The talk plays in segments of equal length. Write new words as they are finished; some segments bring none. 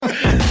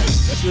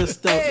good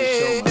stuff to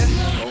show.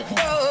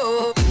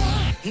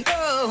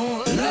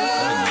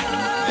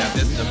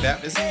 The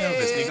Baptist hymns,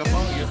 they sneak up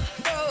on you.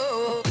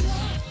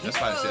 That's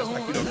why it says,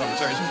 like, you don't come to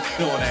church,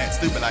 you don't want to act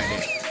stupid like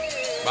that.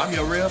 But I'm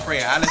your real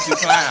friend, I let you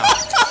clown.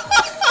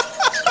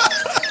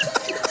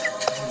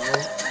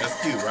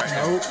 That's cute, right?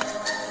 Nope.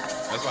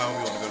 That's why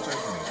we want to go to church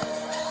with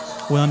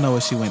me. We don't know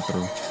what she went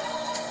through.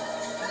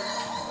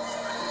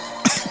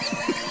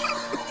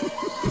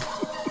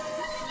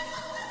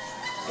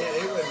 Yeah,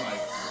 they were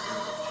like.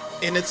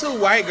 And the two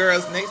white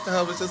girls next to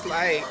her was just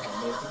like,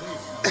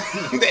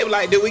 they were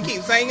like, did we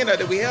keep singing or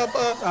did we help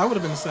her? I would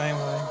have been the same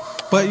way.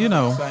 But you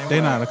know, Same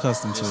they're way. not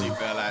accustomed to She it.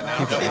 fell out.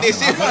 I'm She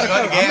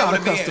not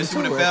would accustomed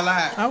have to it. fell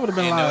out. I would have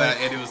been and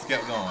like, and it was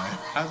kept going.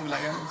 I was like,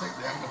 I'm going to take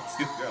that. I'm going to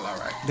see the girl, all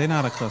right. They're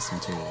not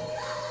accustomed to it.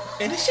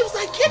 And then she was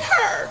like, get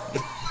her.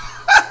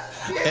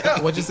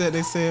 What you said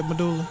they said,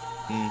 Medulla?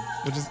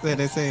 What you said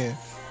they said?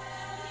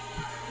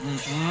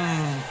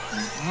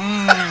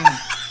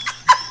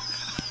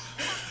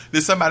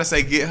 Did somebody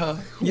say get her?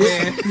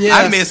 When,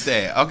 I missed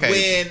that.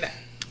 Okay.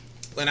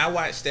 when I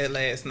watched that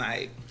last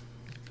night,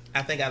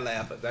 I think I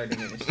laughed for 30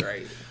 minutes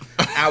straight.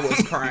 I was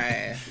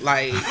crying.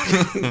 Like,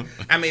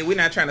 I mean, we're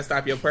not trying to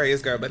stop your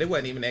praise, girl, but it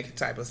wasn't even that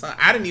type of song.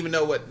 I didn't even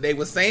know what they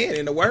were saying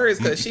in the words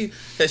because she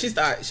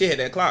thought she had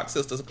that clock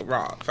Sisters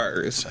Rock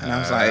first, and I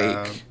was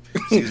like,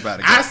 she was about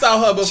to go. I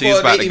saw her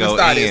before they even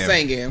started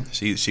singing.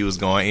 She was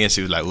going in.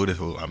 She was like, "Ooh, this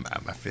fool, I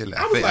feel it.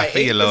 I was like, I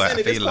feel 8% Lord. I of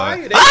this feel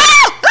Lord." choir,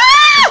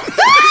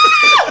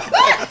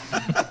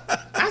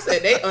 I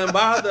said they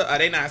unbothered. Are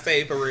they not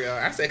saved for real?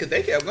 I said because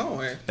they kept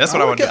going. That's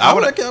what I want to do. I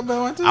would have kept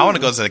going too. I want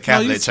to go to the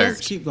Catholic No, you supposed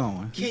church. to keep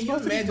going. Can you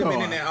imagine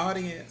being in that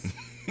audience?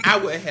 I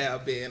would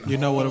have been. You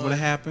know what would on have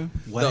happened?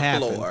 What the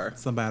happened? floor.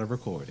 Somebody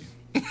recorded.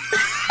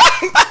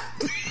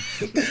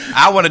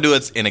 I want to do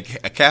it in a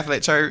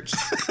Catholic church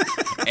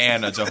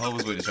and a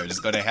Jehovah's Witness church.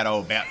 Just go there and have the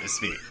old Baptist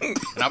fit. And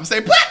I'm gonna say,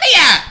 "Put me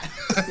out."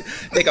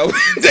 They gonna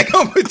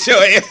put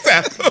your ass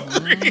out for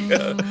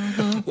real.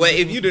 Well,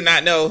 if you do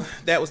not know,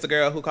 that was the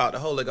girl who called the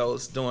Holy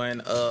Ghost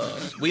doing.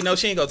 We know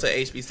she ain't go to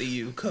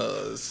HBCU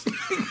because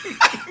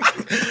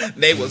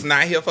they was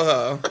not here for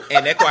her,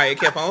 and that choir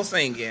kept on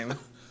singing.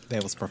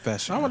 That was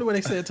professional. I wonder what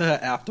they said to her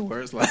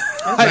afterwards. Like,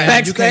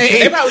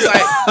 They probably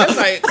was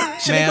like,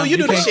 Shamiko, Ma'am, you you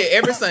do this can't- shit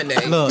every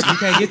Sunday. Look, you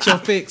can't get your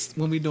fix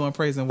when we doing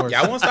praise and worship.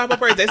 Y'all won't stop her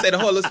praise. They say the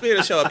Holy Spirit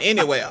will show up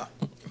anywhere.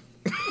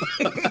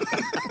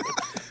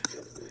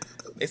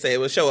 They say it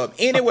will show up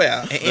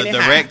anywhere. The anyhow.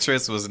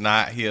 directress was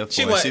not here for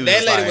She it. was, She was that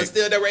just lady like, was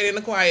still directing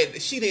the choir.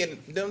 She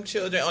didn't. Them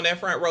children on that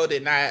front row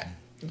did not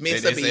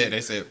miss a beat.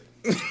 They said,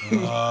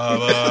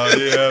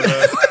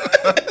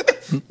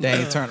 They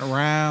ain't turn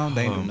around.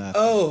 They ain't do nothing.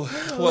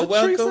 Oh, well,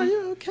 Teresa, welcome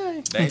you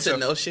okay? they ain't to your,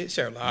 No Shit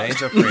Sherlock. they ain't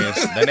your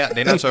friends.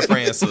 They not your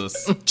friends,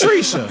 sis.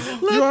 Trisha,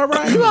 you all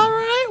right? You all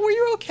right? Were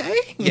you okay?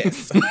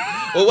 Yes.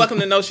 Well, welcome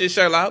to No Shit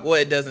Sherlock, where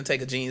it doesn't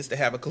take a genius to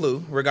have a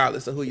clue,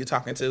 regardless of who you're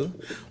talking to.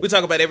 We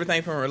talk about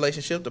everything from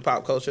relationship to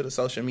pop culture to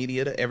social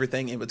media to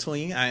everything in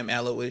between. I am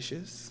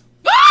Aloysius.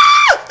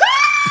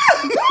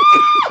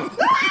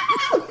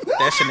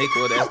 That's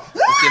Shaniqua. That's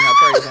getting her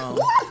praise on.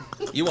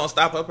 You won't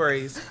stop her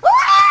praise.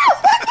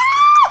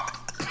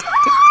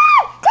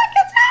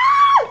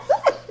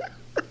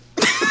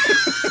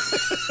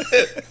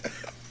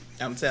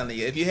 I'm telling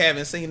you, if you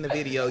haven't seen the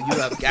video, you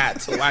have got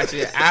to watch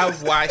it.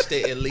 I've watched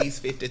it at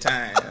least 50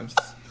 times.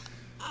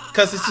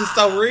 Because it's just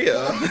so real.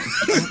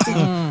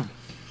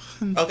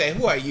 Okay,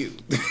 who are you?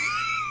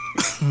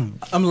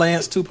 I'm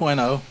Lance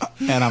 2.0.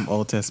 And I'm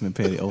Old Testament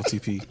Petty,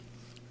 OTP.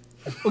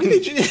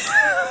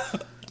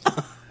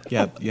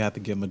 Yeah, you have to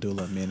give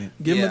Medulla a minute.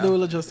 Give Yeah.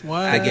 Medulla just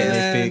one. I guess.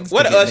 They fixed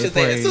What to the get ushers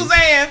their at? praise.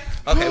 Suzanne!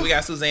 Okay, we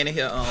got Suzanne in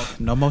here.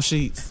 No more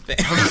sheets.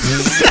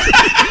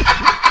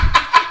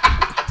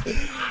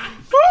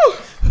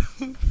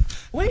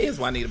 Where is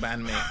Juanita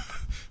Bynum?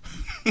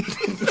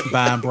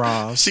 Buying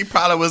bras. She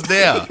probably was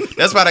there.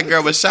 That's why the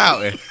girl was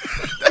shouting.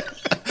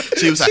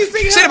 She was like, She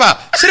singing shit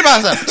about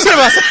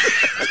something.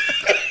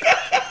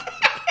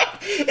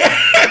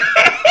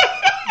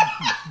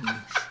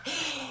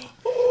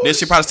 Then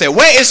she probably said,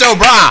 where is your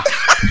bra?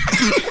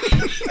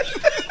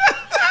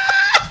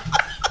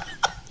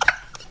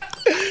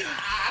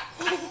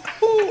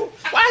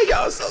 Why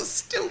y'all so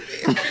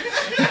stupid?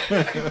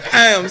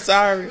 I am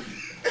sorry.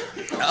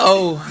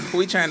 Oh,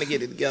 we trying to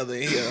get it together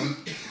in here.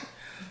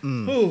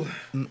 Ooh.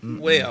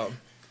 Well,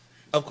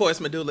 of course,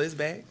 Medulla is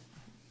back.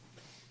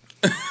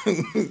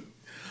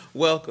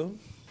 Welcome.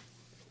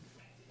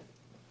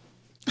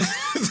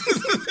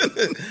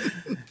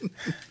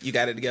 You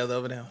got it together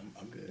over there?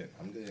 I'm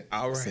good.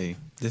 All right. See,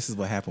 this is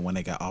what happened when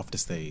they got off the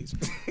stage.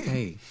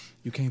 Hey,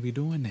 you can't be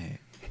doing that.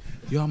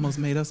 You almost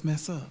made us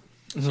mess up.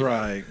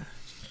 Right.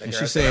 And girl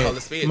she said the said, Holy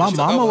Spirit My took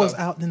mama over was her.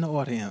 out in the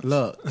audience.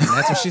 look, and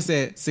that's what she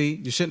said. See,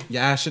 you shouldn't.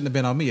 Your eyes shouldn't have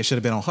been on me. It should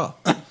have been on her.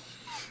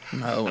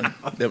 No,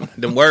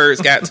 them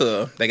words got to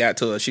her. They got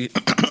to her. She.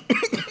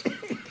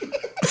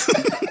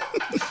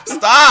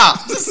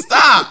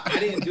 Stop. I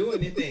didn't do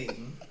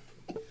anything.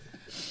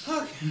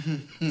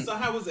 Okay. So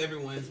how was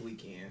everyone's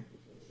weekend?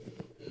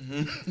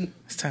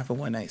 It's time for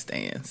one night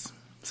stands.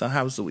 So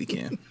how was the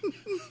weekend?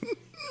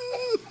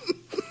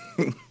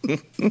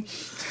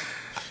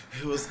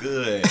 It was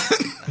good.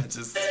 I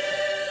just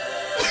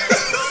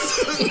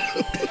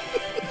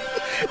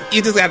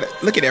You just gotta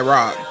look at that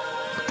rock.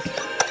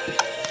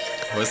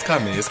 it's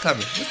coming. It's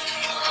coming.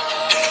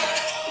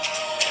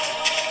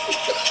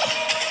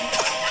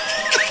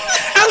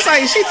 I was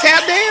like, is she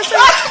tap dancing?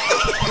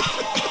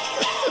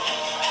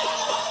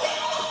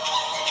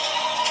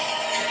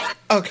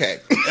 Okay.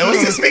 And was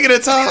he speaking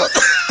in tongues?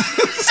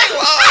 She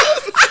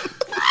was.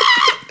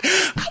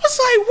 I was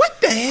like,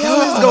 what the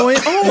hell is going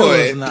It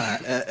was on?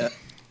 not.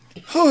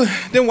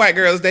 Them white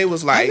girls, they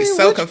was like I mean,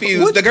 so which-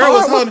 confused. which The girl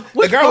was part- holding. The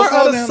which girl was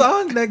part of holding. the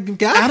song that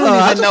got I her? don't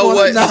even just know wanna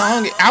what know.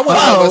 song. I want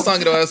to know what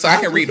song it was, so I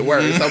can read the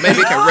words. So maybe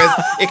it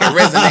can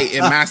resonate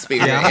in my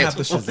spirit. Yeah, I have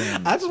to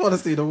Shazam. I just want to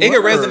see the It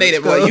can words, resonate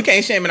it, but cuz- you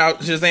can't shame it out,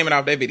 Shazam it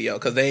off that video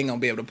because they ain't gonna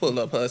be able to pull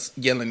up us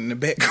yelling in the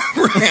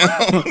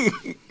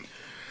background.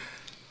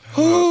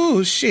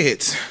 Oh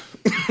shit!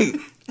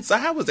 So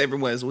how was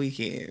everyone's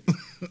weekend?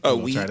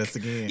 We'll try this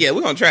again. Yeah,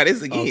 we're gonna try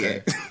this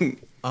again. Okay.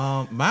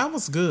 Mine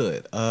was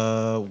good.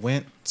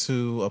 Went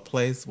to a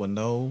place where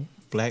no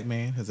black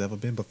man has ever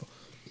been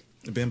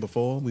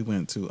before. We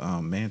went to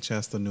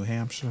Manchester, New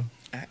Hampshire.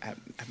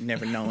 I've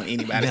never known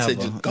anybody to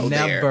just go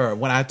there. Never.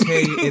 When I tell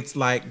you, it's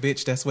like,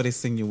 bitch, that's what they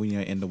send you when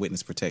you're in the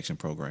witness protection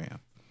program.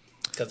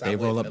 'Cause I They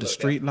roll wouldn't up the have looked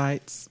street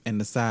lights and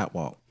the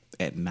sidewalk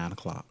at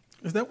 9:00.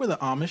 Is that where the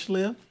Amish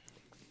live?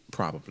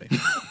 Probably.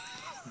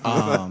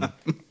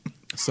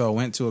 So I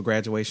went to a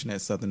graduation at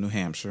Southern New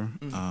Hampshire.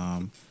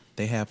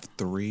 They have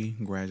 3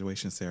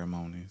 graduation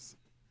ceremonies.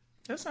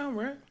 That sound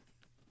right.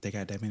 They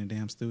got that many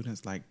damn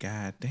students. Like,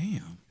 god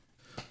damn.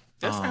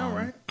 That sound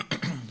right.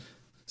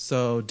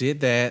 So did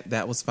that.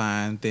 That was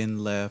fine.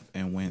 Then left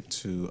and went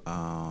to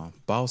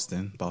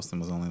Boston. Boston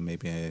was only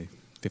maybe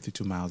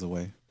 52 miles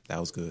away. That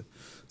was good.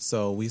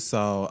 So we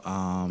saw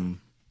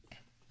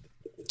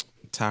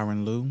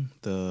Tyronn Lue,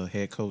 the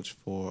head coach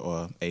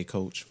for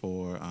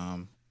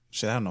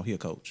I don't know, he a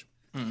coach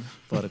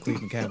for the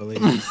Cleveland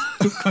Cavaliers.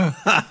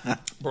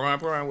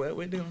 Brian, what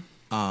we doing?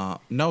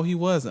 No, he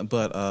wasn't.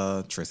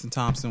 But Tristan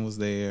Thompson was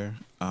there.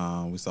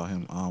 We saw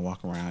him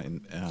walk around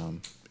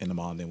in the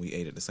mall, and then we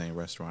ate at the same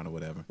restaurant or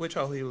whatever. Which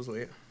hole he was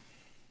with?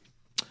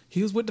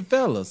 He was with the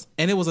fellas,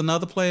 and it was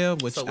another player,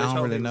 which So I don't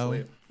hole really he was know.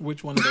 with?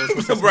 Which one of those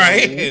was his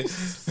Right.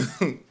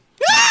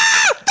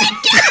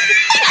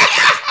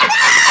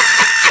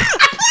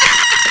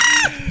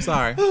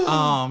 Sorry.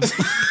 Oh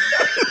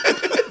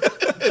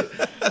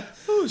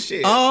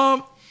shit.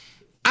 I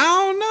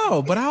don't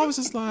know, but I was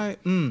just like,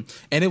 and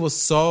it was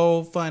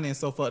so funny and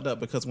so fucked up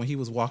because when he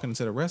was walking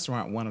into the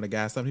restaurant, one of the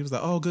guys, he was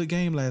like, "Oh, good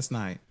game last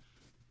night."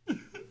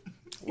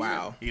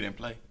 Wow. He didn't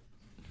play.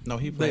 No,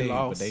 he played, but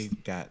lost. they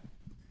got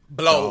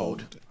Blowed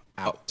dogged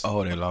out.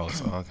 Oh, they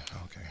lost.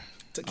 Okay.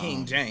 to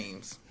King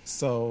James.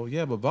 So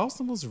yeah, but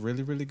Boston was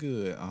really, really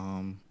good.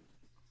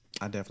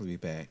 I'd definitely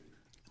be back.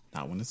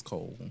 Not when it's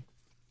cold,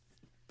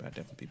 but I'd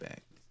definitely be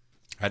back.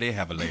 I did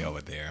have a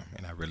layover there,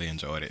 and I really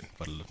enjoyed it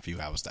for the few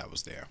hours that I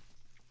was there.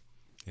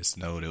 It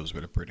snowed. It was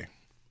really pretty.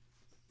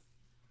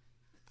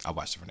 I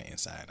watched it from the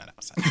inside, not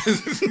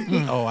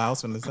outside. Oh, I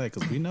was going to say,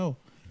 because we know.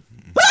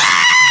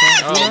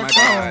 Oh my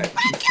god.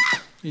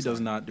 He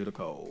does not do the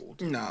cold.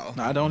 No.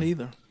 No, I don't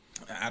either.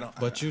 I don't.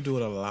 But you do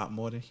it a lot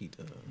more than he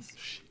does.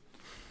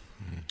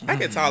 I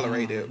can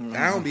tolerate it.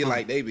 I don't be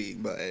like they be,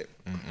 but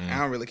I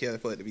don't really care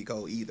for it to be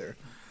cold either.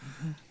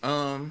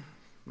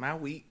 My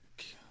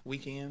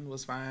weekend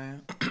was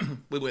fine.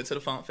 We went to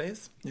the Funk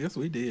Fest. Yes,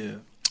 we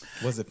did.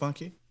 Was it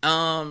funky?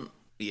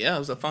 Yeah, it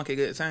was a funky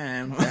good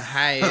time. The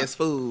high ass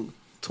food.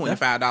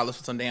 $25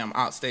 for some damn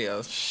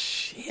oxtails.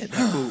 Shit,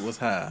 that food was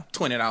high.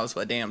 $20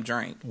 for a damn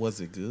drink. Was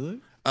it good?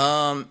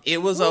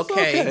 It was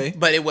okay,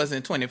 but it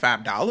wasn't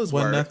 $25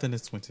 Well, worth. nothing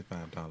is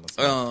 $25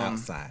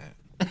 outside.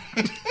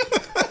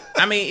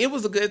 I mean, it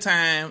was a good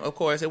time. Of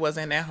course, it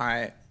wasn't that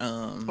hot.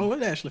 Oh,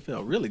 it actually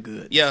felt really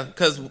good. Yeah,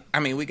 because, I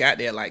mean, we got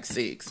there at like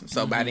 6.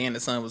 So by the end, the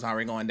sun was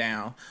already going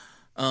down.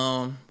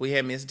 We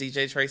had Miss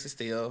DJ Tracy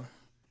Steele.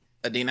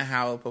 Adina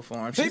Howard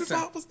performed. Jada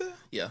Salt was there?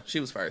 Yeah, she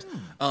was first.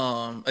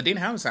 Adina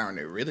Howard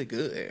sounded really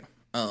good.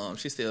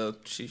 She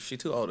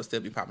too old to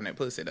still be popping that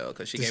pussy, though.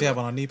 Cause Did she have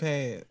on her knee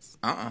pads?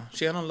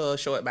 She had on a little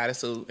short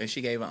bodysuit, and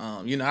she gave a,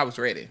 I was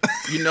ready.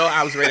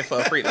 I was ready for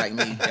a freak like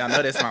me. Y'all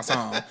know that's my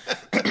song.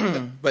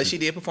 But she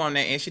did perform that,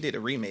 and she did a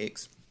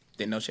remix.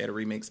 Didn't know she had a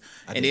remix.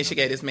 And then she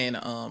gave this man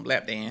a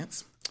lap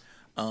dance.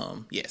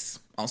 Yes,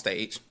 on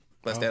stage.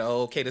 Plus that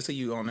old Cater to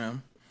You on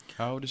them.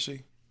 How old is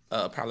she?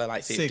 Probably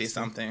like 50 60.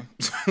 something.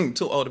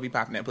 Too old to be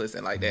popping that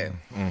pussy like that.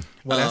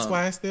 Well, that's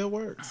why it still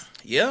works.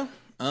 Yeah.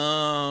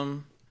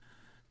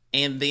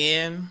 And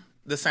then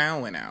the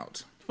sound went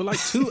out. For like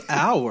 2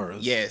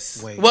 hours.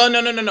 Yes. Wait. Well,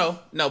 no.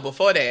 No,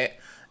 before that,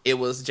 it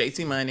was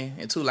JT Money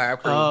and 2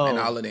 Live Crew and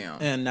all of them.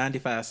 And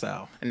 95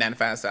 South. And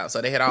 95 South.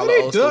 So they had all Where the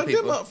they old school dug them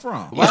people. up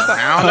from?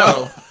 I don't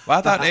know. Well,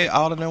 I thought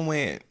all of them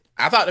went.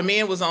 I thought the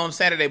men was on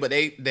Saturday, but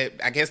they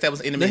I guess that was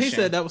Then intermission. he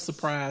said that was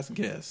surprise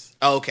guest.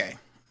 Okay.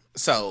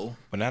 So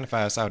But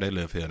 95 South, they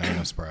live here. They ain't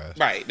no surprise.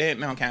 right, that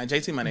don't count.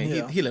 JT Money,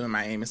 Yeah. he live in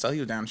Miami, so he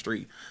was down the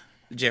street.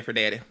 Jeffrey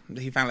Daddy,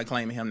 he finally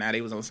claiming him now.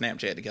 They was on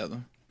Snapchat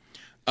together.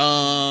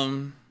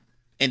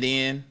 And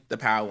then the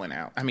power went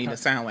out. I mean, the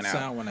sound went out.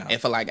 Sound went out.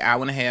 And for like an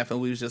hour and a half, and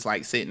we was just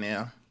like sitting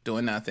there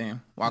doing nothing,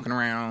 walking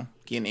around,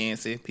 getting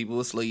antsy. People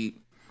was asleep.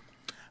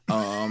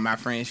 My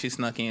friend, she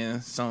snuck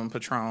in some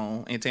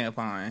Patron and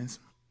tampons,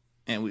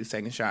 and we was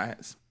taking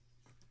shots.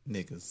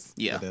 Niggas.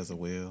 Yeah. But there's a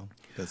will.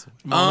 There's a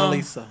will. Mona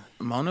Lisa.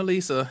 Mona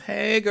Lisa,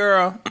 hey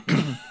girl,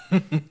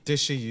 Did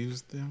she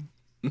use them?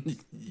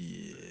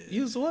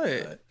 use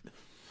what?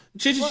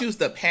 She just used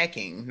the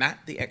packing, not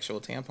the actual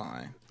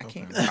tampon. I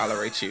can't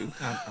tolerate you.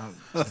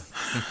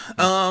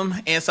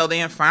 And so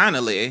then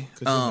finally,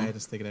 Could you made her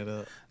stick that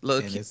up?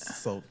 look- And it's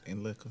soaked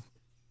in liquor.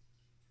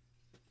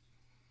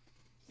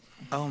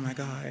 oh my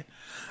god.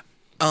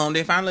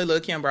 Then finally, Lil'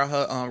 Kim brought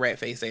her rat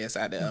face ass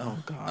out there. Oh,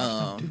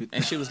 God, don't do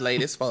And she was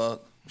late as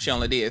fuck. She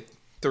only did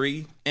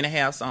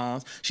 3.5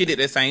 songs. She did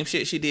the same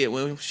shit she did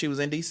when she was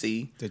in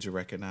DC. Did you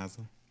recognize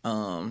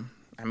her?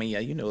 I mean, yeah,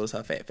 you know it was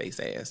her fat face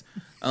ass.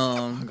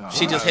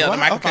 She just held the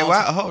Why- microphone. Okay,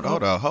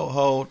 why,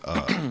 hold.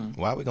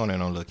 Why are we going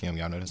in on Lil' Kim?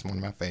 Y'all know that's one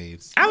of my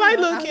faves. I like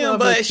Lil' I Kim, love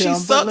but Lil' she Kim,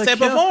 sucks Lil' at Kim,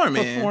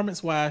 performing.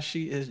 Performance-wise,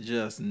 she is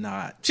just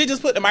not. She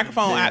just put the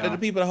microphone out to Yeah. the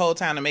people the whole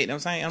time to make them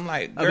sing. I'm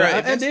like, girl, if And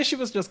it's- then she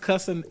was just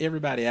cussing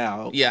everybody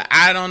out. yeah,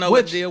 I don't know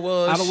what the deal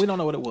was. We don't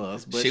know what it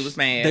was, but She was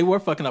mad. They were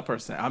fucking up her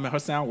sound. I mean, her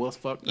sound was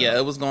fucked up. Yeah,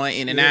 it was going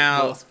in and It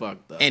out. was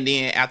fucked up. And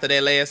then after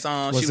that last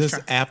song, Was she was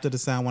this after the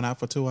sound went out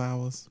for 2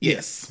 hours?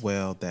 yes.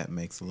 Well, that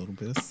makes a little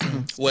bit of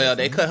sense. Well,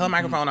 they cut her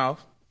microphone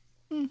off,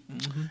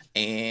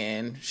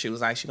 and she was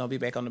like, "She gonna be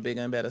back on the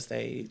bigger and better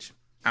stage."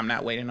 I'm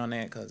not waiting on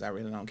that because I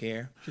really don't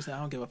care. She said, "I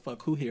don't give a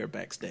fuck who here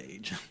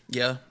backstage."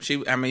 Yeah, she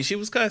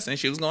was cussing.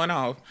 She was going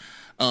off.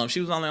 She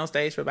was only on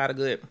stage for about a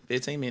good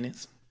 15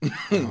 minutes, Oh,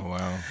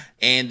 wow.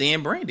 and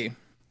then Brandy.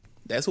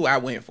 That's who I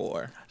went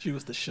for. She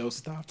was the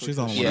showstopper. She's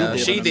on one Yeah, of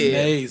she an did.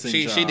 Amazing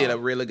She job. did a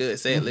really good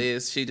set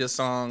list. She just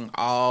sung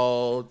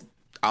all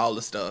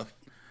the stuff.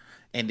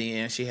 And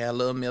then she had a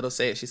little middle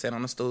set. She sat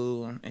on the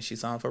stool and she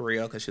sung for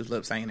real because she was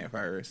lip syncing at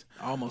first.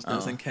 Almost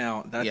doesn't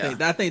count. yeah.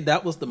 I think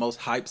that was the most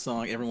hype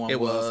song everyone It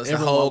was. The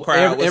Everyone, whole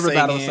crowd was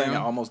everybody was singing. singing.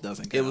 Almost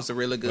doesn't count. It was a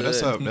really good.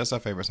 But that's her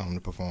favorite song to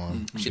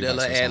perform. She did a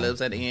little ad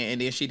libs at the end,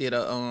 and then she did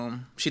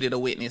a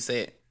Whitney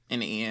set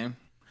in the end,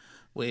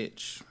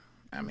 which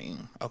I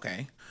mean,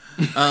 okay,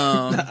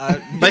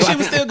 but she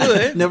was still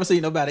good, Never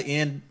seen nobody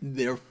end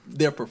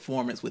their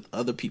performance with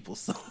other people's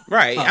songs.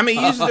 right? I mean,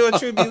 you usually do a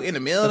tribute in the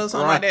middle or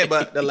something like that,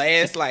 but the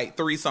last like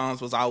 3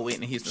 songs was all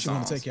Whitney Houston She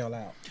want songs. to take y'all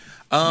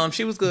out.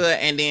 She was good,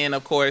 and then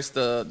of course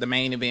the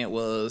main event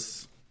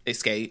was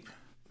Escape.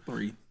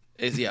 3.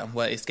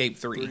 Escape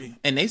 3,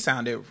 and they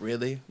sounded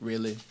really,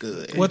 really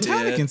good. Well,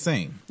 Tiny can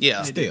sing.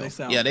 Yeah, Still. They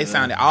sound yeah, they good.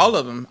 sounded all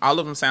of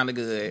them sounded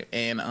good,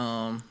 and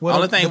Well,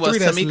 only thing the was three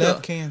that's Tamika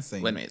left can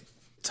sing. Wait a minute,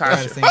 Gotta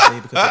Tasha. sing for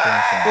you because they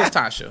can Who's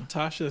Tasha?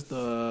 Tasha's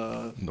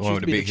the The one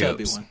with the big chubby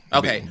hips. one.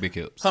 Okay, Big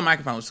hips. her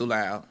microphone was too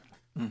loud.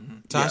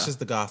 sing. Tasha's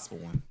the gospel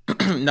one.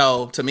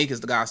 No, Tamika's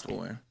the gospel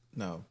one.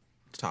 No,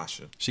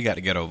 Tasha. She got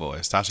the ghetto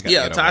voice. Tasha got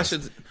Yeah, the ghetto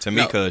Tasha's- voice.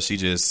 Tamika, she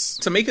just...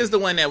 Tamika's the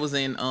one that was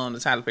in the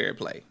Tyler Perry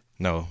play.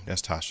 No,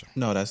 that's Tasha.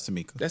 No, that's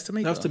Tamika. That's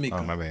Tamika. That was Tamika.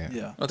 Oh, my bad.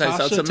 Yeah. Okay,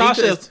 so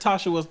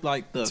Tasha was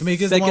like the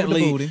Tamika's the one second with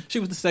the lead. booty. She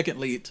was the second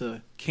lead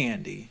to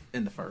Candy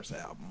in the first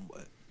album.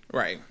 But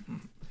Right.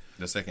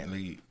 The second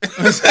lead. yeah,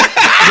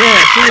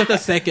 she was the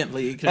second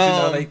lead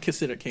because they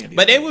consider Candy.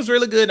 But it was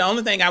really good. The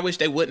only thing I wish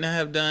they wouldn't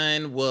have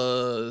done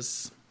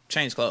was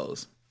change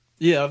clothes.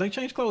 yeah, they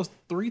changed clothes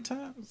 3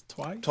 times,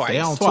 twice. They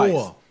on Twice.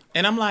 tour.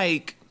 And I'm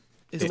like,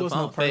 it's It the was no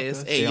funk fest.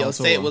 purpose. Hey, They your on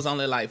set tour. was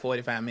only like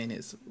 45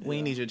 minutes.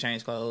 We need you to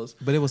change clothes.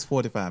 But it was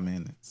 45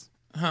 minutes.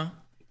 Huh?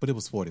 But it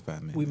was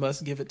 45 minutes. We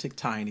must give it to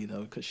Tiny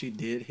though, because she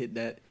did hit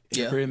that.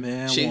 Yeah. Every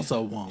man She- wants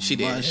a woman. she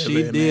did. She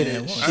Every did man it.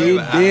 wants She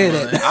did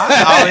it.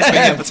 I always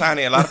been here for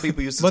Tiny. A lot of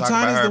people used to But talk about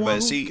Tiny's her, the one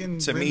but who she, can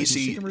to really- me,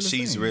 she can really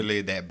she's sing.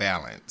 really that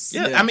balance.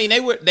 Yeah, Yeah. I mean they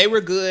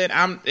were good.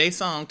 They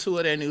sung 2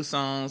 of their new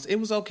songs. It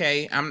was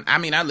okay.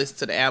 I listened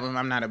to the album.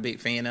 I'm not a big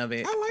fan of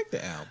it. I like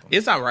the album.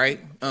 It's all right.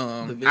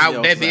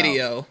 video's That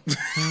video,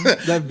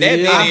 That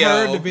video. I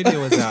heard the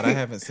video is out. I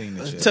haven't seen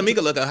it yet.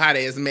 Tamika look a hot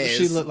ass mess.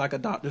 She looked like a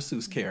Dr.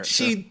 Seuss character.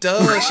 She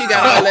does. She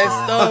got all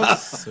that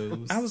stuff.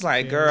 Seuss. I was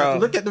like, girl,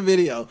 Look at the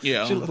video.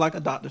 Yeah. She looked like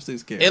a Dr.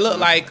 Seuss character. it looked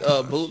like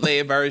a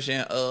bootleg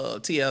version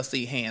of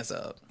TLC Hands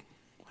Up.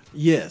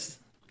 Yes.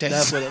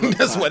 That's what it looks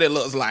That's like. what it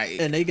looks like.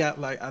 And they got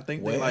like, I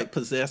think they Well- like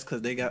possessed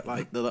because they got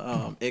like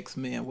the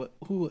X-Men.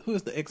 Who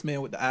is the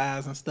X-Men with the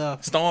eyes and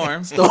stuff?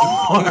 Storm.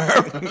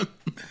 Storm.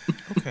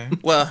 Okay.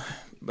 Well,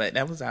 but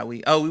that was how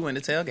we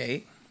went to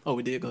tailgate. Oh,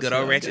 we did go. Good to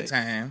old that Ratchet gate.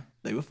 time.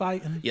 They were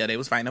fighting. Yeah, they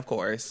was fighting, of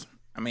course.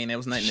 I mean, there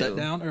was nothing Shut new.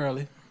 down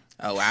early.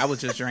 Oh, I was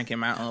just drinking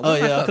my own. Oh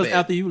yeah, because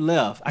after you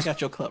left, I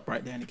got your cup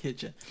right there in the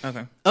kitchen.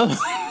 Okay.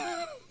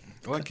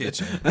 What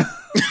kitchen? We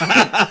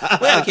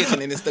had a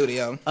kitchen in the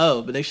studio.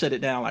 Oh, but they shut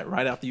it down like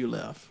right after you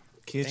left.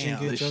 Kitchen, Damn.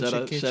 get They your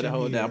shut kitchen it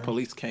whole down. here.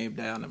 Police came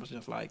down and was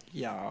just like,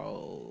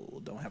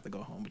 y'all don't have to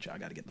go home, but y'all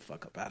got to get the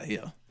fuck up out of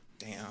here.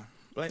 Damn.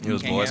 But It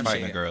was can't boys have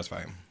fighting shit. and girls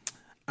fighting.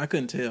 I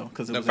couldn't tell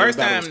because The first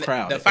time,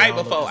 crowded. the fight They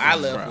all before looked I the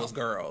same left crowd. was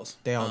girls.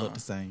 They all look the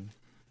same.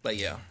 But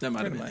yeah, That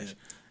might have pretty been much. it.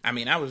 I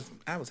mean, I was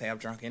half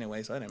drunk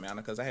anyway, so it didn't matter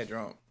because I had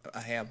drunk a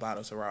half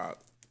bottle of Ciroc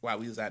while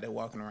we was out there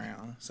walking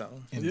around. So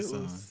In the It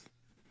sun. was-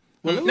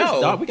 Well, it was no,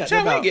 dark. We got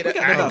child, there we about, get we it. got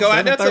there I about go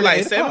out there till 7:30, like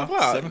 8 7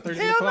 o'clock. 7:30, 8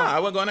 Hell no, o'clock. I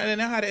wasn't going out there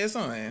now how that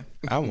sun.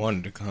 I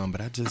wanted to come,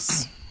 but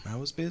I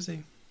was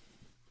busy.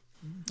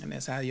 And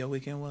that's how your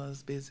weekend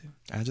was, busy.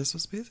 I just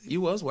was busy.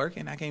 You was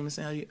working. I came and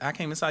saw you. I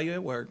came and saw you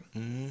at work.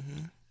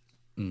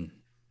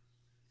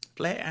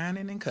 Flat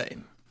ironing and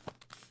cutting.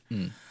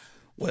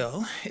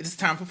 Well, it's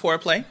time for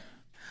foreplay.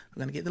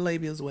 We're gonna get the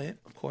labials wet,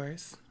 of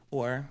course,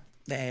 or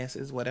the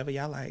asses, whatever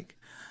y'all like.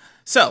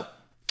 So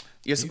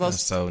you're You are supposed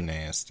to. so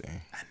nasty.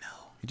 I know.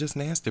 You just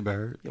nasty,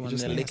 bird. You want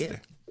just me to lick nasty.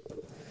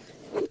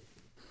 it?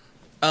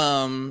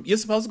 You're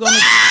supposed to go on a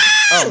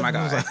oh my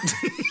god.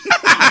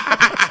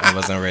 I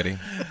wasn't ready.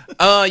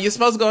 You're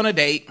supposed to go on a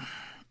date,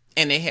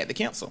 and they had to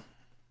cancel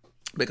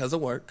because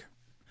of work.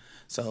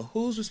 So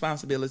whose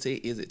responsibility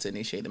is it to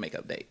initiate the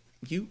makeup date?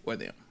 You or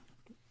them?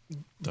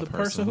 The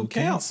person who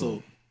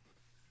canceled.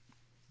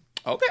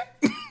 Okay.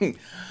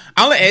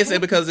 I only asked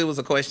it because it was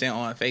a question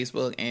on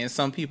Facebook, and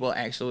some people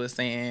actually were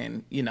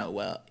saying, you know,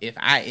 well, if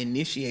I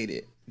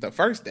initiated the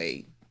first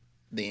date,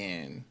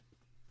 then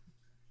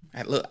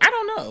I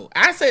don't know.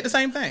 I said the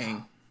same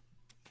thing.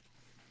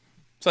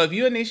 So if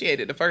you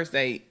initiated the first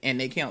date and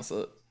they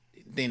canceled,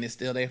 then it's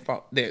still their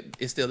fault.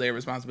 It's still their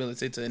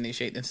responsibility to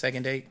initiate the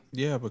second date.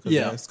 Yeah, because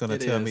Yeah, that's going to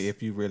it tell is. me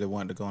if you really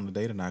wanted to go on a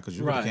date or not, because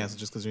you would have Right. canceled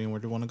just because you didn't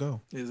really want to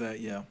go. Is that,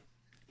 yeah.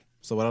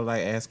 So what I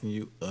like asking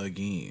you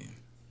again.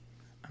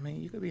 I mean,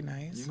 you could be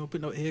nice. You gonna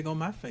put no egg on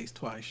my face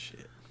twice,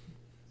 shit.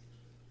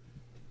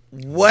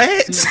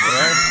 What?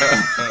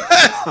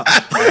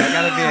 I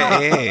gotta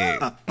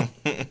be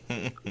an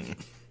egg.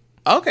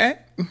 Okay.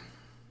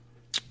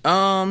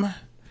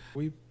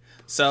 We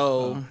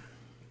So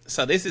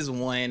this is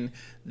one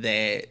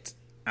that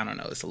I don't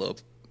know. It's a little.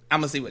 I'm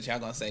gonna see what y'all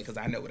gonna say because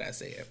I know what I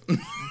said.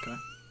 Okay.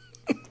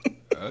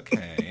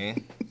 Okay.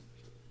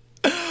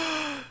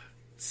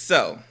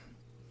 So,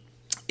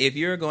 if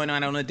you're going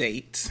on a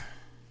date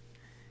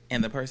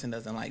and the person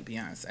doesn't like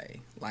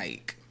Beyonce,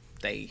 like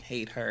they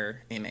hate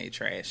her and they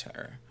trash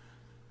her,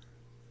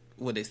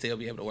 would they still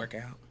be able to work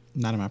out?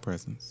 not in my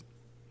presence.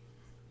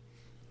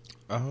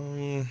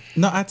 Um,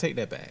 No, I take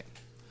that back.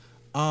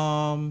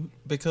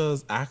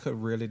 Because I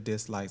could really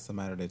dislike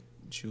somebody that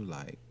you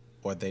like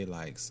or they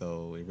like,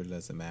 so it really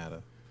doesn't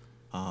matter.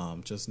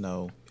 Just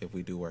know if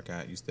we do work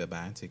out, you still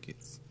buying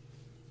tickets.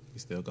 You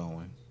still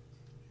going.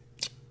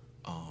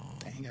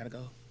 They ain't gotta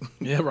go.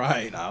 Yeah,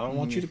 right. I don't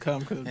want you to come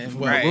because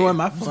Right. ruin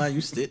my fun.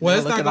 You sit Well, there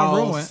it's not looking gonna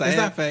all ruin. It's sad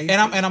not, face.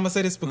 and I'm gonna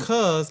say this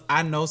because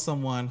I know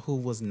someone who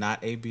was not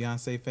a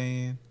Beyonce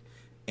fan,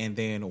 and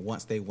then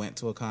once they went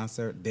to a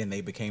concert, then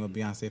they became a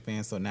Beyonce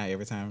fan. So now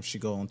every time she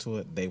go on to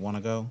it, they want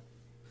to go.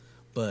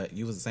 But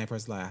you was the same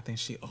person like, I think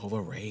she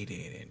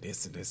overrated and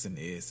this and this and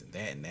this and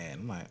that and that.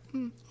 I'm like,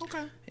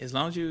 okay. As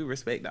long as you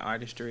respect the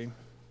artistry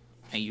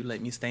and you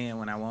let me stand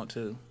when I want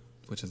to,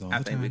 Which is all I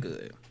the think time. we're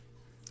good.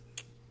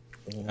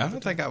 I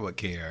don't think I would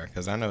care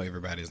because I know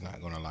everybody's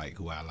not gonna like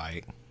who I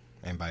like,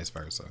 and vice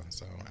versa.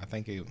 So I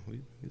think we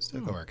still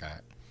could work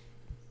out.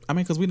 I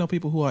mean, because we know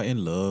people who are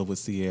in love with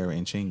Sierra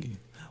and Chingy.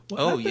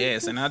 Well, I Oh think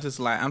yes, and I just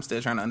like I'm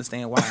still trying to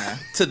understand why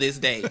to this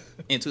day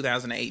in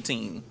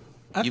 2018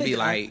 I you be think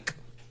like.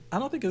 I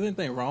don't think there's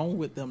anything wrong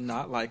with them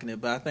not liking it,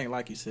 but I think,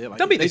 like you said, like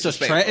Don't be if they just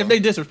disrespectful. if they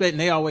disrespect, and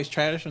they always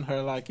trashing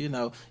her, like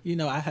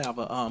I have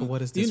a But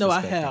what is I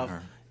disrespecting have.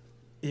 her?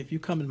 If you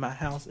come in my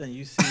house and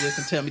you see this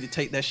and tell me to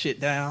take that shit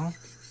down,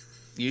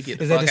 You get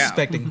the Is that fuck out.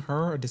 disrespecting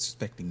her or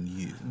disrespecting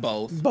you?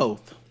 Both.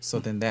 both. So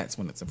then that's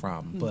when it's a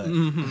problem. But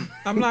Mm-hmm.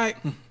 I'm like,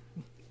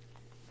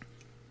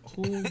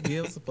 who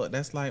gives a fuck?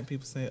 That's like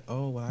people say,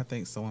 oh, well, I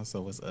think so and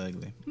so is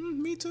ugly.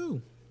 Me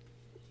too.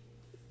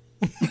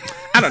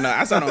 I don't know.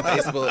 I saw it on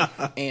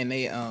Facebook, and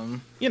they,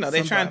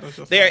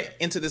 they're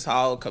into this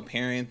whole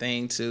comparing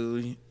thing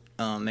to,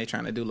 they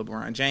trying to do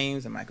LeBron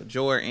James and Michael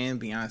Jordan,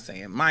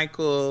 Beyonce and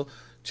Michael,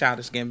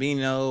 Childish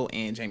Gambino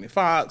and Jamie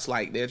Foxx.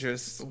 Like they're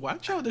just Why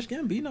Childish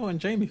Gambino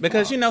and Jamie?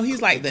 because Foxx?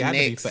 he's like the Got to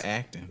be next for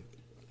acting.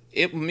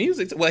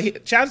 music. Well,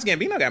 Childish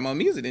Gambino got more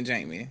music than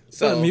Jamie,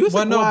 so But music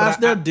Well, no, wise,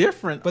 but they're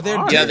different. But they're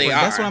artists. Yeah, different. they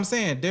That's are. what I'm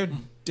saying.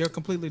 They're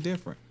completely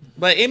different.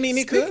 But I mean,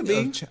 it could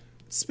be.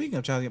 Speaking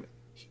of Charlie,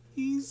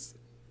 he's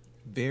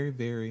very,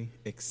 very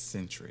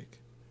eccentric.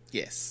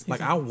 Yes.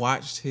 Like I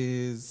watched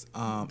his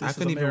I This Is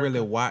couldn't even America?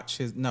 really watch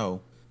his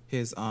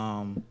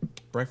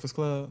Breakfast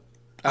Club.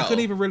 I Oh.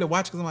 couldn't even really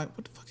watch because I'm like,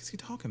 what the fuck is he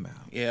talking about?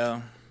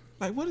 Yeah.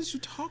 Like, what is you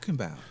talking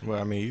about? Well,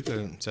 I mean, you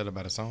could tell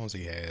about the songs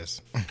he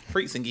has,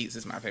 Freaks and Geeks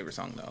is my favorite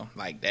song though.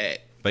 Like that.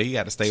 but you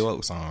got to stay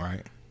woke song,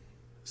 right?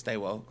 Stay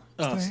woke.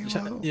 From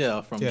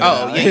Yeah.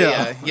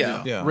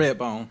 Yeah.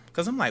 Redbone.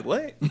 Because I'm like,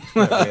 what?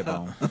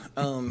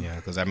 Redbone. Yeah,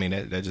 because I mean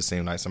that just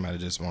seemed like somebody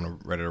just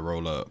ready to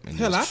roll up. And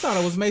Hell, I just, thought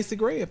it was Macy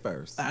Gray at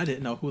first. I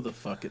didn't know who the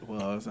fuck it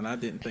was, and I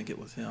didn't think it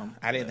was him.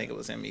 I didn't think it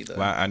was him either.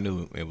 well, I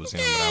knew it was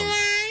him, but I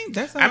was.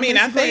 That's I mean,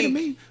 I Macy Gray to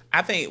me.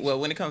 think. Well,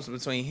 when it comes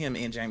between him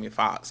and Jamie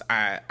Foxx,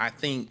 I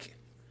think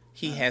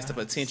he has the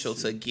potential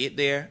to get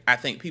there. I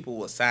think people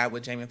will side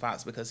with Jamie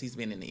Foxx because he's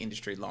been in the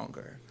industry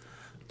longer.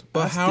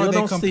 But I how still are they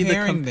don't see the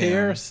comparing them?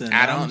 comparison.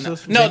 I don't know.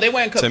 No, they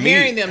weren't To me-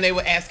 comparing them. They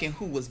were asking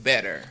who was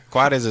better.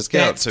 Quiet as a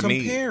scout, That's to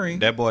comparing. me,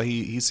 that boy,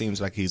 he seems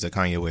like he's a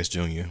Kanye West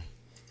Jr.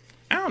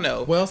 I don't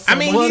know. Well, I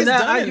mean, someone- he's now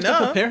done you can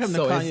enough. compare him to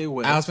So Kanye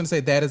West. I was going to say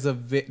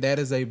that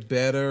is a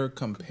better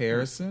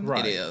comparison.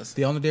 Right. It is.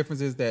 The only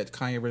difference is that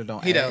Kanye really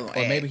don't He act, doesn't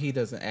or maybe act. he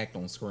doesn't act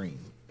on screen.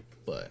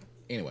 But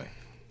anyway,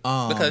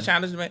 Because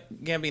Childish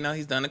Gambino,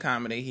 he's done the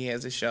comedy. He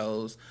has his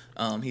shows.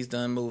 He's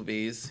done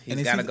movies. He's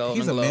and got a Golden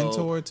he's a Globe.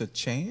 mentor to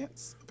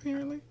Chance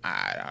apparently.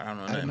 I don't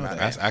know didn't nothing know about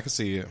that. that. I can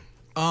see it.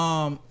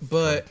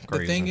 But the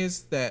Crazy. thing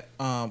is that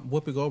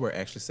Whoopi Goldberg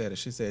actually said it.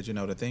 She said,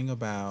 the thing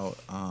about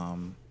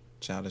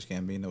Childish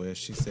Gambino is,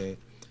 she said,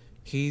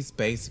 he's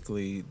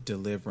basically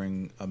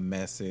delivering a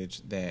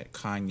message that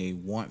Kanye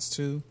wants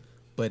to,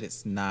 but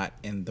it's not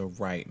in the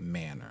right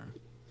manner.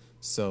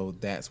 So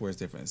that's where it's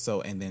different.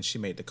 So, and then she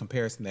made the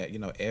comparison that,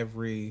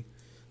 every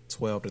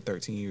 12 to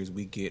 13 years,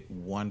 we get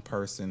one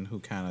person who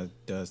kind of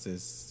does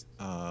this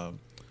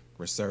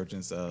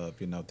resurgence of,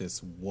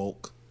 this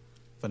woke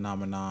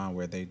phenomenon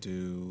where they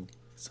do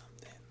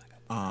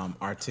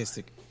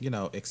artistic,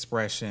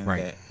 expression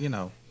Right.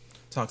 that,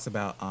 talks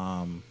about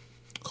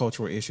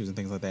cultural issues and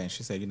things like that. And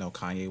she said,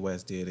 Kanye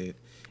West did it,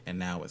 and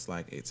now it's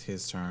like it's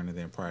his turn. And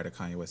then prior to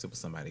Kanye West, it was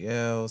somebody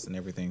else and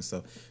everything.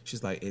 So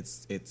she's like,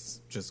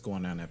 it's just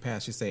going down that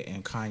path. She said,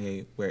 and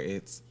Kanye, where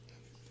it's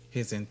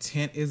his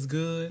intent is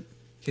good,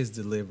 his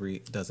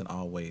delivery doesn't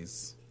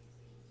always.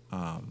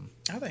 I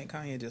think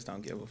Kanye just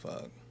don't give a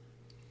fuck.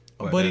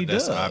 Well, But he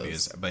that's does.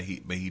 obvious. But he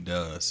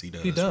does. He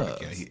does.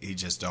 Yeah, he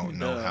just don't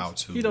know how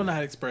to. He don't know how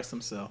to express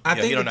himself. I Yeah,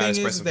 think he the don't know how to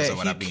thing express is himself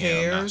that without he being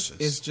cares. obnoxious.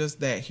 It's just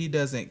that he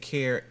doesn't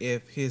care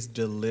if his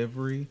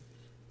delivery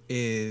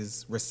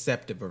is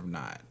receptive or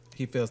not.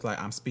 He feels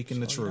like I'm speaking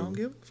the Don't truth.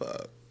 give a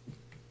fuck.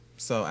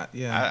 So I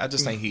yeah,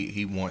 just think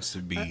he wants to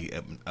be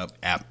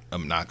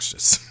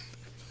obnoxious.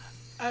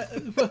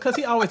 Because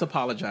he always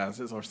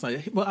apologizes or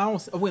say, well, I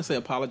wouldn't say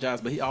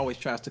apologize, but he always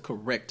tries to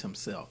correct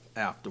himself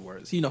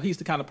afterwards. He's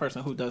the kind of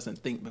person who doesn't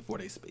think before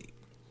they speak.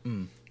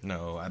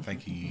 No, I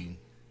think he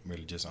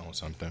really just owns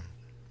something.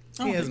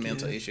 He has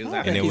mental issues.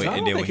 I I think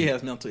don't think he he-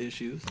 has mental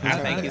issues. I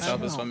think he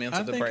suffers from mental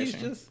I think he's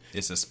depression. just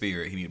It's a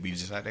spirit. He need to be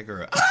just like that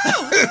girl.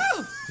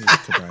 he's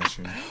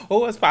Kardashian.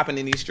 what's popping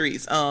in these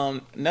streets?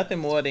 Nothing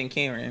more than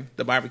Karen,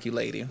 the barbecue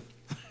lady.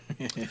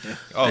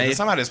 Oh, Hey. can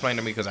somebody explain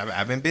to me because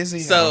I've been busy.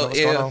 I don't know So what's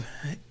going on.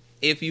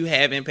 if you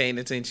haven't paid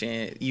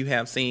attention, you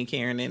have seen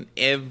Karen in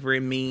every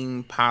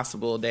meme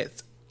possible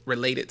that's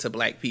related to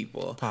black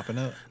people. Popping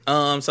up.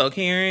 So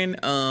Karen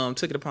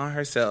took it upon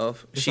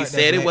herself. Just She like that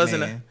said it black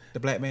wasn't man, the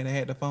black man that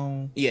had the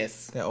phone.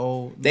 yes. That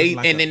old They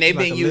like and then they've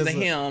like been a using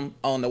lizard. him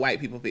on the white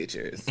people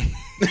pictures.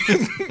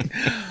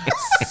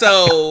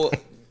 So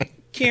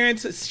Karen,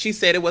 she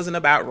said it wasn't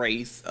about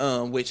race,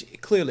 which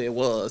clearly it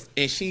was,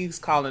 and she's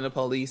calling the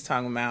police,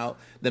 talking about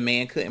the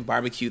man couldn't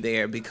barbecue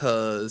there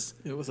because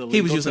It was he was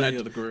illegal using to a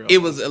use the grill. It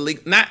was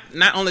illegal, not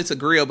only to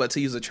grill, but to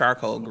use a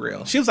charcoal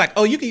grill. She was like,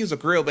 "Oh, you can use a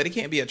grill, but it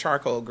can't be a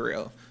charcoal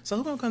grill." So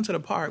who gonna come to the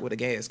park with a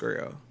gas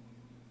grill?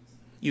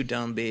 You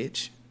dumb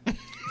bitch.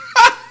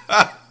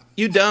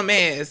 You dumb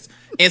ass.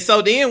 And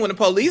so then when the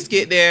police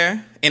get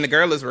there and the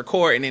girl is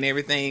recording and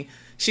everything,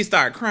 she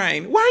started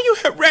crying. Why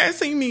are you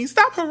harassing me?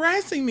 Stop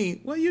harassing me.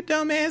 Well, you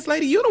dumb ass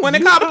lady, you the one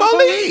that called the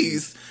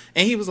police.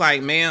 And he was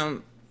like,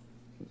 ma'am,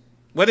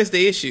 what is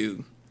the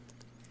issue?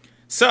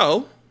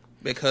 So,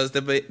 because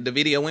the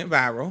video went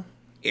viral,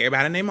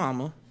 everybody and their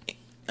mama,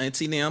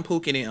 Auntie them,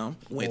 Pookie them,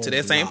 went to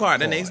that same park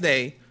the next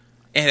day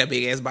and had a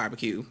big ass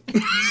barbecue.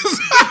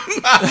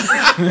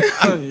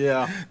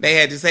 yeah. They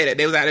had to say that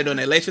they was out there doing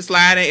the electric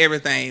slide and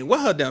everything. What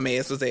her dumb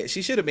ass was at?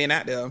 She should have been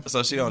out there.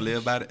 So she don't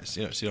live by it.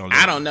 She don't. Live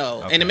I don't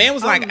know. Okay. And the man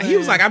was like, he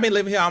was man. like, I've been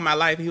living here all my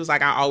life. He was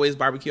like, I always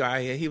barbecue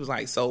out here. He was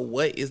like, so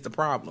what is the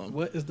problem?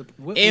 What is the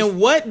And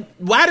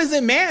why does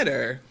it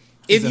matter?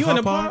 If it you in her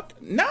the park?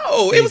 park?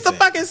 No, it was the Exactly.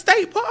 fucking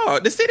state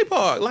park, the city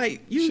park.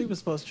 Like you, she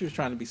was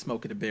trying to be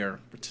Smokey the Bear,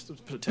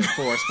 protect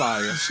forest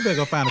fire. She better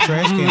go find a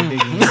trash can and dig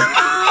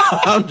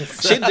in.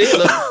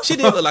 she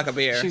did look like a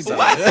bear. She So-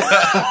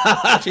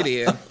 did. she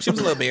did. She was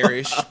a little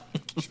bearish.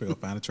 She better go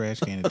find a trash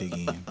can and dig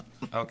in.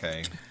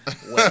 Okay.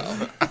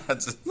 Well, I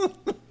just-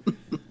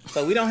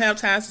 so we don't have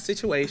ties to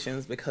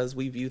situations because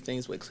we view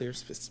things with clear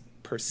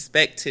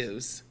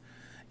perspectives.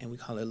 And we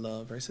call it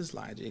love versus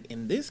logic.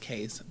 In this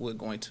case, we're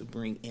going to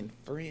bring in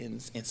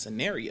friends and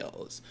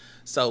scenarios.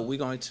 So I'm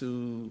going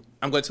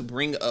to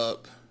bring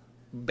up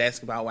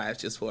Basketball Wives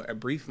just for a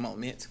brief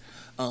moment.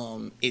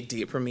 It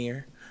did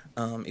premiere.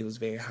 It was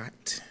very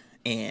hot.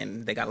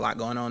 And they got a lot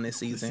going on this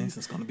season.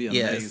 season's gonna be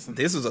Yes, amazing.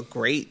 this was a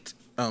great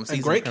season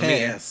And great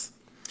premiere. cast.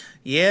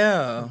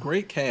 Yeah.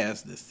 Great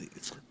cast this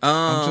season.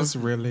 I'm just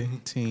really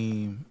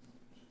team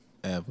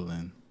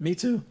Evelyn. Me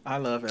too. I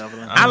love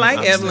Evelyn. I like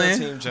I'm still Evelyn,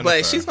 Team Jennifer.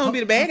 but she's gonna be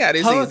the bad guy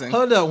this season.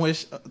 Hold up,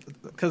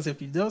 because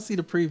if you don't see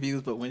the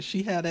previews, but when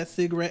she had that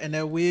cigarette and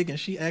that wig and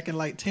she acting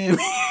like Tammy,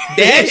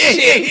 That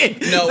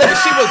shit. No, when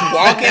she was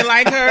walking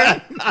like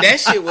her, that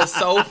shit was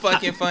so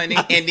fucking funny.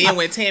 And then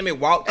when Tammy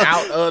walked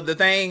out of the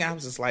thing, I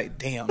was just like,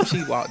 damn,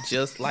 she walked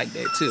just like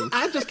that too.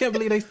 I just can't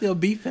believe they still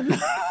beefing.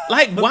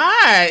 Like,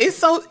 why? It's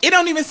so. It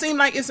don't even seem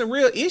like it's a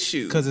real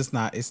issue. Because it's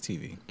not. It's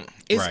TV.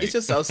 Right. It's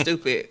just so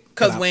stupid.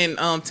 Because when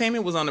Tammy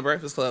was on the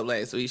Breakfast Club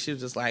last week, she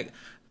was just like,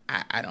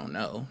 I don't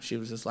know. She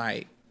was just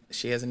like,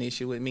 she has an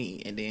issue with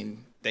me. And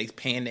then they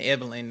pan to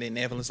Evelyn, and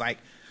Evelyn's like,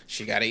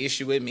 she got an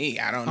issue with me.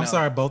 I don't know. I'm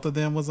sorry, both of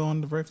them was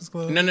on the Breakfast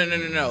Club?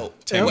 No.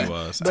 Tammy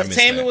was. I But missed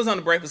Tammy that. was on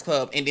the Breakfast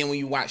Club, and then when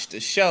you watch the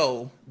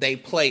show, they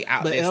play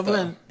out But that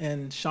Evelyn stuff.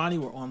 and Shawnee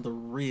were on the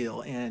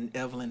reel, and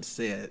Evelyn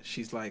said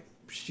she's like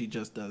she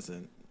just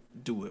doesn't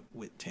do it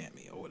with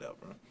Tammy or whatever.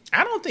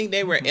 I don't think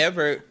they were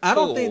ever. I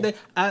don't cool. think that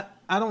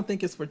I don't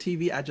think it's for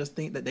TV. I just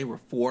think that they were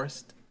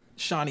forced.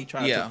 Shawnee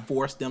tried Yeah. to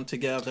force them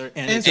together,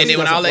 and, And it And then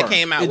when doesn't all that work.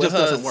 came out It with just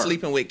her doesn't work.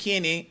 sleeping with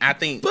Kenny, I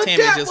think But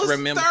Tammy that just was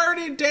remembered.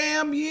 30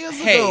 damn years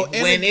Hey, ago.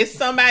 And when it's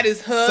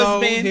somebody's So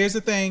husband, here's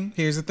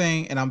the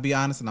thing, and I'm be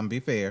honest and I'm be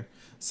fair.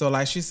 So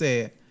like she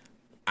said,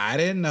 I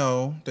didn't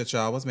know that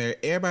y'all was married.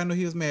 Everybody knew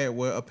he was married.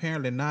 Well,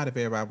 apparently not if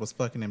everybody was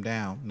fucking him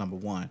down, number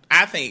one.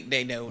 I think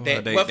they know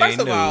that. Well, well, first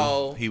they of knew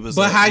all, he was.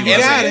 But how he you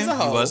was got a- him?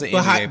 He was an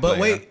But, NBA player.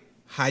 wait,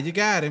 how you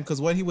got him? Because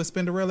what he was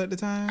Cinderella at the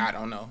time? I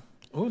don't know.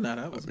 Oh, no,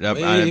 that was That,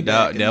 way back in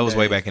that the was day.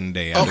 way back in the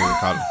day. I do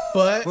recall it.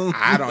 But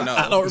I don't know.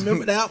 I don't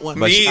remember that one.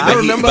 But Me I either.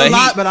 remember but a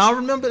lot, but I don't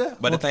remember that.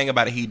 But the thing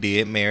about it, he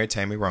did marry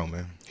Tammy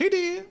Roman. he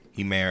did.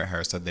 He married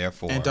her, so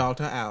therefore, And dogged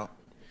her out.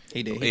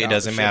 He did. it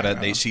doesn't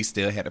matter. She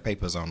still had the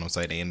papers on him. So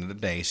at the end of the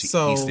day,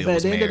 So- he still But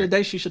was at the end of the married.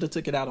 day, she should have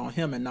took it out on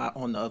him and not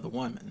on the other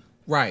woman.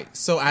 Right.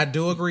 So I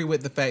do agree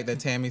with the fact that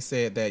Tammy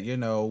said that,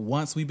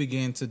 once we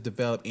begin to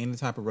develop any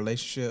type of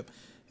relationship,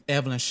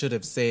 Evelyn should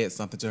have said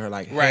something to her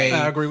like, hey, Right.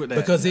 I agree with that,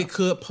 Because yeah.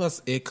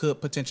 it could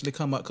potentially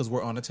come up because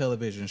we're on a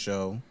television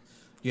show,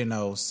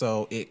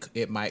 so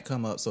it might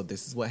come up. So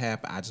this is what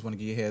happened. I just want to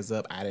give you a heads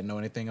up. I didn't know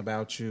anything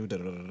about you. Da,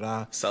 da, da,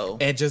 da. So-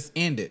 it just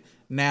ended.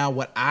 Now,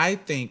 what I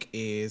think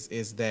is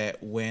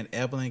that when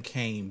Evelyn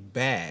came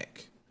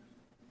back,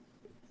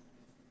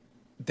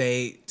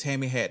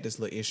 Tammy had this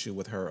little issue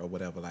with her or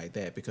whatever like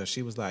that because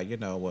she was like,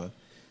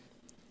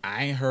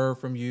 I ain't heard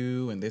from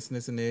you and this and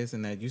this and this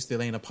and that you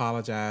still ain't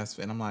apologized.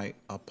 And I'm like,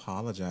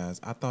 apologize?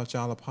 I thought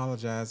y'all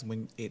apologized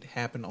when it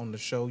happened on the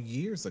show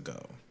years ago.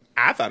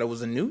 I thought it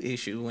was a new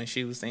issue when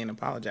she was saying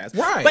apologize.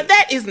 Right. But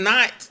that is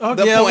not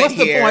the yeah, point what's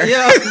here. the point?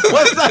 Yeah,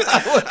 what's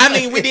that? I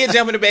mean, we did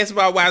jump into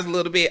Basketball Wives a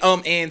little bit.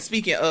 And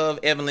speaking of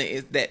Evelyn,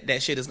 is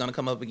that shit is gonna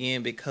come up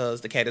again because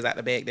the cat is out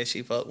the bag that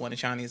she fucked one of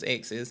Shawnee's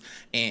exes,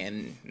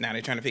 and now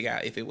they're trying to figure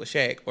out if it was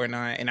Shaq or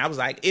not. And I was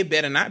like, it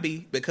better not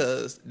be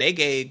because they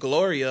gave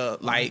Gloria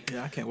like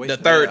Yeah, I can't wait the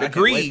for third that. I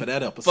can't wait degree for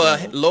that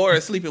episode.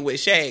 Laura sleeping with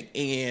Shaq,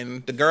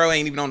 and the girl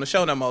ain't even on the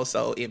show no more.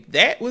 So if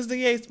that was the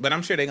case, but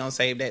I'm sure they're gonna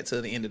save that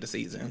till the end of the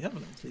season.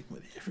 Evelyn sleeping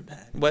with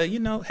everybody.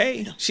 Well,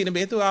 hey, she done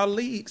been through all the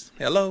leagues.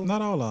 Hello. Not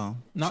all of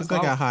them. Not She still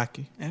golf. got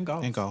hockey. And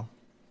golf.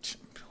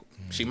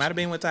 She might have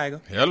been with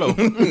Tiger. Hello,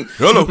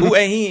 hello. Who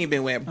ain't he ain't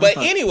been with. But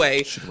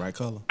anyway, She the right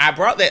color. I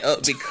brought that up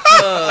because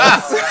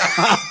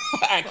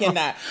I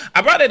cannot.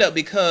 I brought it up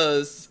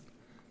because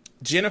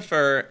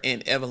Jennifer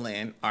and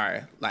Evelyn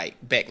are like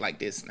back like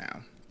this now.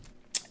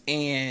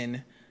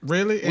 And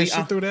Really? And We she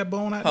are- threw that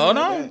bone out hold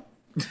there on. like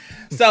that?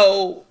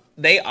 So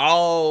they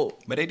all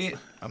But they did.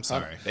 I'm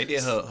sorry. They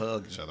did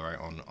hug each other right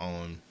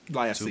on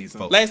Last two season.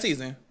 folks. last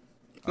season.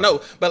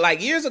 No, but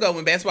like years ago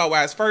when Basketball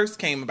Wives first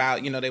came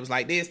about, they was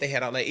like this. They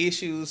had all the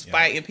issues,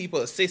 fighting people,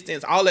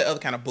 assistance, all that other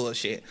kind of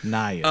bullshit.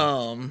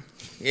 Naya.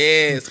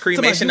 Yes,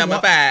 cremation number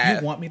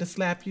 5. You want me to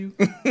slap you?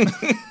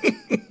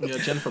 Yeah,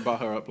 Jennifer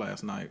brought her up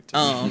last night.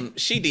 too.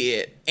 She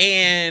did.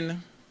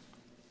 And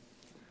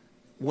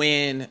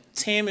when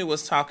Tammy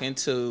was talking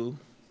to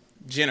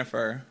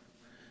Jennifer,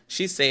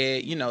 she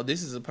said,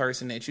 this is a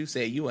person that you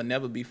said you will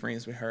never be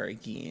friends with her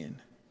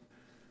again.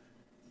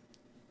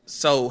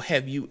 So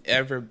have you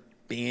ever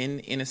been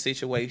in a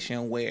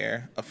situation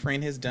where a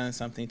friend has done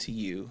something to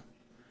you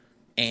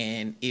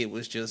and it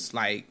was just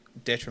like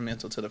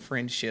detrimental to the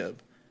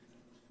friendship,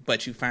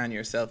 but you find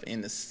yourself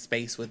in the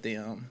space with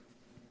them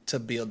to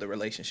build the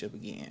relationship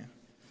again?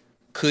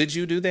 Could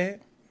you do that?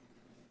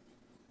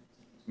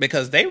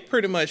 Because they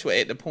pretty much were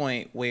at the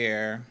point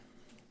where,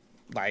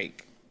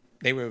 like,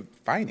 they were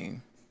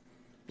fighting,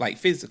 like,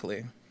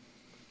 physically.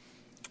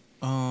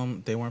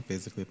 They weren't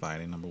physically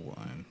fighting, number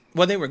one.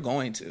 Well, they were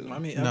going to. I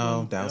mean,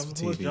 No, Evelyn- that was for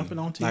Evelyn TV. jumping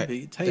on TV.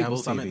 Like, that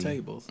was tables. I mean, TV.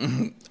 tables.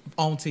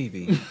 On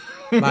TV.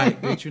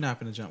 Like, bitch, you're not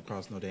gonna jump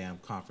across no damn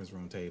conference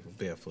room table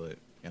barefoot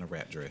in a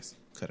wrap dress.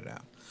 Cut it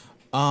out.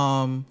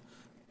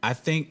 I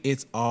think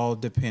it's all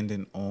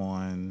dependent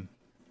on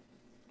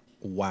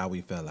why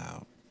we fell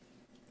out.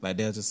 Like,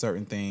 there's just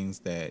certain things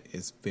that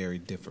is very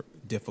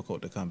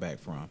difficult to come back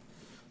from.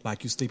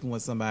 Like you sleeping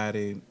with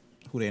somebody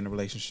who they're in a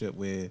relationship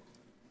with,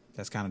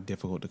 that's kind of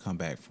difficult to come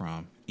back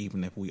from,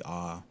 even if we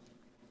are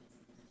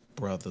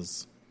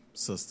brothers,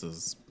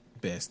 sisters,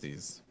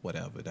 besties,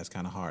 whatever. That's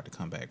kind of hard to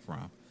come back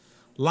from.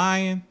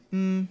 Lying,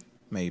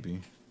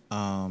 maybe.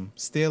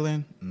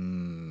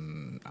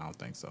 Stealing, I don't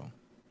think so.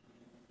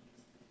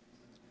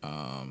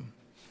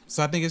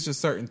 So I think it's just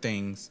certain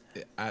things.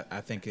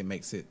 I think it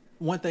makes it.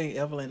 One thing,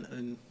 Evelyn,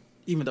 and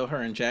even though her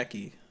and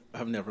Jackie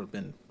have never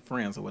been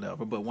friends or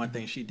whatever, but one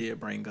thing she did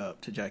bring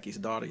up to Jackie's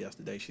daughter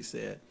yesterday, she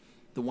said,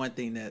 the one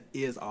thing that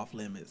is off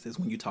limits is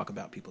when you talk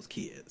about people's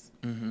kids.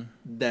 Mm-hmm.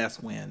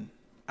 That's when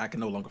I can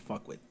no longer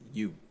fuck with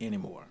you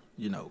anymore.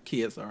 You know,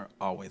 kids are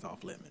always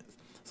off limits.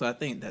 So I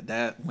think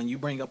that when you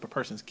bring up a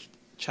person's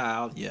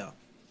child,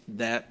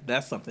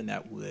 that's something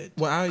that would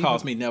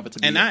cause me never to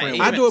be a friend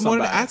with I do it more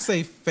somebody. than I'd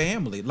say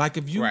family. Like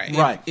if you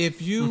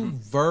if you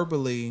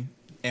verbally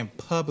and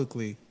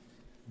publicly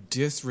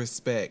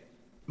disrespect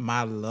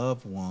my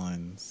loved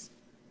ones.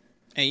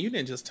 And you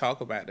didn't just talk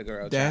about the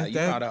girl child. You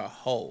called her a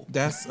hoe.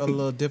 That's a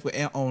little difficult.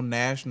 And on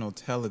national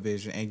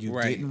television, and you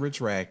didn't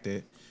retract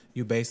it.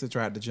 You basically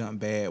tried to jump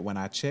bad when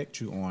I checked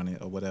you on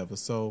it or whatever.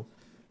 So,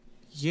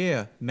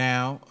 yeah.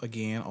 Now,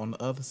 again, on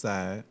the other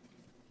side,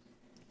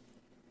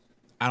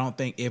 I don't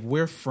think if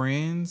we're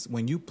friends,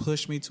 when you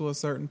push me to a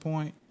certain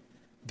point,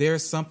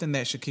 there's something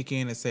that should kick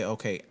in and say,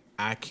 okay,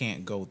 I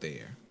can't go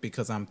there.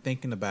 Because I'm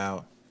thinking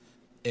about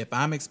if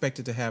I'm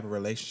expected to have a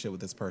relationship with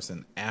this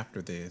person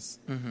after this,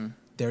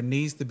 there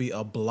needs to be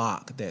a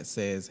block that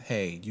says,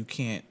 hey,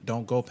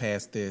 don't go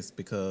past this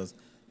because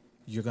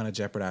you're going to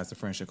jeopardize the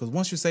friendship. Because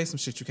once you say some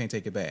shit, you can't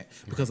take it back.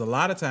 Because a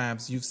lot of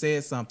times you've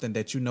said something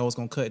that you know is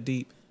going to cut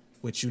deep,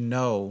 which you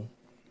know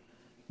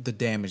the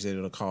damage that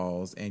it'll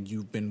cause, and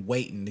you've been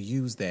waiting to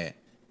use that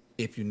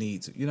if you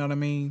need to. You know what I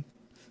mean?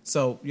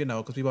 So, you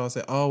know, because people always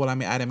say, oh, well, I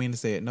didn't mean to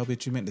say it. No,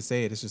 but you meant to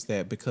say it. It's just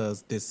that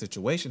because this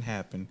situation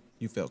happened,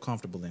 you felt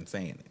comfortable in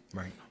saying it.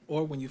 Right.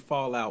 Or when you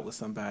fall out with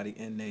somebody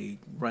and they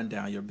run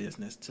down your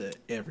business to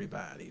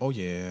everybody. Oh,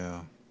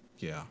 yeah.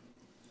 Yeah.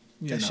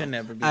 That should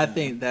never be I done.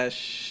 think that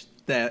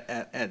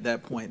at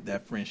that point,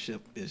 that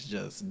friendship is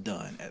just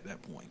done at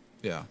that point.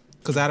 Yeah.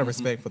 Because out of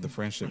respect for the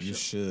friendship, you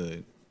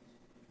should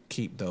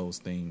keep those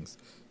things,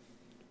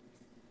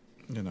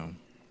 you know.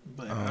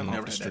 But I've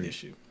never had that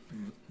issue.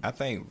 I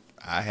think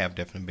I have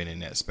definitely been in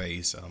that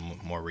space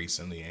more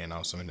recently and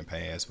also in the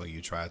past where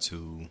you try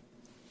to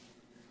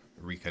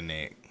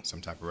reconnect some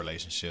type of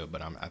relationship.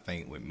 But I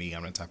think with me,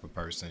 I'm the type of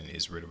person,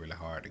 it's really, really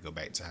hard to go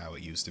back to how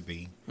it used to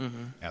be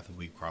after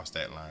we crossed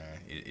that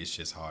line. It's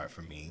just hard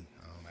for me.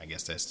 I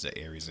guess that's the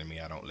areas in me.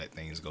 I don't let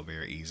things go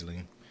very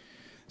easily.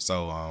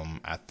 So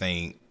I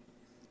think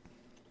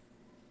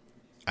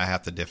I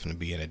have to definitely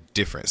be in a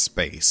different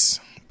space.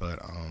 But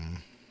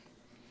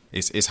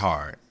it's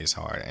hard. It's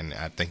hard. And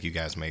I think you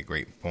guys made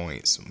great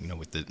points, you know,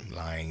 with the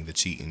lying, the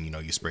cheating, you know,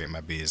 you spread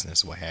my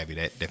business, what have you.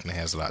 That definitely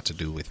has a lot to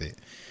do with it.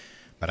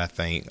 But I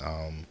think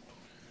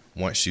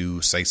once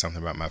you say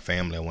something about my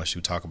family, or once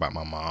you talk about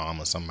my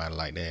mom or somebody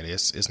like that,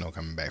 it's no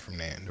coming back from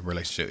that. The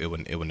relationship, it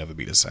would never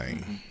be the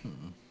same.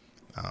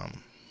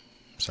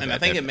 So and I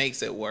think it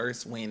makes it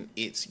worse when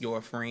it's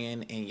your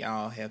friend and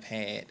y'all have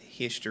had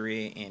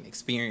history and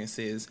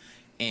experiences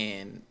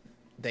and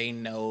they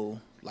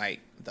know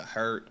like the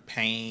hurt,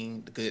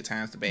 pain, the good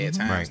times, the bad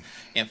times. Right.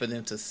 And for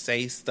them to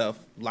say stuff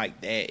like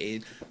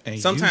that, And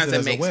sometimes use it it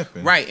as a makes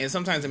weapon. right. And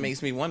sometimes it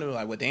makes me wonder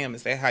like, well, damn,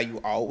 is that how you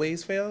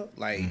always felt?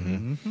 Like,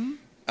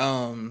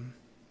 I'm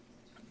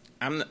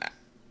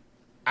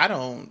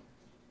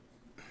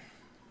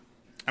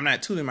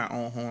not tooting my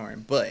own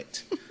horn,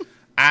 but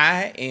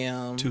I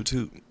am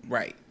toot.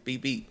 right.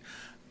 Beep beep.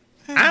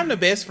 I'm the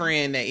best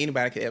friend that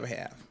anybody could ever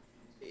have.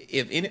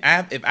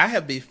 If I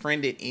have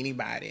befriended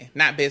anybody,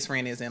 not best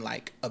friend as in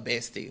like a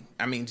bestie,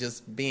 I mean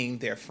just being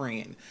their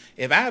friend.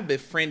 If I have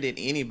befriended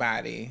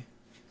anybody,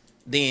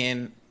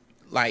 then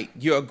like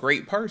you're a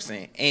great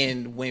person.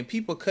 And when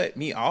people cut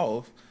me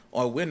off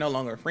or we're no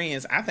longer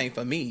friends, I think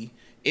for me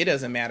it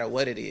doesn't matter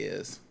what it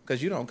is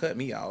because you don't cut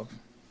me off.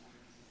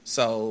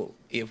 So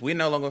if we're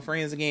no longer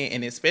friends again,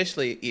 and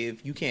especially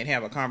if you can't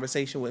have a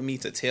conversation with me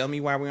to tell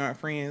me why we aren't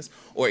friends,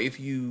 or if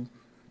you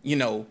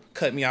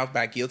cut me off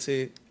by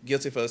guilty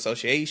for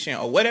association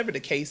or whatever the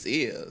case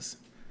is,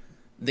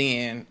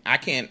 then I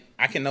can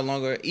no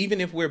longer,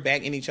 even if we're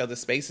back in each other's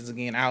spaces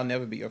again, I'll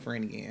never be your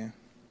friend again.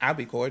 I'll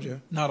be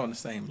cordial. Not on the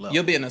same level.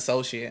 You'll be an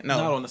associate. No,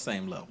 Not on the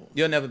same level.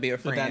 You'll never be a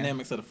The friend.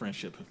 dynamics of the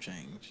friendship have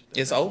changed. at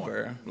It's that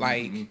over. point.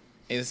 Like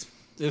it's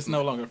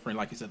no longer a friend,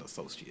 like you said,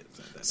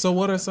 associates. So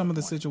what are some of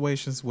the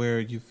situations where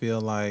you feel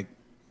like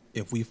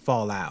if we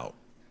fall out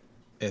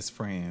as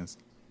friends,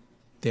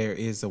 there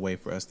is a way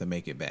for us to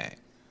make it back?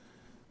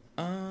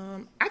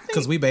 I think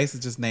Because we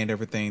basically just named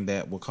everything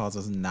that would cause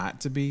us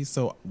not to be.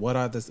 So what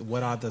are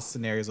the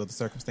scenarios or the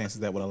circumstances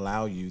that would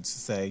allow you to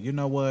say, you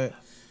know what,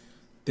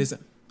 this?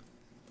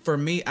 For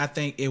me, I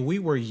think if we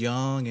were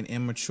young and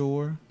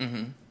immature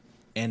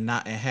and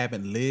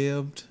haven't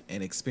lived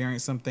and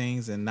experienced some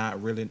things and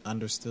not really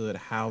understood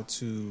how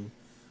to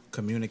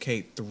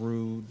communicate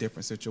through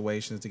different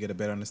situations to get a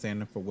better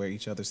understanding for where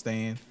each other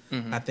stand.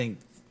 I think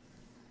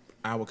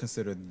I would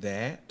consider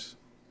that.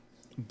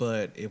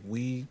 But if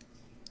we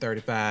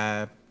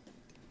 35,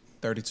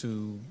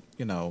 32,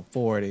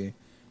 40,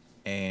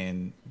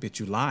 and bitch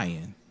you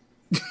lying,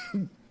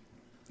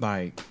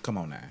 like, come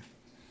on now.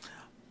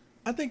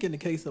 I think in the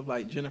case of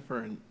like Jennifer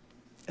and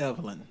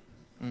Evelyn,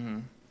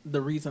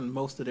 the reason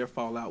most of their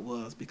fallout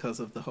was because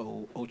of the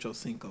whole Ocho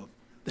Cinco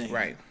thing.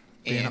 Right.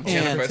 Being And a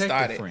Jennifer protective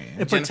started.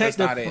 friend. A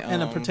protective,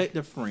 and a um,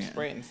 protective friend.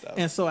 spreading stuff.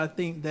 And so I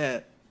think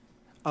that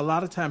a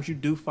lot of times you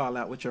do fall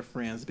out with your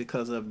friends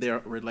because of their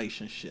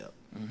relationship.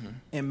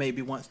 And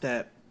maybe once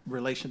that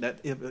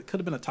if it could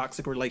have been a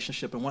toxic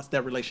relationship, and once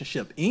that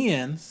relationship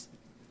ends,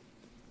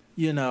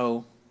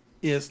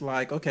 it's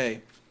like,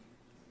 okay,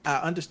 I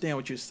understand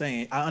what you're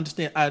saying. I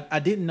understand. I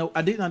didn't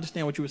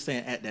understand what you were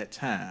saying at that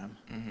time,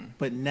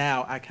 but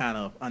now I kind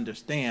of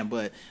understand.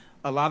 But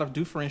a lot of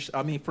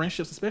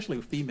friendships, especially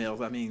with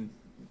females. I mean,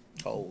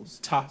 Hoes.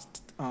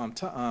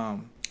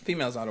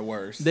 females are the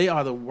worst. They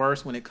are the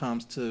worst when it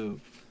comes to,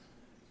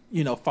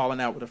 falling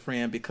out with a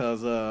friend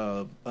because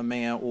of a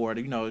man, or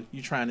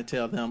you're trying to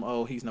tell them,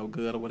 oh, he's no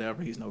good or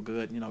whatever, he's no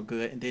good,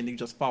 good, and then you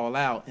just fall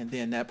out, and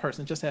then that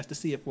person just has to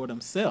see it for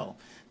themselves.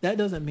 That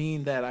doesn't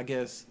mean that, I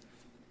guess,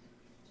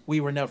 we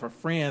were never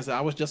friends.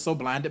 I was just so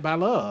blinded by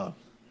love.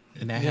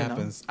 And that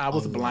happens. I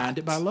was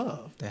blinded by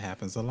love. That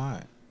happens a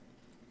lot.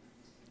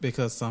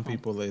 Because some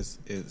people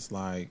it's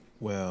like,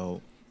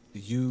 well,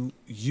 you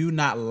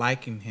not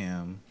liking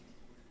him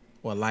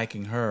or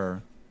liking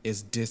her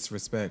is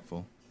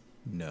disrespectful.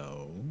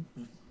 No.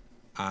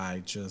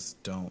 I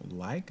just don't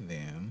like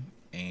them,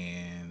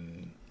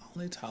 and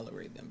only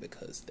tolerate them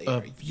because they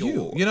of are you.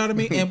 yours. You know what I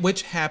mean? And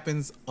which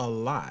happens a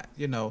lot.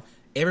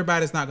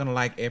 Everybody's not going to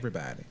like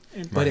everybody.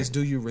 But it's,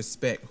 do you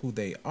respect who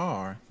they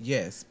are?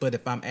 Yes. But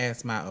if I'm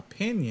asked my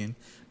opinion,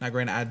 now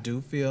granted, I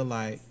do feel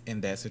like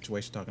in that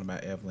situation, talking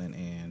about Evelyn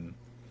and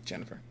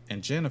Jennifer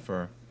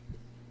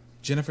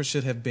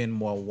should have been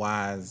more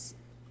wise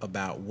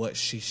about what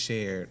she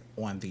shared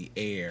on the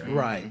air,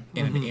 right,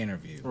 in an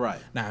interview, right.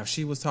 Now, if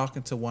she was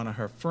talking to one of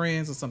her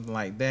friends or something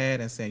like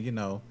that and saying,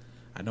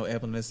 I know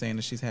Evelyn is saying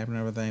that she's happy and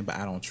everything, but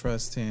I don't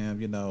trust him,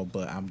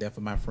 but I'm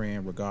definitely my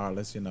friend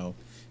regardless,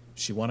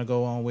 she want to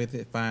go on with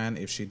it, fine.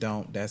 If she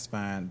don't, that's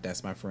fine.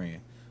 That's my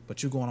friend.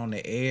 But you going on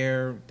the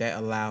air, that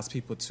allows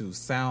people to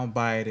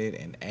soundbite it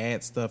and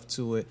add stuff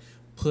to it,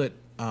 put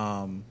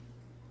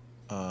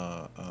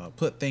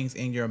things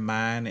in your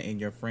mind and in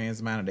your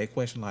friend's mind, and they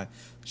question like,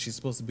 she's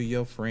supposed to be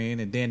your friend,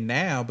 and then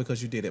now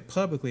because you did it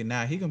publicly,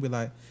 now he gonna be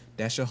like,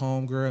 that's your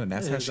homegirl, and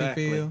that's how she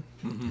feel.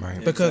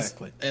 Right. Because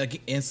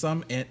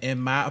in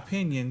my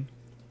opinion,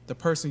 the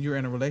person you're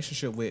in a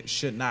relationship with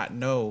should not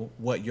know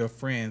what your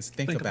friends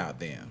think about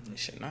them. They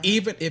should not.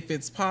 Even if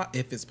it's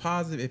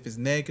positive, if it's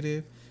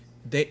negative,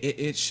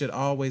 it should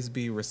always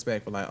be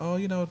respectful. Like, oh,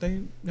 it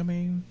doesn't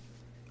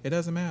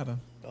matter.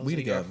 Those we are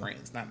together. your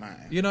friends, not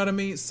mine. You know what I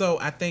mean? So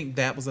I think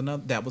that was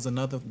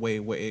another way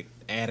where it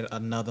added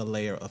another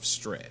layer of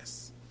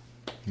stress.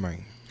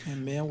 Right.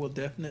 And men will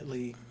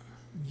definitely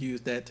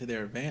use that to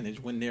their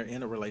advantage when they're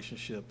in a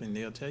relationship, and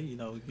they'll tell you,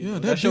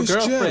 that's your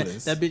girlfriend.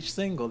 Jealous. That bitch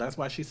single. That's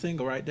why she's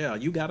single right there.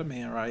 You got a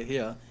man right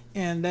here,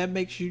 and that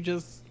makes you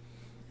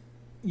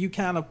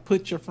kind of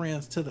put your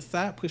friends to the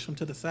side, push them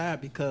to the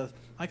side, because,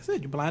 like I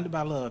said, you're blinded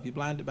by love. You're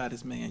blinded by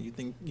this man. You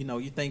think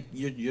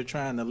you're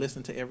trying to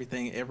listen to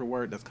everything, every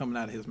word that's coming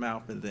out of his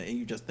mouth, and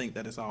you just think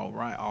that it's all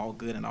right, all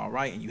good, and all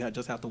right, and you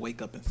just have to wake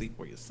up and see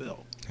for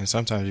yourself. And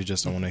sometimes you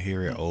just don't want to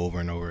hear it over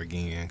and over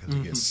again because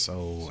it gets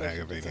so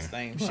aggravating. It's the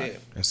same shit.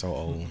 It's so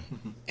old.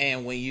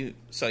 And you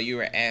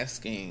were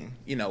asking,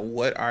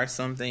 what are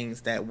some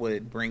things that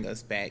would bring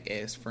us back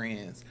as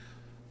friends?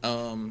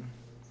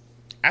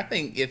 I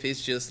think if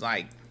it's just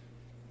like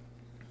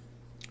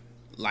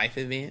life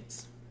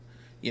events,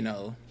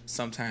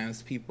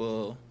 sometimes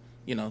people,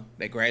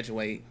 they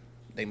graduate,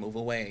 they move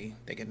away,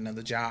 they get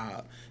another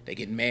job, they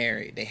get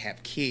married, they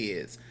have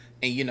kids,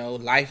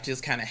 and life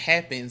just kind of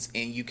happens,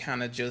 and you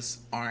kind of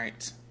just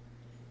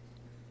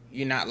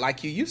you're not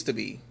like you used to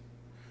be.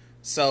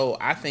 So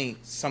I think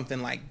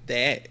something like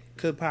that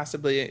could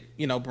possibly,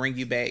 bring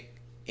you back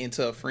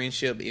into a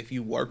friendship if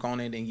you work on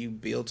it and you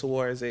build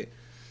towards it.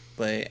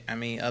 But I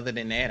mean, other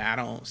than that, I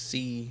don't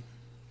see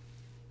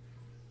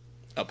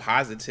a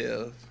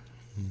positive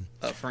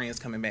of friends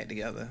coming back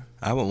together.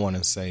 I would want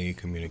to say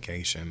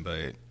communication,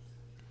 but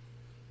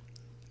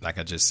like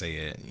I just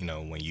said,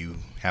 when you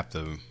have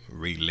to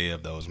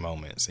relive those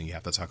moments and you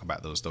have to talk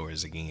about those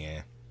stories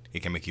again,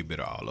 it can make you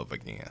bitter all over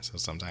again. So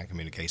sometimes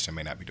communication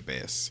may not be the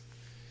best.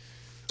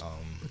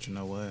 But you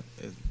know what?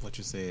 What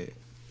you said,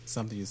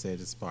 something you said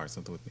just sparked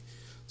something with me.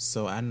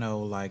 So I know,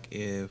 like,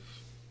 if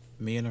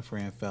me and a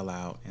friend fell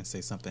out and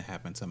say something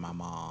happened to my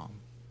mom,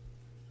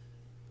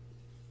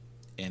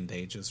 and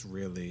they just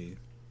really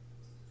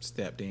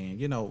stepped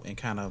in, and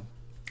kind of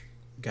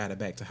got it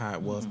back to how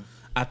it was,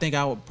 I think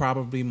I would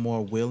probably be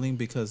more willing,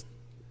 because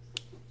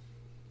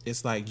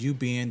it's like you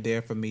being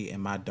there for me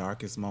in my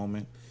darkest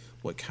moment,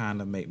 would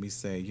kind of make me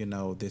say, you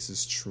know, this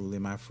is truly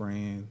my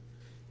friend,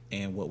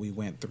 and what we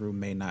went through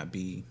may not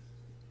be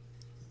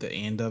the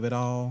end of it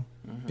all,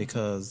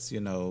 because, you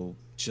know,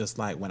 just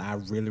like when I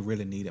really,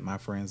 really needed my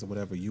friends or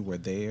whatever, you were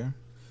there.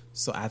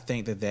 So I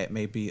think that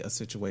may be a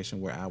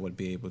situation where I would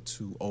be able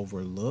to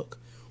overlook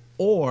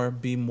or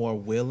be more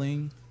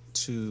willing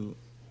to,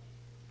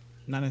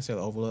 not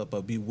necessarily overlook,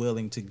 but be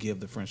willing to give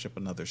the friendship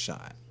another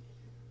shot.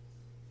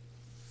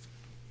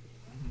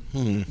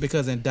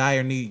 Because in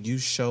dire need, you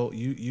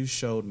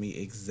showed me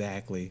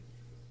exactly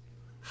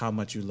how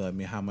much you love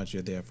me, how much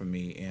you're there for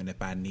me, and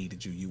if I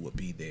needed you, you would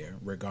be there,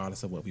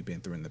 regardless of what we've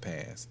been through in the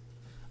past.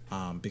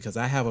 Because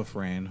I have a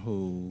friend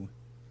who,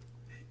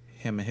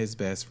 him and his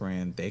best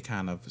friend, they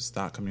kind of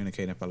stopped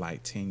communicating for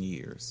like 10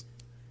 years.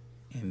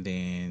 And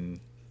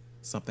then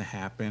something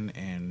happened,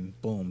 and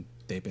boom,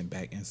 they've been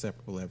back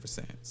inseparable ever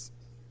since.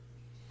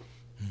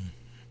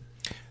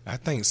 I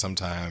think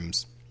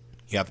sometimes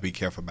you have to be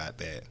careful about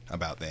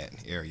that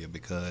area,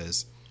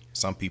 because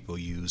some people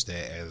use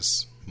that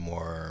as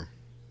more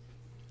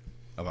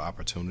of an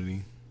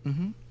opportunity.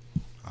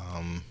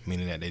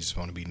 Meaning that they just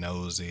want to be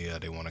nosy, or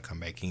they want to come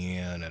back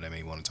in, or they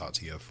may want to talk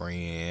to your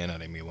friend, or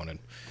they may want to,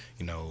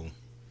 you know,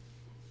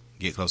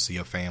 get close to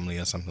your family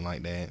or something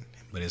like that.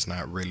 But it's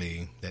not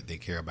really that they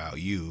care about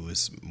you.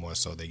 It's more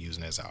so they're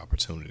using it as an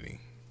opportunity.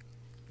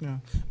 Yeah,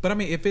 but I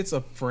mean, if it's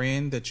a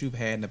friend that you've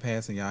had in the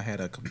past and y'all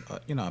had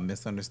a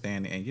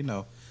misunderstanding, and, you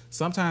know,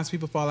 sometimes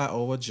people fall out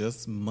over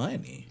just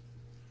money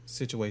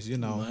situations, you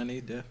know. Money,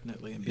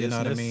 definitely. In business. You know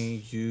what I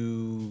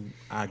mean?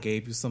 I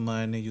gave you some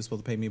money, you're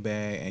supposed to pay me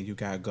back, and you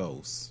got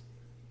ghosts.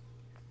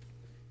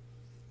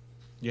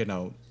 You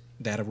know,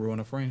 that'll ruin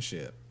a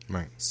friendship.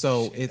 Right.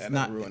 So it's That'll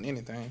not ruin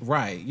anything.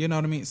 Right. You know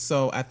what I mean?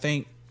 So I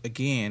think,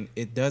 again,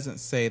 it doesn't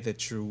say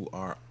that you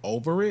are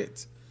over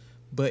it,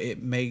 but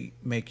it may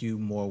make you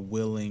more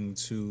willing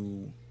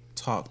to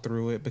talk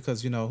through it,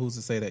 because, you know, who's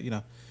to say that, you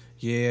know,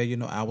 yeah, you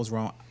know, I was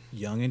wrong,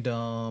 young and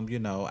dumb, you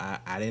know,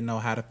 I didn't know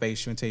how to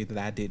face you and tell you that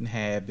I didn't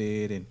have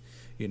it, and,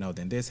 you know,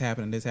 then this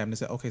happened and this happened. They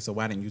said, okay, so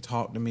why didn't you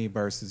talk to me,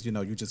 versus, you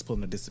know, you just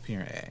pulling a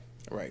disappearing act.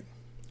 Right.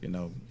 You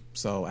know,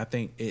 so I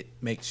think it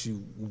makes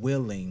you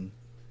willing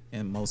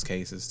in most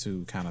cases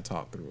to kind of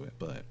talk through it.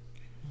 But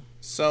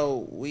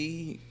so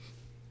we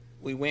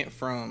went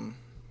from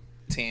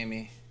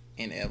Tammy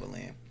and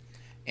Evelyn,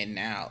 and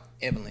now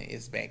Evelyn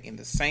is back in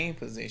the same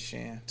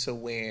position to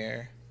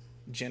where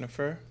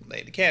Jennifer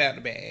laid the cat out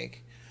of the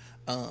bag,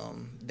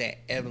 that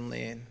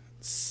Evelyn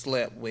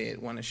slept with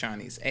one of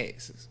Shawnee's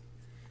exes.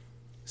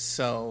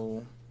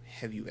 So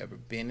have you ever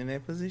been in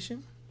that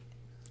position?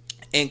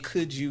 And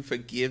could you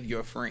forgive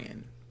your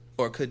friend,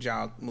 or could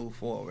y'all move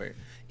forward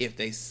if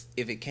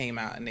it came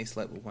out and they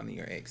slept with one of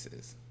your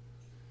exes?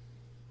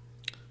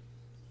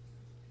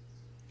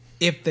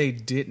 if they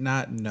did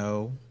not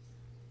know,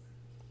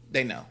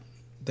 They know.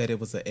 that it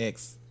was an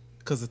ex,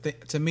 because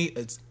to me,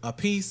 it's a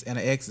piece and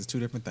an ex is two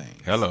different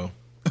things. Hello.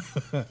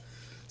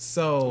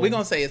 So We're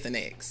going to say it's an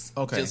ex.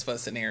 Okay. Just for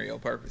scenario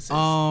purposes.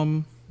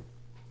 um,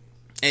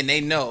 And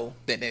they know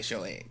that that's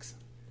your ex.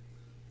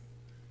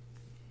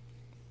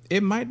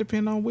 it might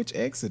depend on which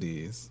ex it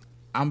is.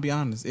 I'm be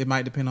honest, it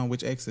might depend on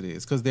which ex it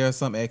is, because there are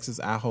some exes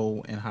I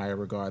hold in higher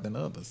regard than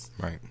others.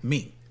 Right.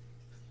 Me,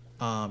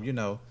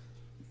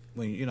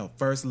 when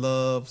first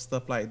love,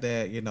 stuff like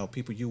that,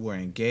 people you were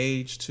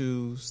engaged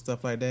to,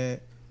 stuff like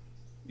that,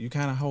 you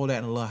kind of hold that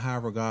in a little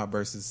higher regard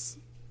versus,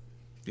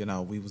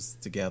 we was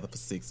together for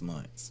 6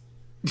 months.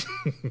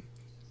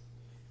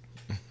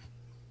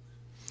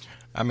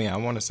 I mean, I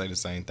want to say the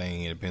same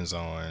thing. It depends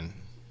on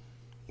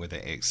what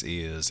the ex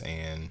is,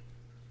 and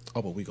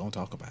Oh, but we gonna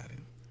talk about it.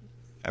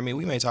 I mean,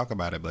 we may talk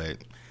about it, but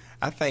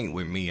I think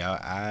with me,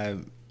 I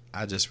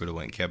just really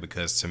wouldn't care,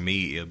 because to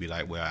me, it'll be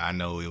like, well, I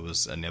know it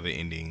was a never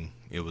ending,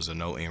 it was a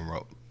no end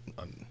road,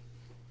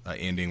 a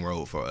ending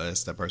road for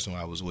us, the person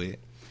I was with.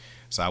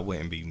 So I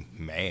wouldn't be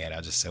mad. I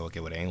just say,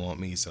 okay, well, they ain't want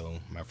me, so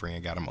my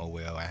friend got them. Oh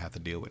well, I have to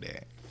deal with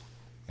that,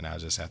 and I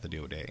just have to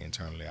deal with that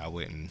internally. I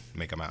wouldn't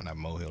make a mountain out of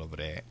a molehill over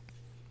that.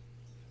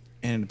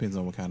 And it depends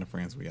on what kind of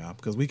friends we are,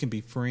 because we can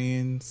be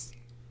friends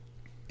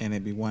and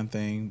it'd be one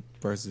thing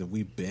versus if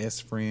we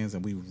best friends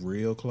and we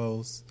real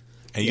close.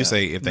 And you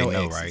say if they no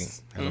know,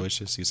 exes. right?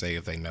 Aloysius, you say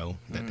if they know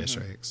that that's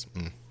your ex.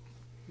 Mm.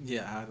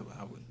 Yeah,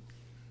 I would.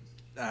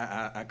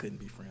 I couldn't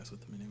be friends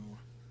with them anymore.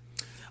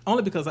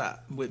 Only because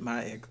with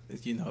my ex,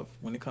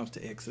 when it comes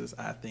to exes,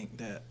 I think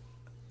that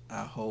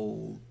I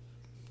hold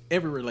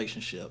every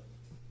relationship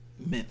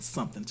meant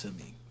something to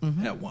me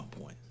at one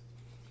point.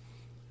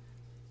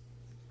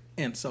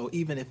 And so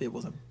even if it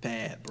was a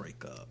bad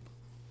breakup,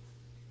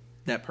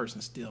 that person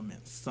still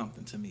meant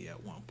something to me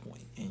at one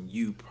point, and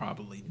you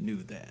probably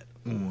knew that.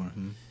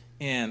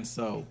 And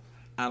so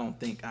I don't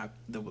think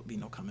there would be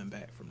no coming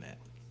back from that.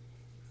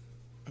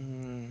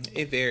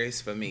 It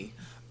varies for me.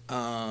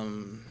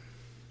 To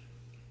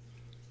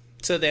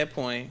that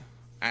point,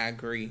 I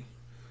agree.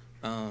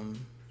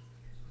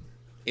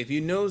 If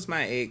you knew it was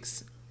my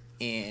ex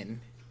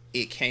and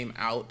it came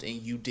out and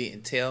you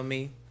didn't tell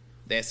me,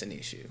 that's an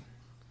issue.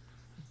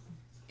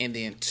 And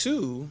then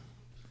 2,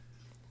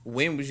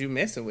 when was you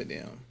messing with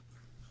them?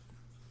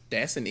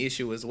 That's an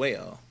issue as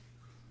well.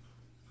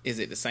 Is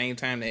it the same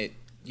time that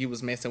you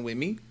was messing with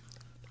me?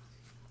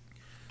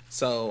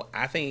 So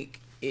I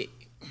think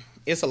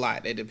it's a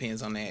lot that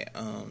depends on that.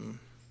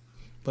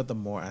 But the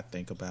more I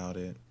think about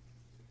it,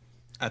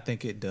 I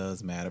think it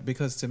does matter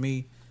because to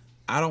me,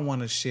 I don't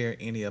want to share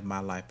any of my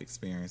life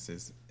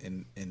experiences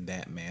in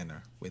that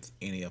manner with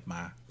any of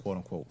my quote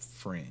unquote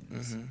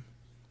friends. Mm-hmm.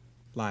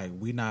 Like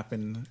we not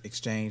been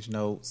exchange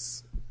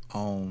notes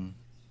on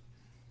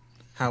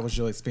how was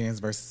your experience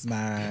versus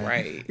mine,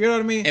 right? You know what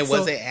I mean? And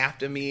was it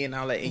after me and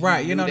all that? And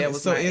right? You know, that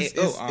was so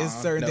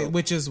it's certain things,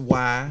 which is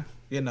why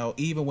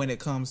even when it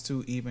comes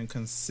to even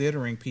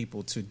considering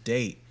people to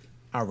date,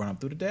 I run them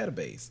through the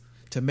database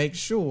to make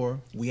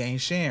sure we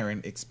ain't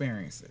sharing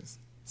experiences.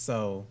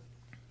 So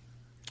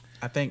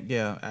I think,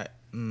 if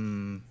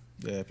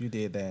you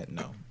did that,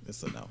 no,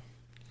 it's a no.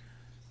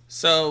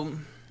 So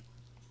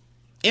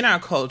in our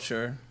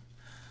culture,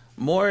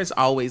 more is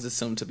always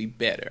assumed to be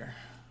better.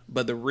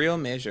 But the real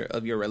measure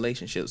of your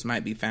relationships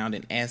might be found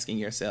in asking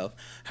yourself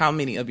how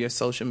many of your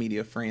social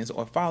media friends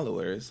or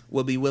followers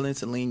will be willing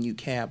to lend you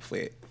cab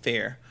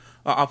fare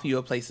or offer you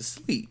a place to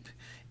sleep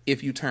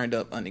if you turned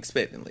up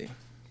unexpectedly.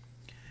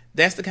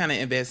 That's the kind of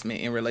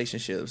investment in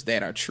relationships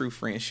that our true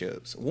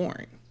friendships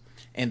warrant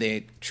and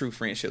that true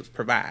friendships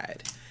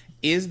provide.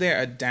 Is there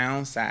a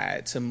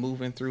downside to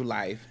moving through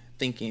life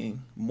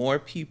thinking more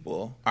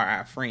people are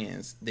our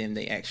friends than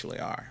they actually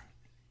are?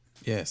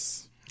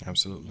 Yes.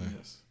 Absolutely.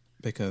 Yes.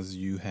 Because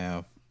you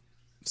have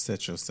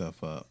set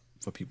yourself up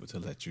for people to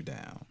let you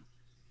down.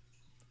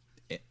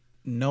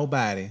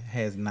 Nobody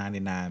has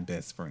 99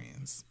 best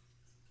friends.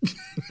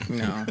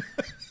 No.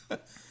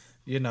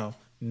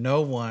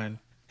 No one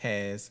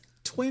has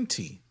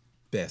 20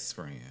 best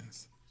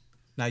friends.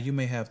 Now, you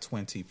may have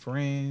 20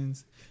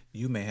 friends,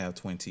 you may have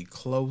 20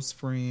 close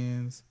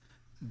friends,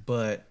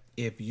 but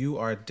if you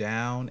are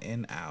down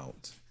and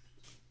out,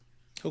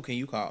 Who can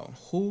you call?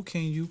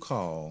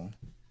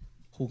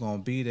 Who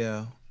gonna be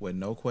there with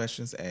no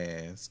questions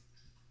asked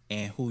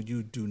and who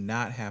you do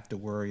not have to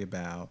worry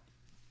about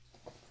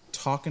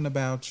talking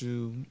about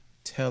you,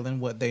 telling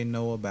what they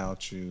know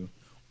about you,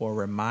 or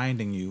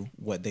reminding you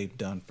what they've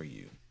done for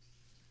you?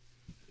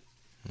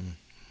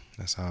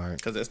 That's hard.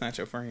 Because that's not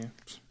your friend.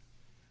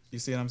 You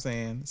see what I'm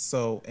saying?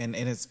 So, and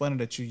it's funny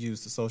that you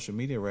use the social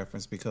media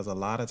reference because a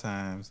lot of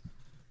times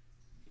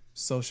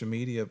social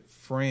media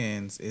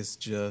friends is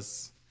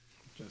just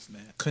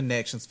that.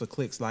 Connections for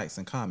clicks, likes,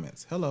 and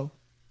comments. Hello.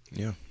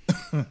 Yeah.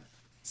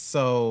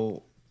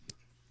 So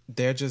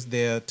they're just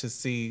there to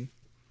see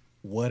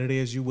what it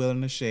is you're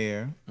willing to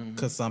share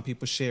because some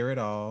people share it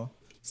all.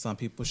 Some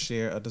people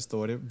share a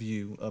distorted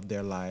view of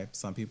their life.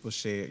 Some people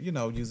share,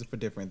 use it for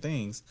different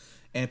things.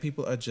 And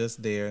people are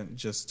just there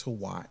just to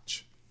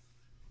watch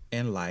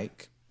and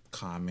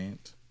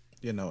comment,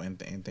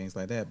 and things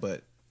like that.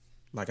 But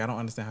I don't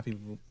understand how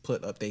people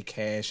put up their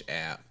Cash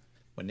App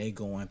when they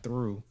going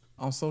through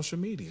on social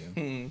media.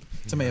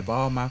 To me, if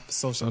all my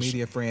social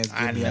media friends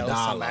give me $1,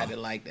 somebody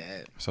like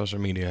that. Social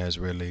media has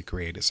really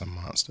created some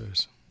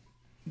monsters.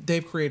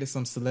 They've created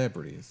some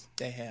celebrities.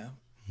 They have.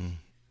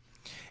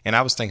 And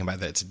I was thinking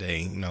about that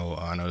today. I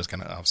know it's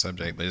kind of off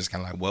subject, but it's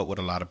kind of like, what would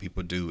a lot of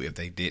people do if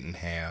they didn't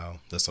have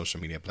the social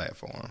media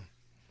platform?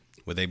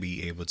 Would they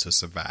be able to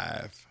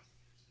survive?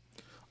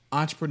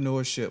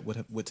 Entrepreneurship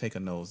would take a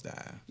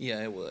nosedive.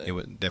 Yeah, it would. It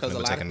would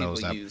definitely take a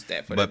nosedive. Use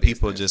that for but their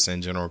people business. just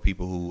in general,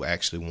 people who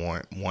actually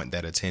want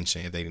that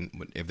attention,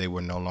 if they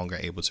were no longer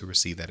able to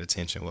receive that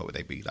attention, what would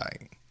they be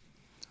like?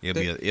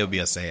 It'll be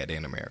a sad day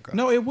in America.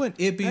 No, it wouldn't.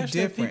 It'd be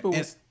Actually,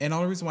 different. And the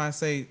only reason why I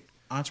say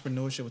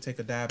entrepreneurship would take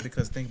a dive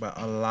because think about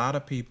a lot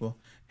of people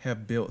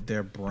have built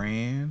their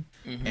brand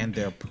and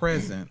their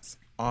presence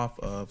off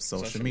of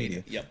social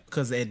media. Yep.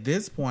 Because at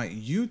this point,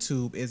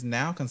 YouTube is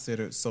now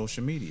considered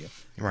social media.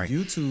 Right.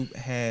 YouTube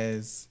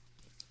has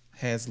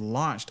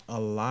launched a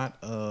lot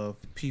of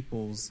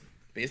people's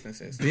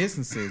businesses,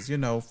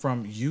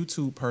 from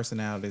YouTube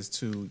personalities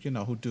to,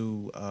 who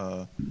do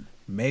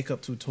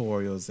makeup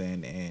tutorials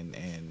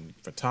and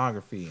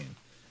photography, and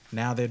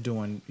now they're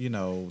doing,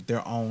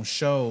 their own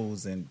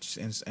shows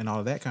and all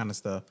of that kind of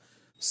stuff.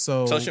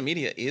 So social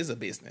media is a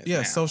business. Yeah,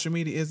 now. Social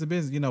media is a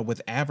business,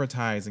 with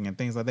advertising and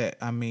things like that.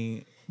 I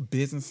mean,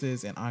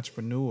 businesses and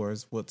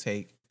entrepreneurs will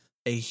take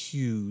a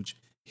huge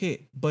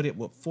hit, but it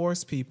would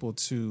force people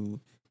to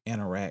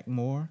interact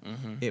more.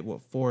 It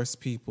would force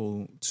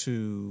people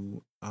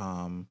to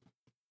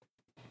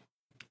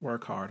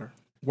Work harder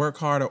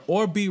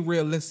or be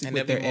realistic And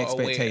with they'll their be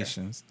more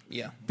expectations. aware.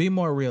 Yeah. Be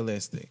more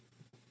realistic.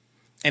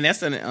 And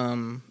that's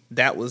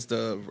that was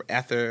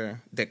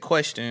after the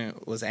question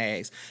was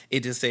asked, it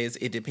just says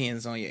it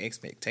depends on your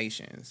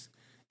expectations.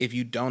 If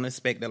you don't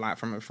expect a lot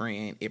from a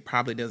friend, it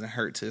probably doesn't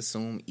hurt to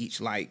assume each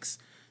likes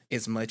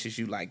as much as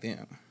you like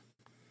them.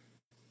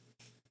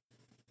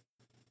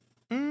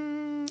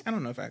 I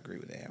don't know if I agree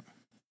with that.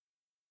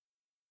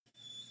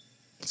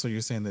 So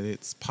you're saying that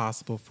it's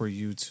possible for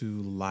you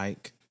to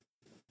like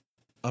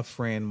a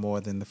friend more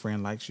than the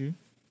friend likes you?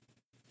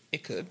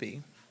 It could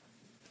be.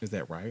 Is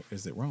that right?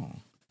 Is it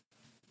wrong?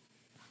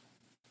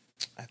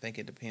 I think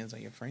it depends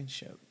on your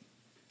friendship.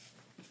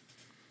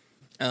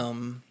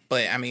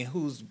 But I mean,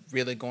 who's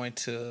really going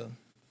to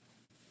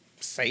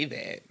say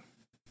that?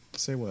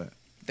 Say what?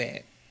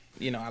 That,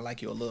 I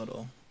like you a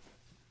little.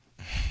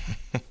 You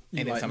And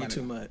then like me somebody-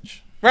 too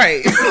much.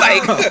 Right.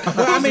 Like,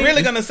 who's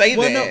really going to say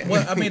Well, that? no,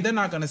 well, I mean, they're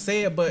not going to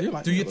say it, but You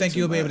like do me you a think little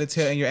you'll too be able to much.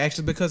 tell in your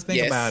actions? Because think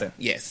Yes, about it.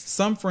 yes.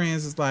 Some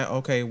friends is like,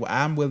 okay, well,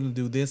 I'm willing to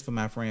do this for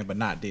my friend, but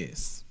not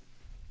this.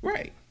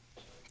 Right.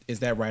 Is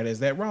that right? Is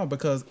that wrong?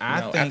 Because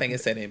I think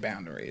it's setting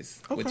boundaries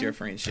with Okay. your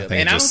friendship. I think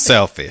And it's just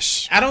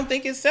selfish. I don't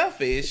think it's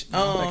selfish. I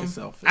don't think it's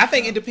selfish, I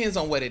think no. it depends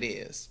on what it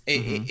is.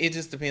 It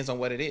just depends on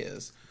what it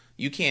is.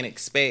 You can't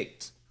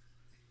expect.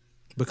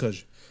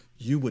 because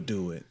you would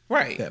do it,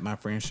 Right. that my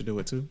friend should do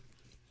it too.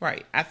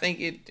 Right. I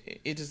think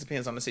it just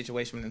depends on the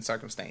situation and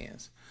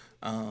circumstance.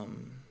 I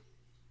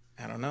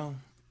don't know.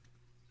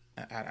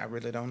 I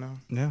really don't know.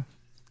 Yeah,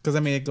 because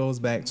I mean, it goes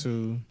back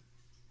to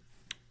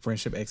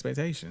friendship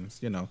expectations,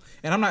 And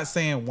I'm not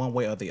saying one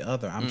way or the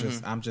other. I'm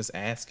just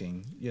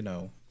asking,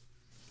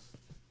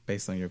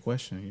 based on your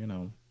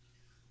question,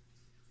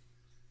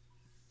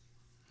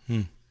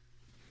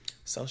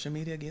 Social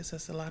media gives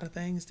us a lot of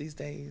things these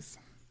days.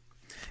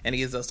 And it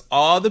gives us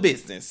all the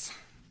business.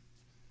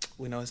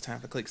 We know it's time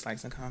for clicks,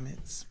 likes, and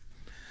comments,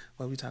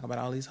 where we talk about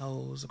all these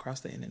hoes across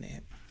the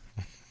internet.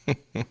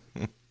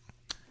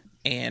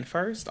 And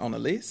first on the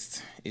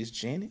list is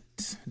Janet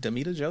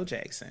Damita Jo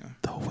Jackson.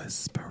 The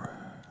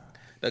Whisperer.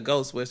 The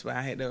Ghost Whisperer.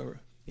 I had to,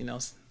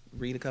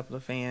 read a couple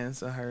of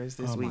fans of hers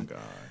this oh week. my gosh,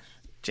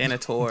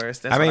 Janitors.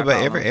 That's I mean, what but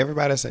call them.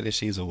 everybody said that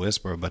she's a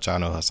whisperer, but y'all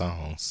know her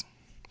songs.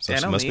 So That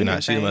she don't must be mean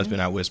not. She anything. must be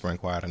not whispering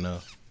quiet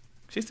enough.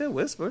 She still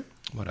whisper.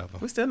 Whatever.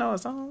 We still know her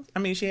songs. I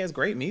mean, she has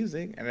great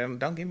music, and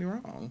don't get me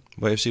wrong.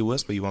 But if she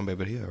whisper, you won't be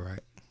able to hear her, right?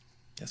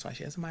 That's why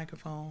she has a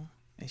microphone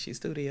and she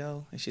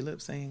studio and she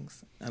lip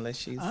sings unless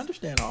she's. I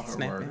understand all her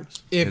Snapping.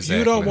 words. if Exactly.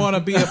 you don't want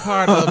to be a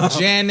part of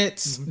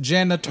Janet's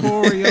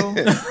janitorial,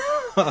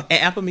 And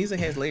Apple Music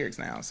has lyrics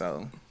now,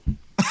 so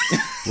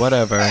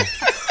Whatever.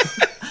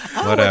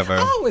 Whatever.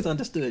 I always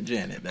understood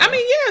Janet. Though. I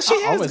mean, yeah, she I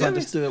has always good-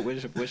 understood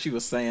what she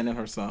was saying in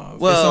her songs.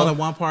 Well, it's only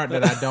one part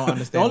that I don't the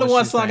understand. only what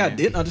one she's song I saying.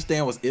 didn't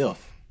understand was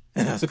 "If,"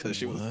 and that's because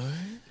she was.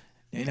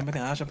 You're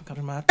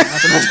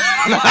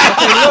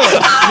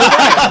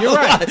You're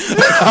right.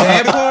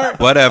 That part,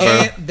 Whatever.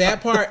 and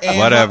that part, and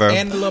Whatever.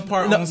 and the little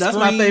part No, on that's screen.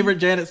 my favorite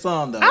Janet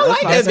song, though. I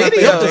like That's my that favorite-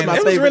 video. that's my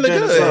It was favorite really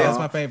Janet good. song. That's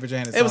my favorite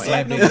Janet song. it was and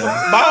slapping video.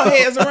 bald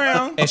heads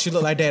around. And she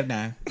looked like that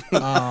now.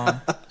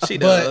 She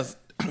But does.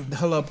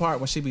 her little part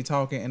when she be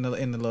talking in the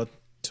little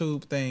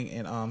tube thing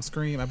and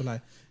scream, I be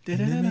like, I'm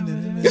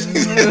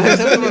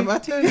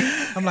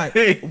like,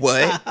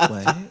 What?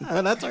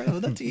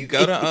 what? You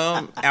go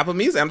to Apple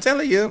Music. I'm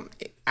telling you,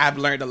 I've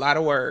learned a lot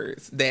of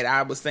words that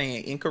I was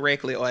saying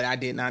incorrectly or I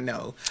did not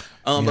know.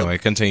 Anyway,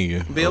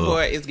 continue.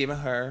 Billboard is giving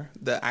her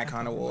the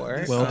Icon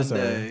Award. Well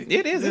Sunday. deserved.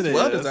 It is. It's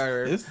well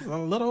deserved. It's a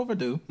little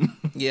overdue.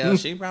 Yeah,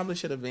 she probably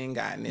should have been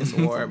gotten this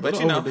award. But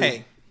Little overdue.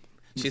 hey,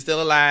 she's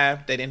still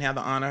alive. They didn't have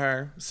to honor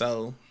her.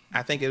 So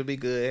I think it'll be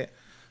good.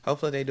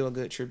 Hopefully they do a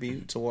good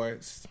tribute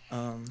towards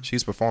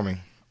She's performing.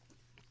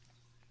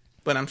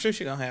 but I'm sure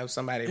she's gonna have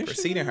somebody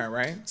preceding her,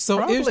 right? So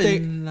Probably if they,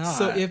 not.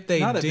 so if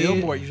they not at did,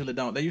 Billboard usually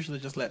don't. They usually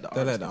just let the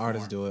they artist let the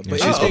artists do it. Yeah, But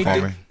she's if they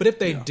performing. did, but if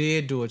they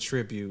did do a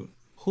tribute,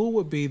 who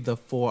would be the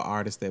 4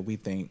 artists that we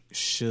think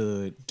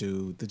should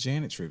do the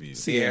Janet tribute?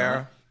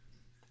 Sierra.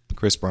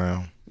 Chris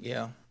Brown.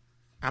 Yeah.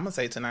 I'm gonna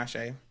say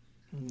Tinashe.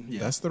 Yeah.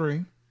 That's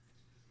 3.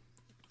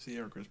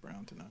 Sierra, Chris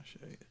Brown,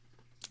 Tinashe.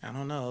 I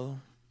don't know.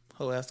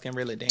 Who else can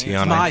really dance?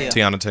 Maya.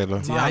 Tiana Taylor.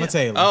 Tiana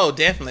Taylor. Oh,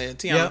 definitely.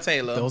 Tiana Yep.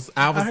 Taylor. Those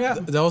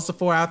got- those the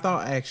 4 I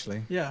thought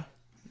actually. Yeah.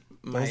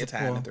 Maya those are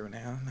Tyler cool. through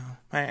now. No.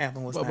 My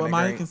album was But not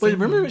Maya that can great. But sing.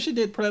 remember she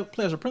did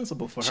Pleasure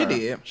Principle for her. She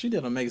did. She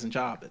did an amazing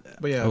job at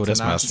that. But yeah, Oh, that's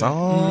my Tinashe.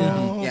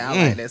 song. Yeah,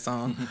 I like that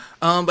song.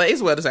 But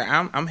it's well deserved.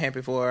 I'm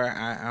happy for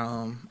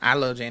her. I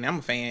love Janet. I'm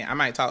a fan. I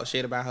might talk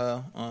shit about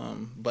her.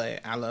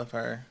 But I love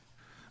her.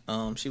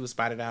 She was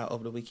spotted out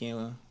over the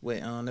weekend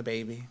with the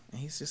baby,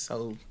 and he's just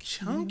so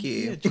chunky.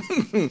 Yeah, just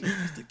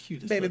the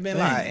cutest. Baby little been thing.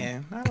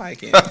 lying. I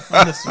like it.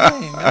 On the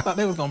swing. I thought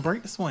they was gonna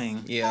break the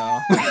swing. Yeah,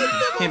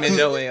 him and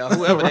Joel,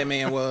 whoever that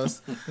man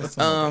was.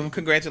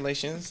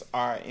 Congratulations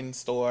are in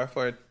store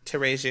for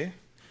Teresia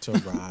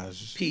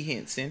Taraj. P.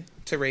 Henson.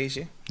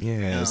 Teresia.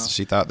 Yes,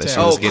 she thought that she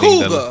Oh, was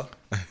getting Cougar.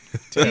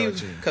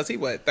 the. Because he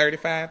what,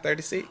 35,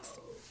 36?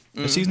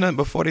 But she's not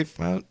but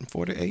 45,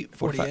 48,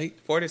 45. 48.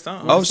 40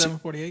 something. Oh, 47,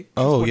 48.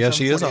 Oh, yeah,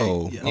 she is 47,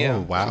 old. 48.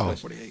 Oh, wow.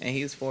 48. And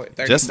he's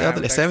 35, Just the other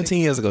 36.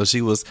 17 years ago,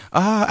 she was,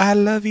 I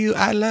love you,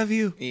 I love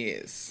you.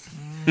 Yes.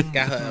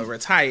 Got her a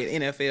retired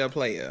NFL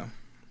player.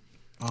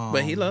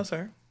 But he loves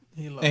her.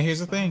 He loves And here's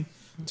the thing.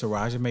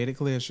 Taraja made it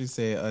clear. She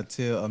said,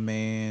 until a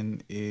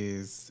man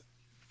is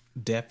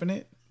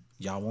definite,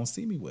 y'all won't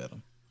see me with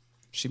him.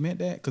 She meant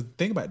that. Because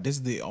think about it. This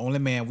is the only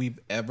man we've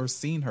ever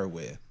seen her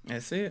with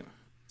That's it.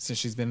 since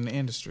she's been in the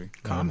industry.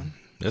 Common.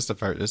 That's the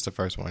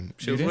first one.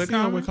 She You was didn't with see her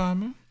Common? with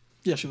Common?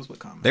 Yeah, she was with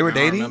Common. They were I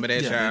don't dating? remember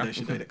that Yeah, child.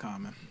 she dated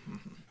Common.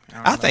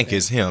 I think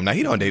it's him. Now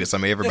he don't date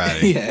some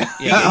everybody.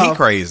 Yeah. He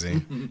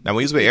crazy. Now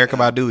when he was with Erykah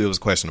Badu, it was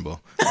questionable.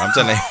 I'm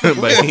telling you,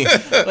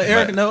 But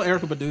Erykah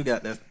Badu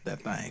got that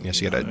thing. Yeah,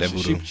 she got that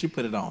voodoo. She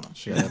put it on her.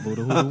 She got that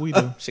voodoo hoodoo we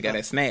do. She got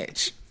that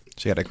snatch.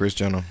 She got that Kris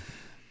Jenner.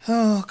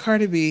 Oh,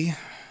 Cardi B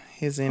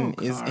is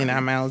in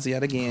our mouths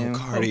yet again.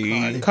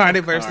 Cardi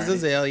versus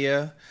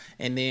Azalea.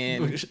 And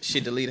then she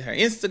deleted her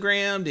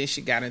Instagram. Then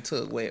she got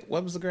into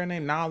what was the girl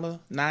name? Nyla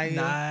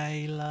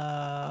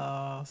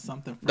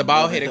something. From the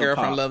bald-headed Love and girl Hip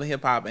from Hop. Love and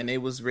Hip Hop. And it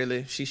was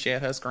really, she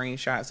shared her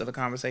screenshots of the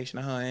conversation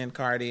of her and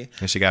Cardi.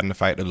 And she got in the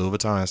fight at the Louis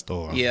Vuitton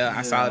store. Yeah,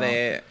 I saw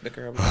that. The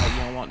girl was like, you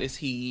don't want this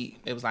heat.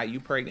 It was like, you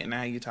pregnant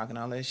now, you talking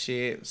all that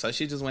shit. So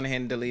she just went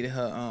ahead and deleted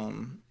her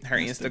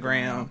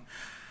Instagram.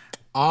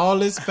 All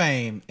this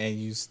fame and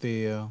you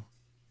still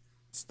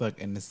stuck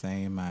in the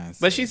same mindset.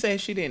 But she said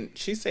she didn't.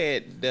 She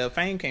said the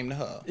fame came to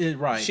her.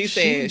 Right. She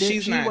said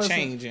she's she not wasn't-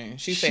 changing.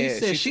 She She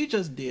said said she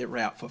just did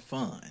rap for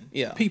fun.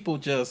 Yeah. People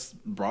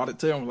just brought it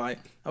to him like,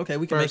 okay,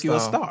 we can First make you a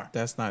off, star.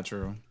 That's not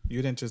true.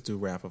 You didn't just do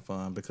rap for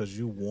fun because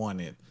you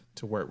wanted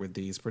to work with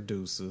these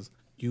producers.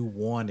 You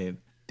wanted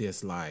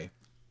this life.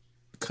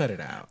 Cut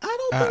it out.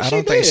 I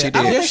don't think she did.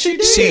 I don't think she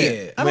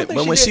did. I don't think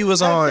But when did. she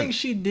was I on, think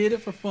she did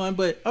it for fun.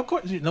 But of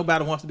course,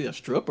 nobody wants to be a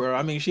stripper.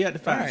 I mean, she had to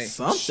find Right.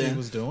 something. She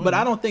was doing but it.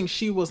 I don't think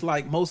she was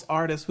like most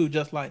artists who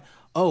just like,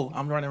 oh,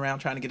 I'm running around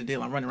trying to get a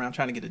deal. I'm running around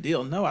trying to get a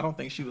deal. No, I don't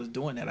think she was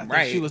doing that. I think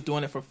Right. she was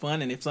doing it for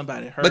fun. And if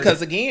somebody heard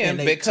because it again, and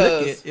they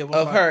because took it was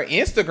of like, her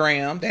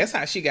Instagram, that's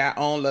how she got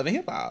on Love and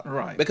Hip Hop.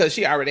 Right. Because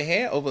she already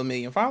had over 1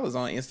 million followers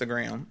on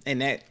Instagram,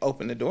 and that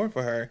opened the door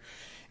for her.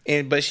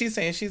 But she's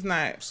saying she's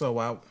not.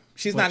 So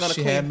She's not gonna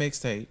She clean- had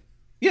mixtape.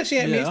 Yeah, she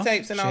had Yeah.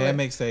 mixtapes and She all had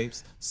that.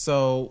 mixtapes.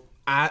 So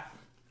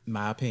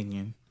my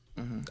opinion,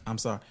 I'm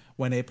sorry.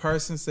 When a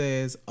person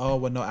says, "Oh,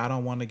 well, no, I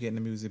don't want to get in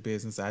the music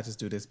business. I just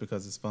do this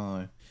because it's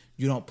fun,"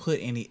 you don't put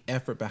any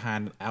effort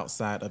behind it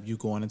outside of you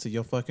going into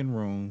your fucking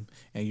room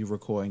and you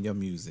recording your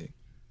music.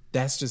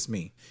 That's just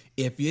me.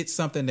 If it's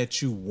something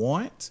that you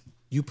want,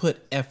 you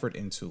put effort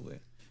into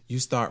it. You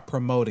start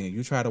promoting it.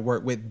 You try to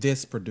work with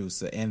this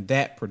producer and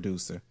that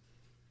producer.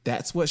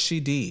 That's what she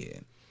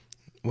did.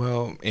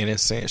 well, in a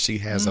sense, she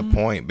has a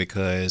point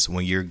because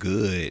when you're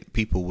good,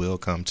 people will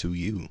come to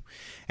you,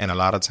 and a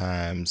lot of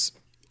times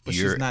But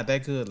you're. she's not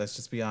that good. Let's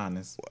just be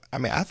honest. I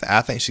mean, I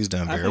think she's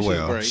done I very think she's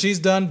well. great. She's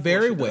done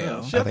very She does. well.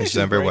 I think she's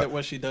done very great well. at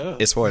what she does.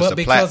 As far as But the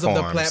because platforms,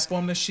 of the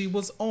platform that she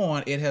was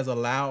on, it has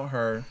allowed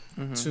her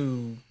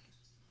to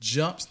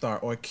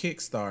jumpstart or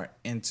kickstart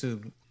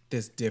into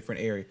this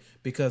different area.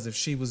 Because if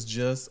she was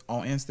just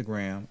on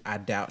Instagram, I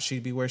doubt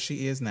she'd be where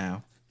she is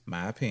now.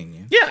 My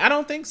opinion. Yeah, I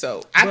don't think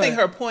so. I But- think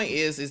her point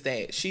is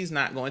that she's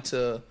not going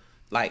to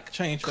like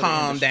Change for the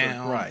calm industry.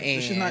 down, Right. But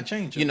And she's not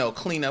changing.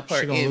 clean up her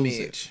She gonna lose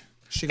it. image.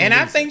 She gonna And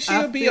I lose think it. she'll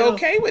I be feel-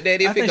 okay with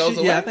that if I it think goes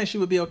away. Yeah, I think she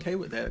would be okay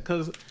with that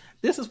because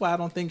this is why I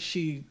don't think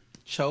she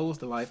chose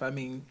the life. I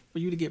mean, for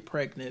you to get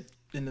pregnant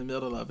in the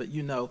middle of it,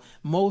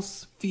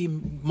 most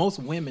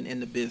women in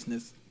the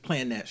business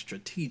plan that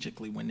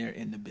strategically when they're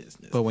in the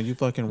business. But when you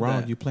fucking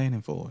wrong, Yeah. you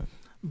planning for it.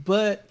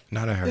 But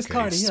Not in her it's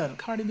Cardi. case. Yeah,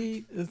 Cardi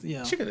B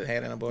is She could have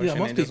had an abortion. Yeah,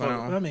 most and just people.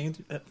 went on. I mean,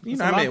 You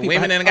know a how lot many of people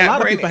women have, that got a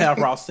lot of people pregnant? have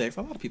raw sex.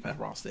 A lot of people have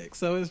raw sex.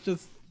 So it's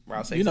just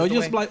Raw sex you know, is the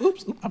you just way. like,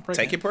 oops, I'm pregnant.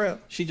 Take your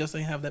prep. She just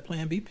ain't have that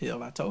Plan B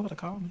pill. I told her to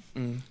call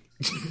me.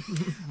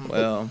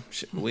 Well,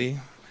 we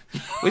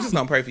just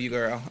gonna pray for you,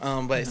 girl.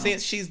 But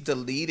since she's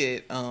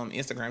deleted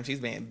Instagram, she's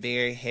been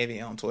very heavy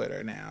on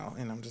Twitter now,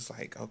 and I'm just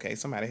like, okay,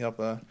 somebody help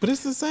her. But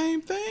it's the same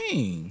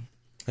thing.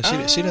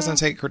 she doesn't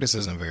take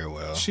criticism very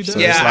well. She does. So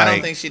Yeah, it's I don't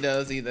like- think she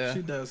does either.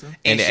 She doesn't.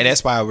 And she-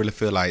 that's why I really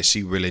feel like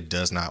she really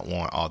does not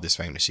want all this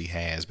fame that she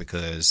has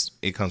because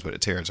it comes with the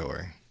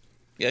territory.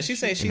 Yeah, she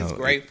said she's know,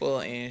 grateful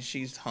and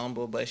she's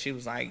humble, but she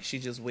was like, she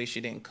just wished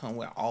she didn't come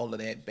with all of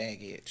that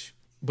baggage.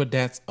 But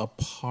that's a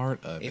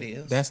part of it. It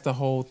is. That's the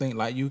whole thing.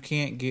 Like you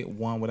can't get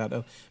one without the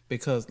other.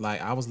 Because like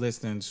I was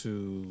listening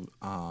to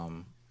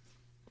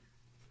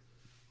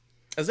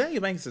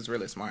Azalea Banks is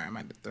really smart. I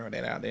might throw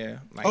that out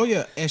there. Like, oh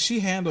yeah, and she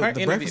handled Her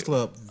the interview- Breakfast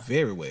Club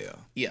very well.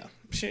 yeah.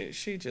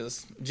 She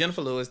just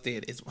Jennifer Lewis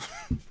did is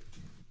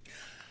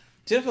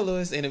Jennifer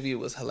Lewis' interview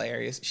was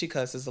hilarious. She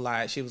cusses a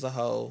lot. She was a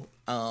hoe.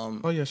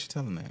 Oh yeah, she's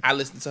telling that. I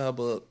listened to her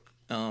book,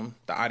 the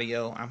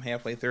audio. I'm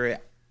halfway through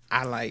it.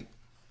 I like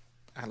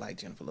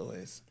Jennifer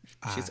Lewis.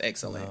 She's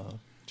excellent. Love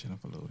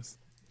Jennifer Lewis.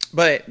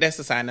 But that's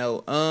a side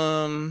note.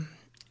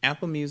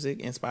 Apple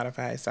Music and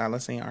Spotify is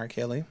silencing R.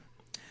 Kelly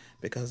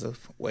because of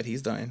what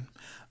he's done.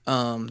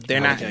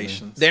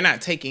 Allegations. They're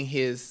not taking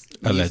his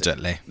music,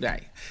 Allegedly.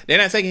 right. They're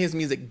not taking his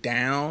music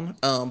down.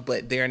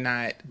 But they're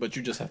not. But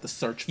you just have to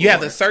search for You have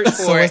to it. search for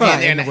So it, it's not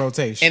and they're in the not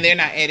rotation. and they're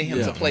not adding him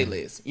to Yeah.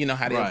 playlists. You know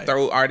how they Right.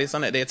 throw artists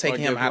on it? They're Or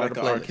taking him give out like of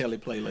the a R. playlist. Kelly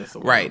playlist. Or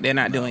Right, whatever. they're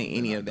not No, doing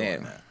any they're of not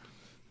doing that.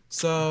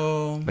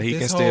 So But he this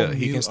can still whole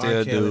he new can still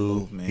R. Kelly do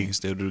movement. he can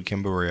still do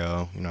Kim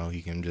Burrell. You know,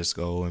 he can just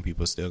go and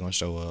people still gonna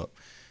show up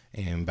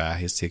and buy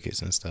his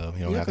tickets and stuff.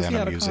 He don't Yeah, have to because have he no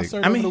had a music.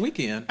 concert I mean- over the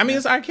weekend. I mean,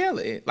 it's R.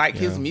 Kelly. Like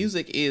his Yeah.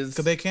 music is.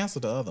 Because they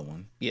canceled the other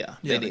one. Yeah,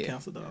 yeah, they they did.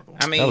 canceled the other one.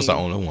 I mean, That was the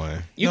only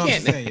one. you No, I'm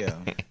can't. just saying,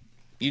 yeah.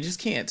 you just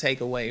can't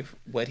take away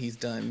what he's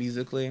done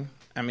musically.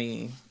 I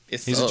mean,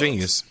 He's a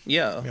genius.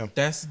 Yeah.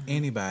 That's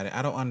anybody.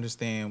 I don't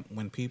understand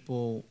when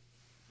people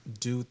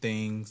do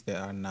things that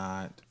are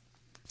not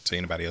To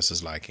anybody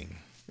else's liking.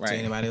 to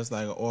anybody else,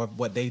 like, or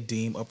what they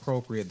deem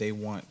appropriate. They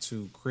want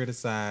to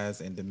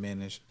criticize and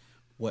diminish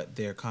what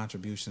their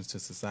contributions to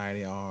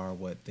society are,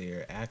 what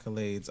their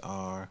accolades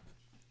are.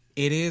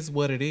 It is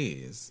what it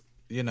is.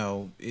 You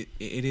know, it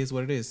is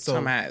what it is. So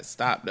Somebody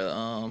stopped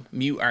the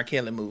mute R.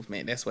 Kelly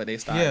movement. That's what they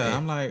started. Yeah,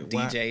 I'm like,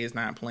 why- DJ is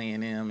not playing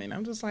them, and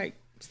I'm just like,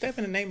 "Step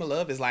in the Name of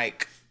Love" is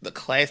like the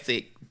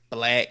classic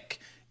black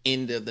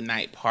end of the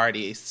night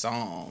party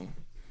song.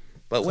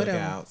 But whatever.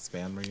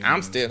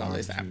 I'm still gonna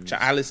listen.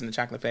 I listened to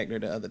Chocolate Factory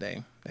the other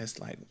day. That's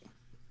like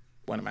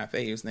one of my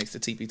faves next to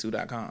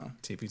TP2.com.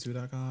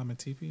 TP2.com and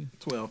TP.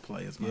 12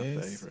 Play is my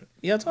favorite.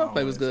 Yeah, 12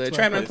 Play was good. 12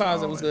 Traveling Play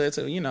Closet was good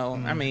too. You know,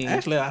 I mean,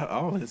 Actually,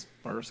 all his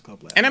first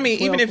couple. and I mean,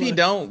 12 even if he Play.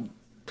 don't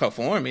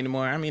perform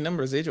anymore, I mean, them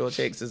residual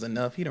checks is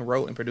enough. He done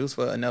wrote and produced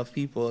for enough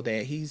people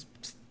that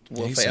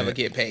will He forever said-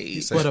 get paid.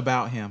 he said- What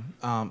about him?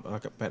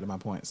 Back to my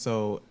point.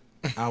 So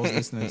I was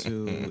listening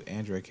to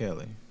Andrea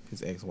Kelly,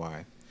 his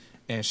ex-wife,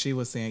 and she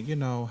was saying, you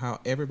know, how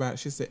everybody,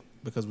 she said,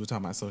 because we were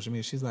talking about social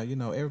media, she's like, you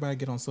know, everybody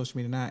get on social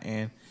media now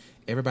and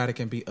everybody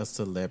can be a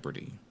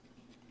celebrity.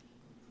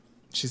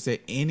 She said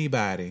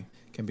anybody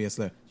can be a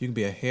celebrity. You can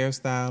be a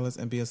hairstylist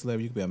and be a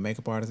celebrity. You can be a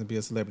makeup artist and be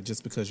a celebrity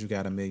just because you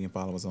got 1 million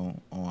followers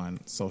on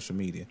social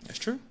media. That's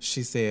true.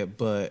 She said,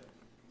 but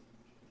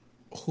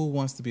who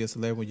wants to be a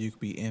celebrity when you could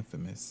be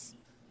infamous?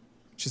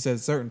 She said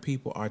certain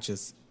people are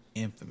just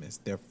infamous.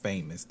 They're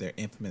famous. They're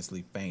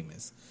infamously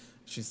famous.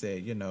 She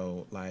said, you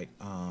know, like,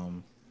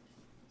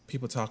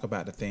 people talk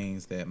about the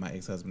things that my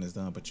ex-husband has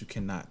done, but you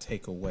cannot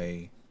take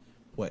away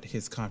what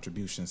his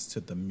contributions to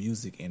the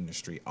music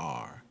industry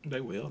are. They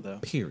will though.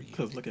 Period.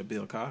 Because look at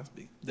Bill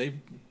Cosby. They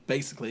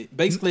basically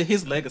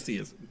his legacy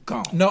is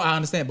gone. No, I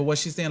understand, but what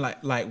she's saying,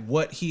 like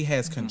what he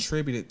has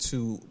contributed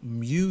to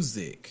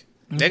music,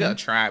 They gonna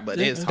try, but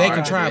it's they hard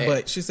can to try, do that.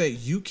 but she said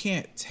you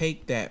can't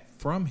take that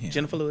from him.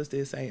 Jennifer Lewis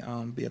did say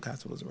Bill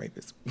Cosby was a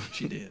rapist.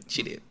 She did.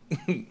 She did.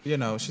 You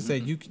know, she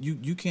said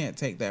you can't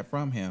take that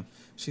from him.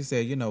 She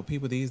said, you know,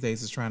 people these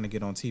days is trying to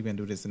get on TV and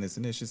do this and this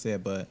and this. She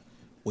said, but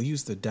we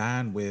used to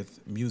dine with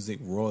music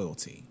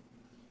royalty.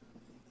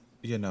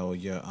 You know,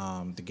 your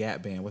the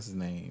Gap Band, what's his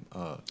name?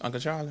 Uncle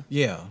Charlie.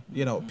 Yeah,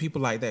 you know,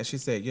 people like that. She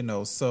said, you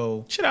know,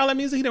 so Shit, all that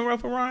music he done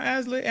wrote for Ron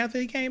Isley after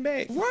he came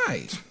back.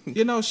 right.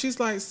 You know, she's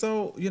like,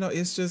 so, you know,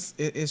 it's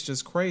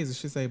just crazy.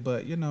 She said,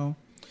 but, you know,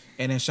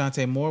 and then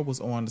Shantae Moore was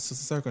on the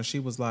Sister Circle and she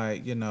was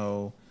like, you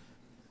know,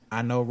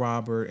 I know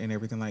Robert and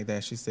everything like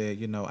that. She said,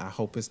 you know, I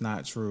hope it's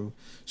not true.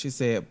 She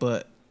said,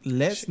 but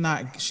let's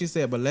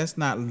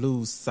not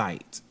lose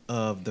sight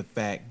of the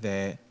fact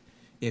that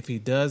if he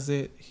does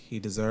it, he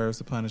deserves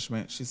the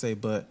punishment. She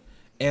said, but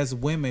as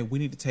women, we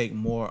need to take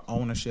more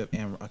ownership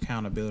and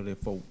accountability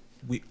for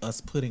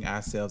us putting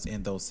ourselves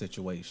in those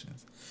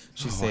situations.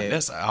 She said,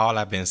 That's all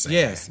I've been saying.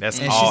 yes. That's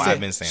And all she said- I've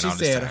been saying all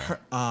this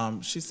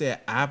time. she said,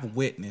 I've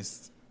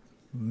witnessed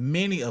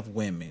many of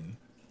women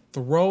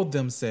throw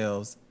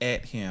themselves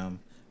at him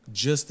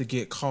just to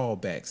get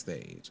called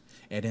backstage.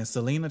 And then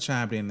Selena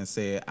chimed in and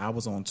said, I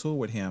was on tour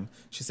with him.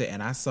 She said,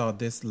 and I saw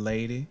this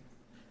lady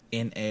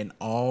in an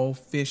all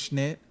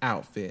fishnet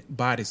outfit,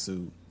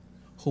 bodysuit,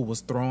 who was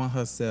throwing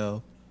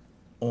herself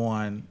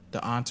on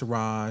the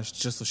entourage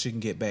just so she can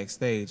get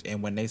backstage.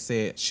 And when they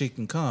said she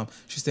can come,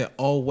 she said,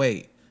 oh,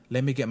 wait,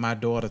 let me get my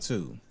daughter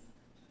too.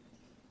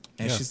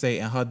 And Yeah. she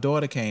said, and her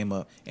daughter came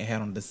up and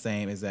had on the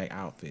same exact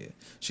outfit.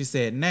 She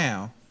said,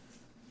 now,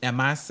 am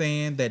I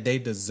saying that they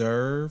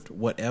deserved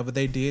whatever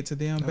they did to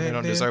them No, back they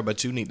don't then? deserve,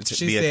 but you need to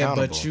She be said,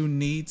 accountable. but you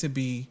need to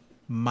be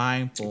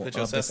mindful Put of the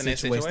yourself in that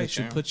situation that you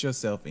situation. put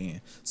yourself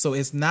in. So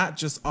it's not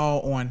just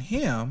all on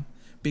him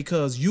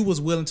because you was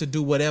willing to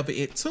do whatever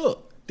it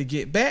took to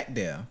get back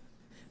there.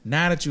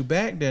 Now that you're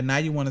back there, now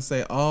you want to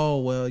say, oh,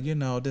 well, you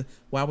know,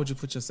 why would you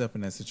put yourself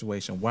in that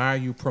situation? Why are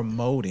you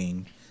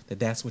promoting that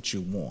that's what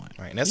you want?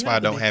 Right, and that's You why I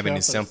have to don't be have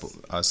any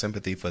careful.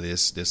 sympathy for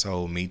this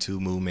whole Me Too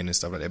movement and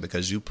stuff like that,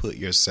 because you put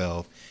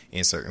yourself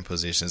in certain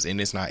positions,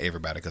 and it's not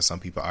everybody, because some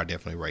people are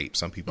definitely raped,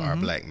 some people are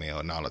blackmailed,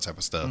 and all that type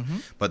of stuff.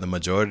 But the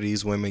majority of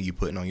these women, you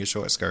putting on your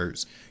short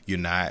skirts,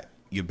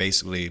 you're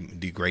basically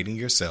degrading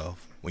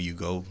yourself when you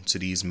go to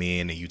these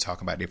men and you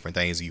talk about different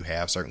things, and you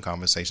have certain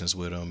conversations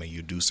with them, and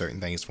you do certain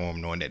things for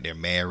them, knowing that they're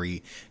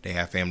married, they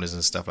have families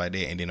and stuff like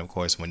that. And then, of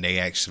course, when they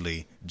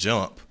actually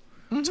jump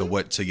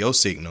to your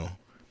signal,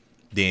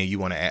 then you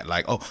want to act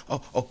like,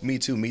 oh, me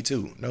too.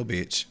 No,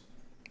 bitch.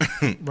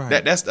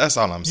 Right. That's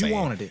all I'm saying.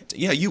 wanted it.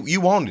 Yeah,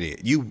 you wanted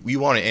it. You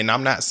wanted it. And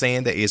I'm not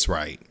saying that it's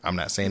right. I'm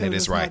not saying that No,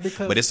 it's it's not, right.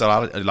 because- But it's a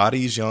lot of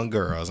these young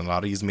girls and a lot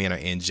of these men are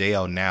in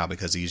jail now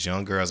because these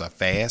young girls are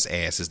fast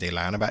asses. They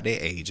lying about their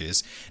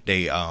ages.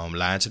 They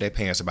lying to their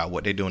parents about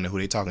what they're doing and who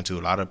they're talking to.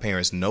 A lot of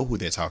parents know who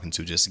they're talking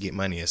to just to get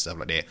money and stuff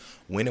like that.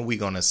 When are we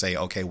gonna say,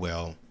 okay,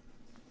 well,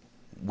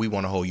 we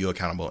want to hold you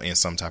accountable in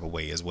some type of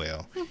way as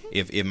well?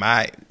 If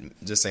my,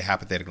 just say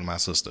hypothetically, my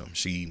sister,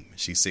 she's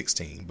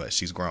 16, but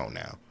she's grown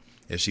now.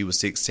 if she was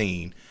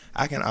 16,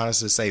 I can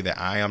honestly say that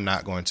I am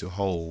not going to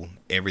hold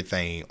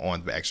everything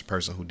on the actual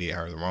person who did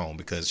her the wrong,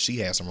 because she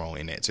has some wrong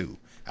in that too.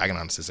 I can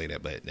honestly say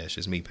that, but that's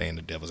just me playing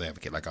the devil's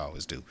advocate like I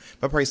always do.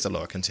 But praise the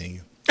Lord,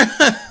 continue.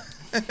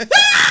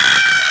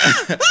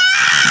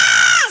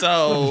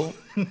 So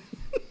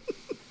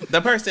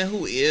the person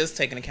who is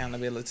taking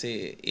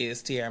accountability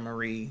is Tierra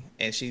Marie,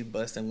 and she's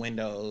busting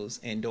windows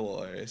and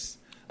doors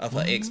of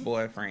her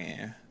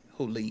ex-boyfriend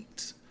who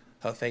leaked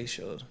her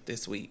facial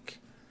this week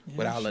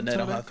with all the nut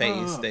on her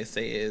face that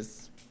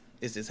says,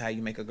 "Is this how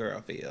you make a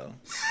girl feel?"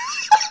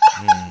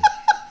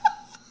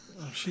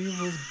 She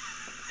was.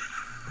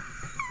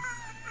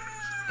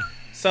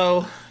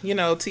 So, you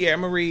know, Tierra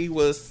Marie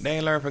was They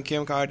ain't learned from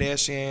Kim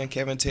Kardashian,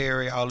 Kevin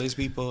Terry, all these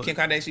people. Kim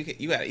Kardashian.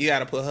 You got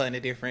to put her in a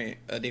different.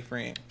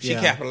 She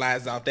Yeah.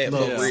 capitalized off that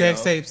Look, for real.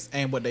 sex tapes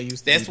ain't what they used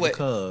to That's be what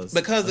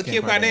because of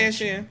Kim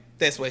Kardashian.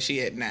 That's what she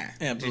at now.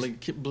 Yeah, believe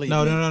No, me.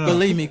 no, no, no.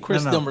 Believe me,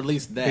 Chris No. done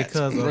released that.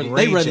 Because of They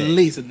Ray J.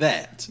 released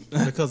that.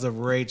 because of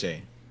Ray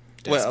J.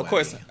 That's Well, of why.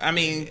 course. I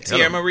mean, Hello.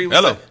 Tierra Marie was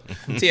Hello.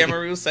 Tierra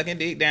Marie was sucking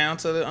dick down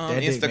to the That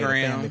dick made her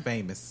family Instagram,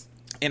 famous.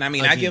 and I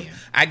mean, Again.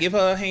 I give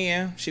her a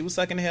hand. She was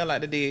sucking the hell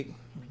out of dick,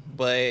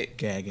 but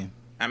Gagging.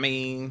 I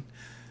mean,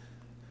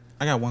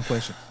 I got one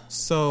question.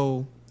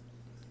 So,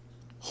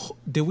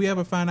 did we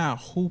ever find out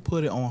who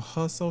put it on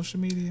her social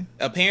media?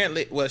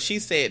 apparently, well, she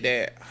said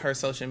that her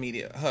social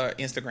media, her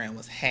Instagram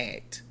was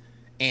hacked,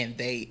 and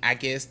I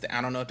guess,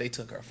 I don't know if they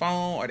took her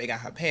phone or they got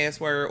her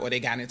password or they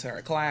got into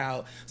her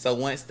cloud. So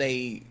once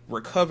they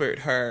recovered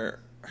her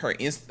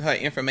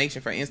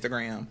information for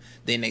Instagram,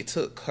 then they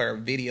took her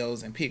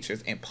videos and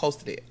pictures and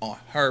posted it on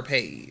her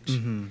page.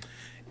 Mm-hmm.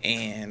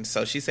 And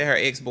so she said her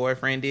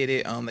ex-boyfriend did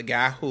it. The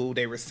guy who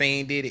they were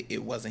saying did it,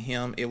 it wasn't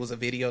him. It was a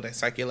video that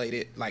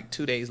circulated like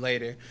 2 days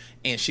later,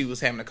 and she was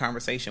having a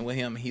conversation with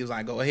him. And he was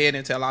like, "Go ahead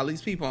and tell all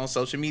these people on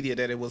social media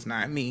that it was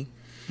not me."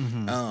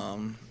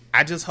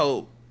 I just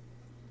hope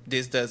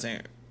this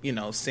doesn't,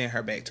 send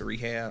her back to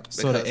rehab.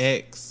 So the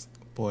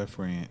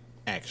ex-boyfriend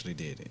actually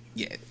did it.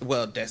 Yeah,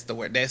 well, that's the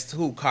word. That's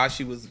who caused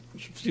she was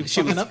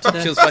fucking up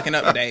today. She was fucking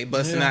up today,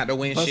 busting Yeah. out the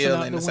Busting windshield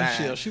out and the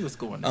windshield. side. She was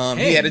going. He had a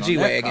ham on that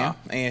G-Wagon, car.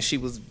 and she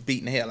was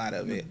beating the hell out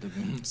of it.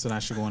 So now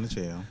she going to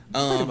jail.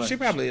 much. She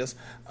probably is.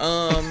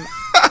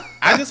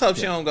 I just hope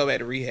she don't go back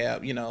to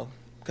rehab,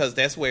 because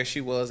that's where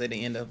she was at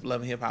the end of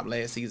Love and Hip Hop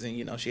last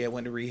season. She had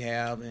went to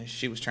rehab, and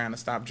she was trying to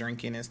stop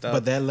drinking and stuff.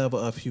 But that level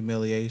of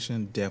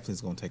humiliation definitely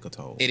is going to take a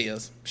toll. It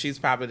is. She's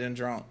probably done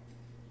drunk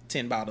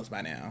 10 bottles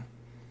by now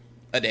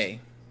a day.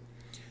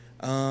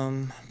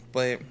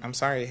 But I'm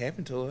sorry it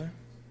happened to her.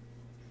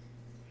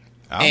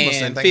 I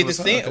almost And didn't think it 50 was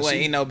her, Cent, 'cause well, she-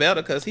 ain't no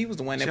better because he was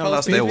the one that She done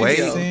lost posted that the weight.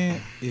 video. 50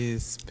 Cent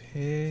is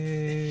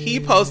pissed. He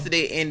posted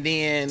it, and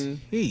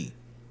then He.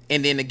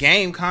 the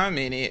game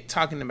commented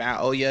talking about,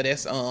 "Oh yeah,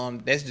 that's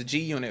the G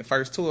Unit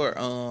first tour.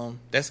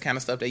 That's the kind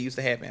of stuff that used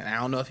to happen." I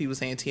don't know if he was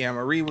saying Tierra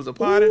Marie was a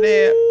part of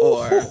that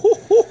or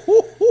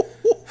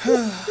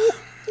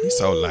He's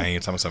so lame.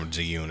 Talking about some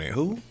G Unit.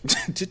 Who?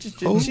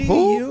 G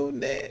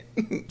Unit.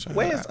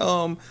 Where's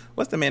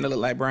what's the man that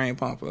looked like Brian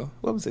Pumper?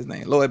 What was his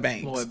name? Lloyd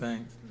Banks. Lloyd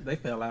Banks. They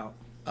fell out.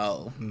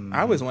 Oh,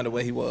 I always wondered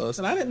where he was.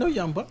 And I didn't know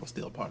Young Buck was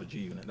still a part of G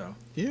Unit though.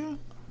 Yeah.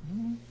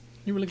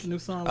 He released a new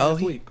song Oh, last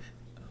he- week.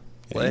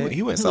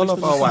 He went solo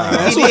for a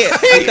while. He did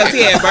because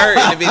he had Bird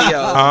in the video.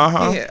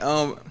 Uh-huh.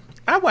 Yeah,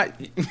 I watched.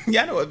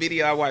 Y'all know what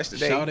video I watched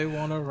today? Shout they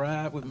wanna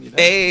ride with me.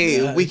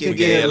 Hey, we can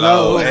Get get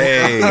low. low.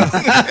 Hey.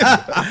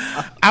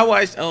 I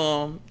watched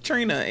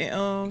Trina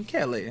and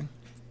Kelly.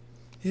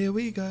 Here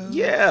we go.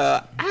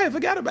 Yeah, I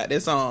forgot about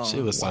that song.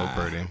 She was so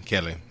pretty.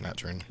 Kelly, not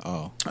Trina.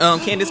 Oh.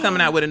 Candy's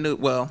coming out with a new.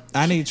 Well,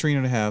 I need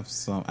Trina to have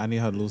some. I need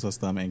her to lose her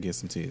stomach and get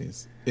some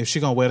titties. If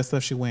she going to wear the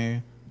stuff she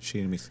wearing, she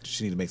need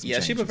to make some yeah,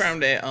 changes. she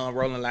performed at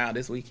Rolling Loud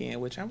this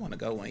weekend, which I want to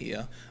go one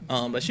year.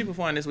 But she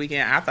performed this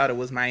weekend. I thought it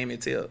was Miami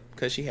Tip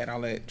because she had all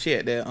that. She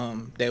had that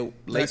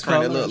lace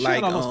front that color. looked She like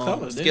had all those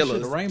colors, didn't she?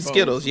 The rainbows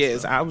Skittles. and Yes,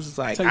 stuff. I was just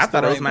like, Taste I the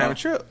thought it was rainbow. Miami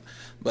Trip.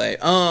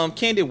 But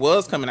Candy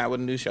was coming out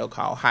with a new show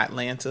called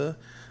Hotlanta,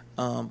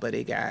 but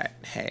it got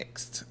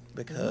hacked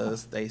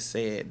because they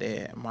said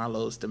that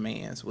Marlo's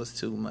demands was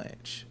too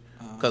much.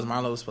 Because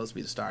Marlo was supposed to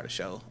be the star of the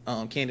show.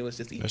 Candy was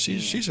just EPing. She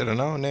should have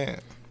known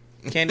that.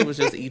 Candy was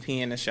just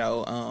EPing the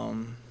show.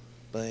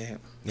 But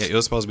Yeah, it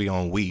was supposed to be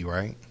on Wii,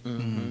 right?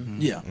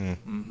 Yeah.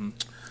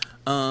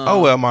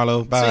 Oh well, Marlo.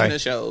 speaking Bye.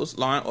 of shows,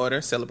 Law and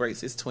Order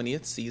celebrates its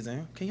 20th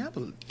season. Can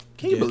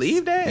you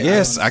believe that?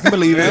 Yes, I can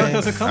believe it.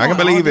 Yeah, come I can on,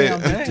 believe all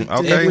it. damn day.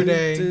 Okay. Every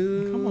day.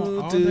 Come on,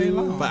 all day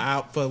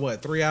long. For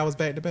what, 3 hours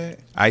back to back?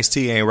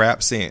 Ice-T ain't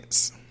rap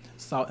since.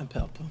 Salt and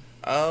pepper.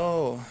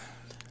 Oh,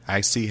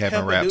 Ice-T haven't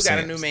Pepper rap do since.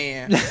 got a new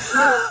man,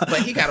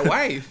 but he got a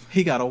wife,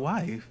 He got a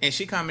wife. and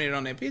she commented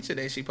on that picture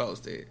that she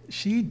posted.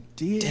 She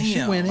did. She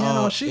Damn. went in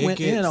on. She it went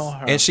in gets- on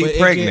her. And she But it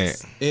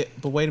pregnant.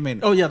 but wait a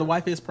minute. oh yeah, the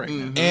wife is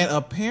pregnant. And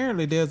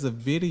apparently there's a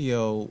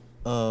video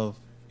of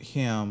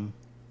him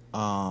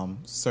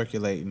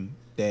circulating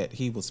that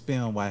he was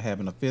filmed while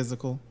having a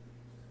physical.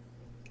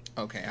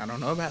 Okay, I don't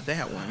know about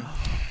that one,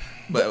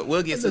 but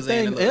we'll get The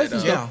Suzanne to thing look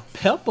is, it up. Yeah.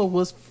 Pepper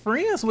was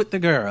friends with the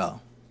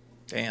girl.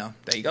 Damn,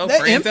 there you go. That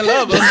Friends and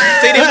impact- lovers.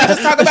 See, didn't we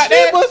just talk about She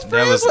that? was That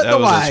friends was with that the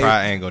was wife. a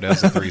triangle. That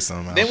was a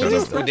threesome. I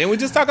Didn't we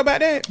just talk about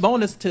that?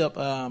 Bonus tip: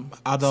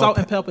 Although- Salt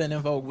and Pepper and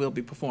En Vogue will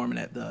be performing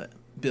at the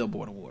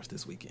Billboard Awards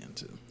this weekend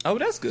too. Oh,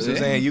 that's good.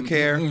 Suzanne, you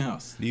care?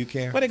 Yes. Do you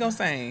care? What they gonna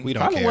sing? We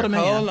don't Probably care. What a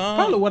Man. Hold on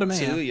Probably What a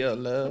Man. to your I'll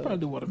love. probably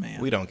do What a Man.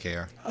 We don't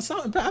care.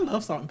 Salt and Pepper. I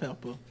love Salt and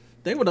Pepper.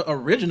 They were the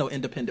original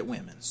independent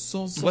women.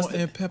 Salt What's the-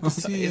 and pepper.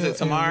 Is it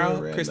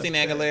tomorrow? Christina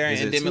Aguilera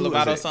and Demi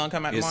Lovato song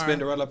come out Is tomorrow.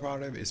 Spinderella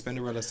part of it? Is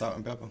Spinderella Salt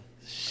and Pepper?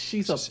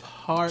 She's a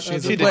part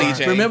she's of a it. But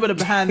DJ. remember the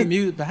behind the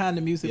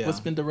music. Yeah. What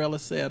Spinderella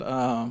said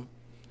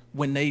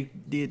when they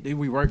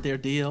reworked their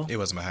deal. It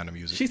wasn't behind the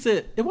music. She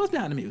said it was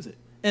behind the music,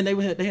 and they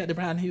had the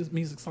behind the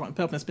music Salt and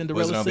Pepper. And Spinderella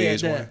Was it on said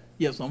VH1? that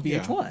yes, on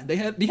VH1 Yeah. they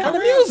had behind the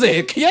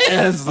music.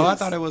 Yes. Oh, I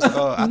thought it was. I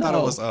thought it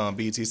No. was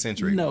BT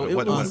Centric. No, it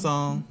was-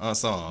 Unsung.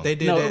 Unsung. They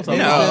did No, that. it was They on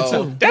did VH1 that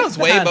No, too. that was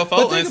way Behind- before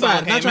But think Unsung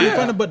about it. Not came trying to be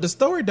funny, out. but the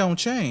story don't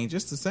change.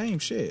 It's the same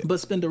shit. But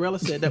Spinderella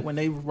said that when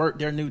they worked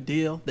their new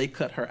deal, they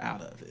cut her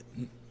out of it.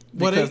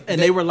 Well, Because, they-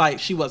 they were like,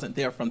 she wasn't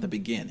there from the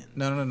beginning.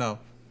 No.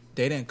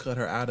 They didn't cut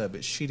her out of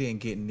it. She didn't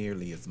get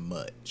nearly as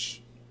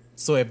much.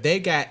 So if they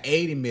got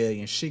 80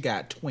 million, she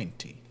got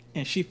 20.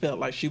 And she felt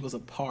like she was a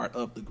part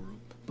of the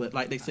group. But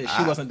like they said,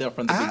 she wasn't there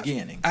from the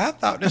beginning. I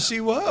thought that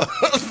she was.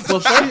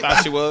 Well, I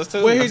thought she was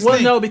too. Well, here's- well,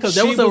 thing. no, because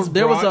there She was brought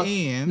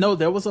in-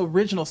 there was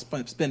original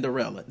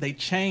Spinderella. They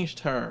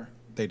changed her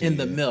They in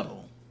the did.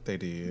 middle. They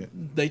did.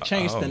 They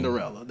changed Oh.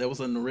 Spinderella. There was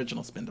an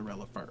original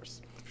Spinderella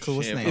first. Cool.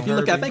 What's Shit, name? If you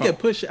look, I Herbie? think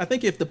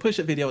if the Push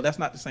It video, that's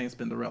not the same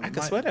Spinderella. I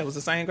could swear that was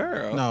the same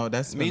girl. No,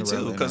 that's Me Spinderella too,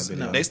 in that because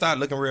video. they started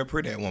looking real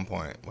pretty at one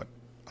point. What?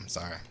 I'm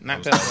sorry.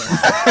 Not I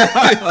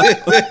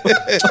was-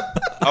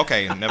 Pepper.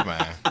 Okay, never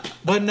mind.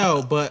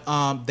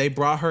 But they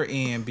brought her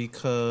in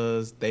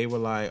because they were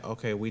like,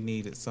 okay, we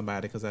needed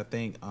somebody because I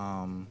think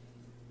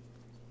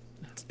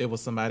it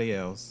was somebody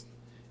else,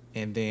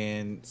 and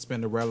then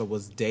Spinderella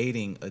was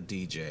dating a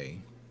DJ,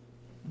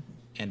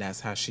 and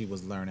that's how she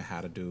was learning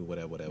how to do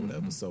whatever.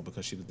 So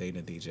because she was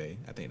dating a DJ,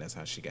 I think that's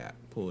how she got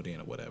pulled in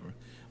or whatever.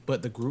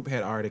 But the group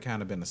had already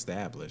kind of been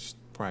established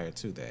prior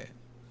to that.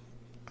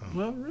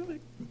 Well,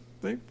 really,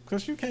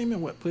 because you came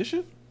in Push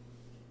It.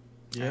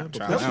 Yeah,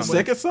 Try That was it the out.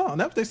 second song.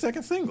 That was their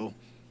second single.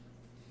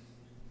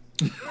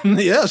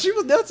 Yeah, she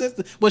was there.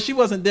 Well, she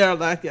wasn't there.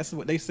 Like, I guess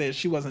what they said,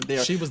 she wasn't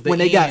there. She was the when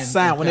they got end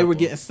signed. in When they were Pepper.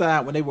 getting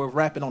signed. When they were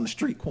rapping on the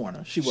street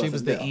corner. She she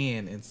was the there.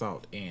 end in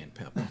Salt and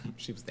Pepper.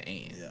 She was the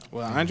end. Yeah.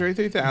 Well, Andre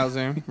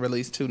 3000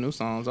 released 2 new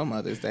songs on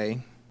Mother's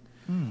Day.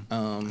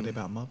 Are they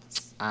about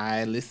mothers?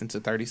 I listened to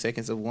 30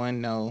 seconds of one.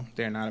 No,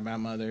 they're not about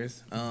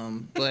mothers.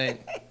 But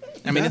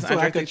I mean, it's That's what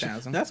Andre I could.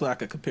 3000. That's what I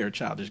could compare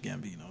Childish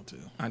Gambino to.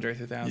 Andre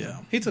 3000. Yeah.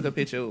 He took a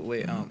picture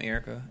with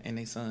Erica and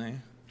their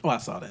son. Oh, I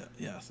saw that.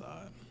 Yeah, I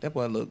saw it. That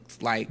boy looks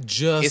like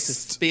Just- it's a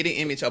spitting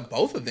image of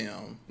both of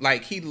them.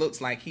 Like he looks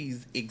like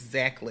he's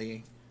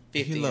exactly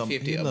 50 look- and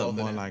 50 he of look both of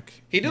more them.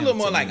 like He do him look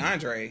more to like me.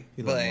 Andre,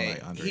 He look but more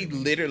like Andre he to me.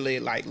 literally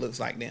like looks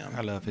like them.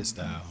 I love his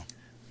style.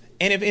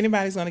 And if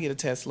anybody's gonna get a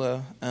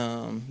Tesla,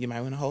 you might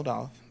want to hold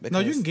off. No,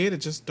 you because can get it.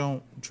 Just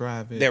don't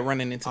drive it. They're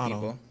running into auto.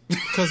 people.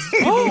 Because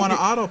people want to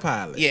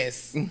autopilot.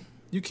 Yes.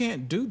 You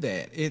can't do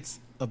that. It's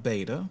a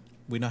beta.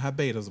 We know how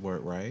betas work,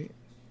 right?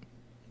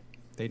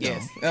 They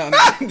don't.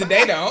 Yes.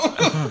 They don't.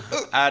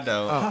 I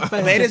know. How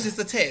fast? Beta's just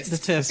a test. The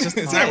test. Just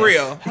It's not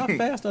real. How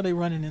fast are they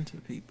running into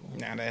people?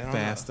 Nah, they don't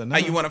Fast know.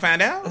 enough. Oh, you want to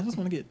find I out? just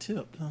want to get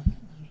tipped. Huh?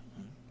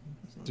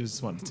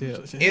 Just want to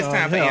tip. It's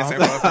time for Yeah. answering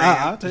for a friend.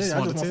 I'll tell you, Just I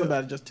want just to want tip.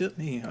 somebody to just tip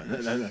me.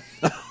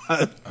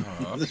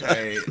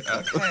 Okay.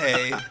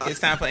 It's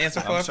time for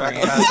answer for a I'm trying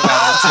friend. to find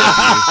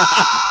somebody to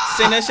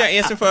Send us your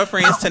answer for a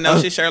friends to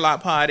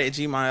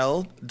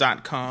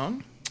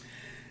notiasherlockpod@gmail.com.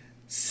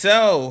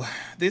 So,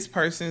 this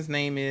person's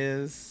name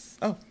is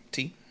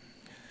T.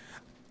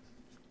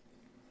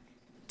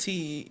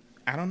 T.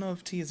 I don't know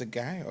if T is a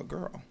guy or a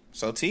girl.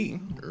 So T.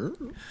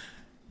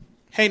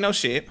 Hey, no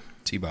shit.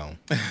 T-Bone.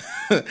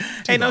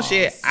 Hey, no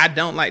shit. I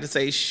don't like to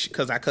say shh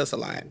because I cuss a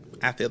lot.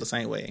 I feel the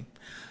same way.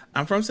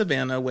 I'm from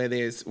Savannah, where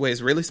it's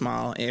really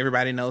small and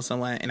everybody knows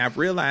someone, and I've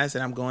realized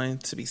that I'm going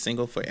to be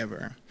single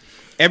forever.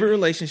 Every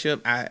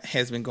relationship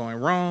has been going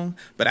wrong,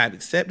 but I've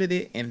accepted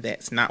it, and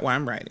that's not why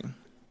I'm writing.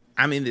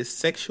 I'm in this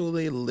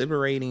sexually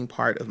liberating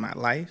part of my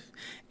life,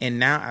 and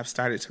now I've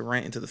started to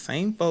run into the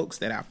same folks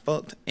that I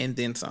fucked and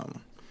then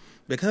some.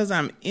 Because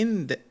I'm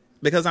in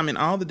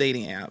all the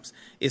dating apps,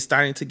 it's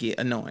starting to get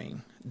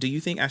annoying. Do you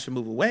think I should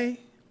move away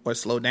or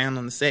slow down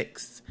on the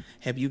sex?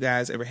 Have you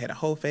guys ever had a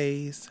whole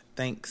phase?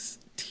 Thanks,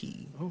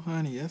 T. Oh,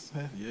 honey, yes,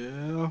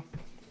 yeah.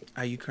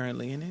 Are you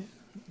currently in it?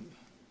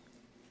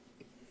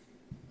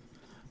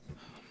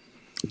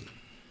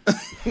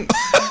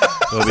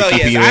 We'll be So, keeping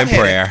yes, you I've in had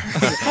prayer.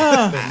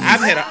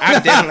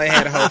 I've definitely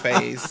had a whole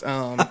phase.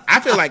 I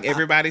feel like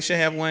everybody should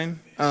have one.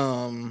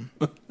 I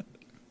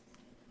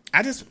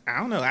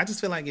don't know. I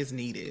just feel like it's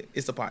needed.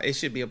 It's a part. It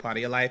should be a part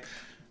of your life.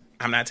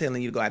 I'm not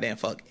telling you to go out there and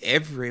fuck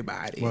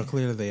everybody. Well,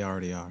 clearly they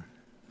already are.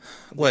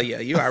 Well, yeah,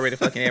 you already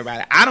fucking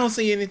everybody. I don't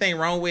see anything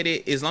wrong with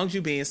it. As long as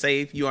you being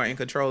safe, you are in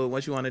control of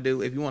what you want to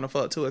do. If you want to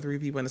fuck 2 or 3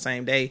 people in the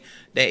same day,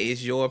 that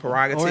is your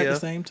prerogative. Or at the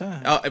same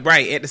time.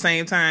 Right, at the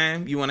same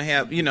time, you want to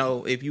have,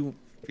 if you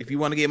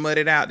want to get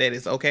mudded out, that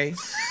is okay.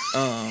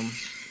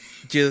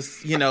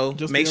 Just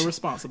Just be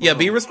responsible. Yeah,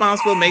 be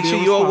responsible. Make Be a sure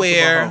you're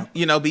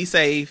responsible aware. Be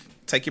safe.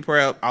 Take your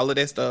prep. All of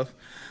that stuff.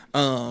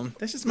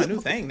 That's just my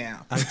new thing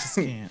now. I just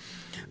can't.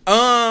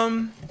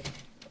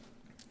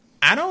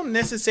 I don't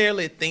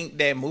necessarily think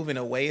that moving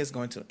away is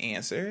going to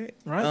answer it,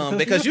 Right?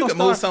 Because you can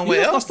move somewhere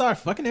else. You're gonna start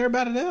fucking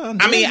everybody there.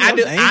 I mean, I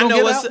do. They ain't gonna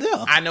get out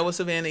there. I know what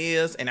Savannah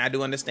is, and I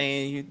do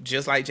understand you.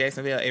 Just like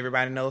Jacksonville,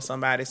 everybody knows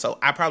somebody, so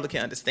I probably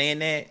can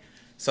understand that.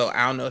 So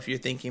I don't know if you're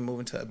thinking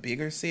moving to a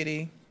bigger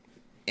city,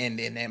 and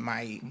then that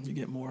might You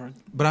get more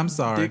But I'm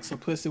sorry. dicks or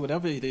pussy,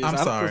 whatever it is. I'm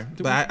sorry,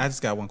 do but I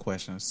just got one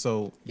question.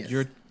 So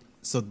Yes.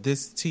 so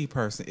this T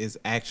person is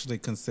actually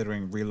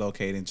considering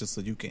relocating just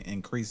so you can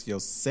increase your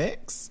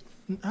sex?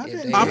 I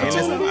didn't Yeah,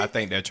 opportunity. I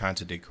think they're trying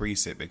to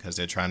decrease it because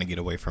they're trying to get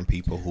away from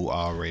people who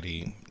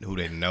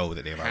they know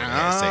that they've already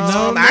had sex.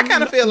 No, I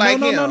kind of feel like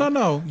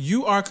no.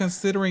 You are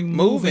considering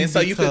moving so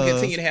you can because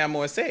continue to have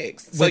more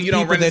sex, so with you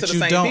don't people run into that the you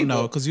same don't people.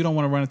 know because you don't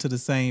want to run into the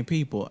same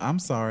people. I'm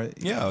sorry.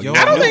 Yeah, Yo,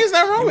 I don't think there's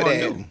nothing wrong with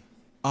You that.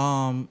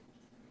 want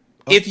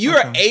If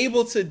you're okay.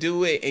 able to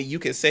do it and you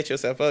can set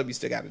yourself up, you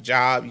still got a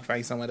job, you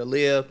find somewhere to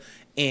live,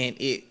 and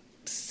it's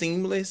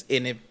seamless.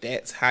 And if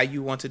that's how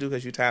you want to do,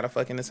 because you're tired of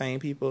fucking the same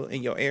people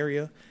in your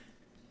area,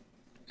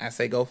 I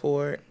say go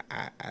for it.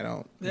 I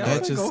don't. Yeah,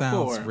 that go just for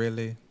sounds it.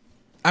 really.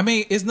 I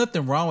mean, it's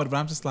nothing wrong with it, but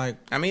I'm just like,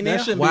 I mean, That yeah.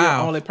 shouldn't be your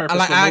wow. only purpose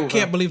Like, for I moving.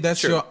 can't believe that's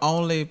Sure. your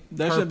only.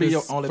 That should be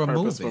your purpose only for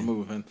purpose moving. for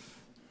moving.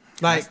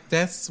 Like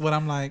that's what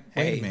I'm like.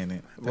 Wait a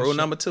minute. That Rule shit-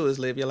 number 2 is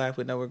live your life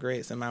with no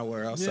regrets in my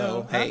world.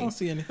 So I hey, don't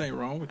see anything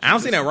wrong with it. I don't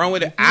see nothing wrong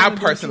with it. If you I wanna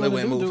do what you personally wanna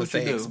wouldn't do, move for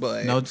do what you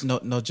sex, do.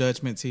 but No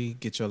judgment. T.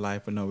 Get your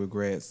life with no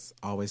regrets.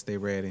 Always stay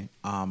ready.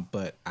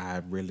 But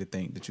I really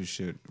think that you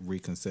should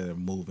reconsider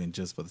moving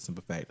just for the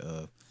simple fact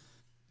of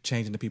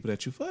changing the people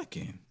that you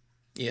fucking.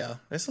 yeah,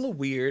 that's a little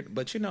weird.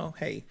 But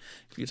hey,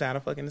 if you're tired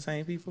of fucking the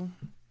same people,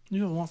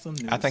 You want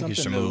something new. I think you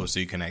should something new. move so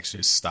you can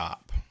actually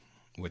stop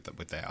with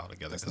that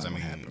altogether. Because I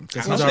mean,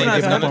 Because I he's don't already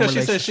think given up on Because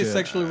she said she's relationship.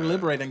 sexually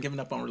liberated and giving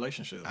up on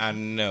relationships. I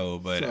know,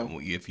 but So-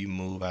 if you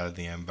move out of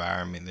the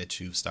environment that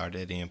you've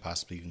started in,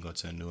 possibly you can go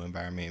to a new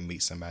environment and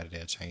meet somebody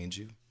that'll change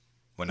you.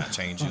 Well, not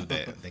change you,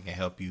 that they can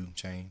help you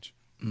change.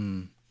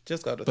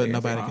 just go to But therapy.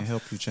 nobody can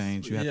help you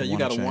change. You have to you want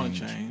gotta to want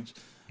change. to change.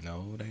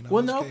 No, they not.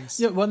 Well, the no, case.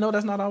 no,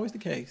 that's not always the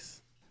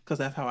case. Because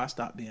that's how I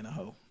stopped being a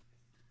hoe.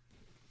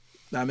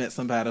 I met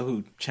somebody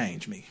who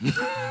changed me.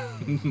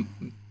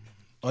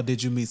 Or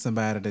did you meet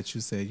somebody that you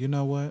said, you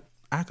know what?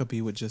 I could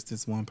be with just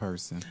this one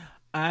person.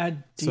 I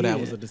did. So that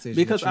was a decision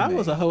because that you I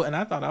was made. a hoe and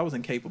I thought I was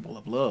incapable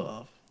of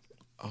love.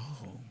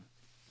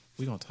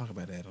 We're going to talk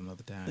about that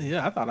another time.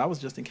 Yeah, I thought I was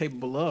just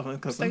incapable of love.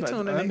 Because Stay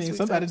tuned to next week's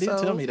somebody did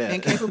episode. tell me that.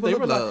 Incapable they of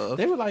were love. Like,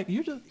 they were like,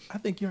 I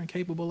think you're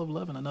incapable of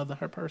loving another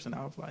person.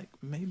 I was like,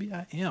 maybe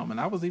I am. And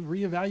I was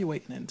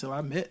reevaluating it until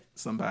I met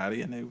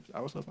somebody. And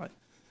I was just like,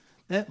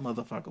 that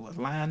motherfucker was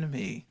lying to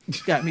me.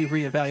 Got me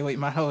reevaluating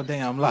my whole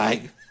damn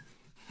life.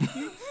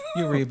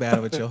 You read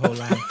battle with your whole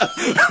life.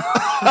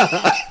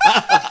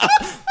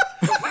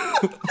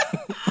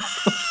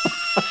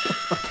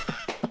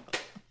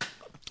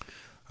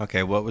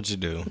 Okay, what would you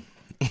do?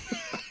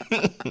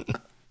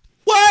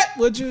 What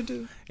would you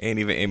do? Ain't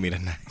even in me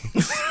tonight.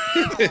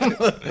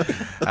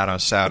 I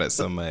don't shout it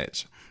so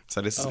much.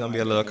 So this is gonna be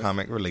a little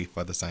comic relief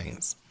for the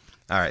Saints.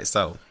 All right,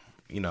 so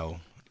we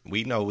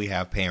know we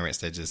have parents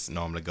that just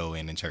normally go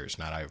in church.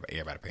 Not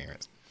everybody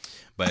parents,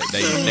 but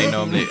they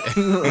normally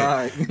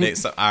Right.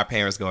 so our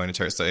parents go into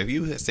church. So if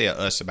you say a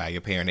usher by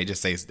your parent, they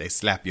just say they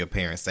slap your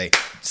parent, say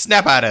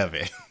snap out of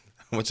it.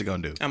 What you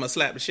gonna do? I'm gonna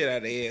slap the shit out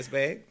of their ass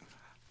back.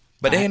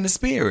 But they in the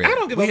spirit. I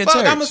don't give We a in fuck.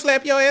 church. I'm gonna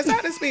slap your ass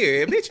out the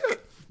spirit, bitch.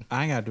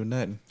 I ain't got to do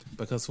nothing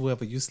because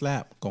whoever you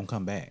slap going to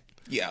come back.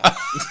 Yeah.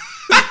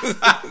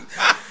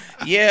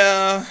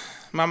 Yeah.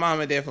 My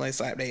mama definitely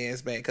slapped their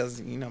ass back because,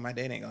 my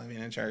dad ain't going to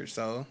be in church,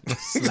 so.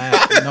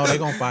 Slap. No, they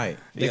going to fight.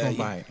 They Yeah, going to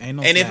yeah. fight. Ain't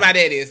no And if slap. my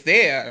dad is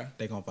there,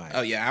 They going to fight.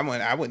 oh, yeah,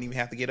 I wouldn't even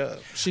have to get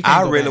up. She can't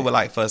I go really back. would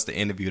like for us to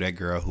interview that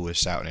girl who was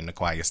shouting in the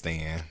choir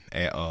stand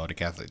at the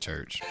Catholic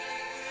Church.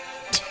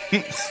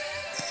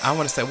 I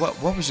want to say,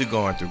 what was you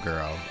going through,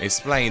 girl?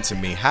 Explain to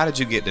me. How did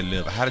you get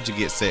delivered? How did you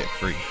get set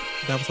free?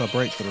 That was her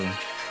breakthrough.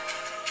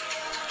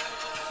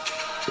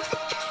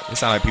 It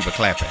sounded like people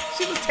clapping.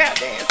 She was tap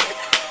dancing.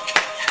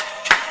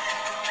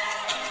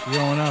 You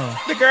don't know.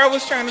 The girl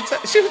was trying to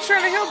she was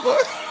trying to help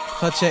her.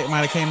 Her check might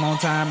have came on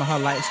time and her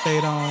light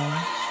stayed on.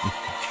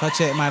 Her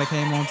check might have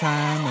came on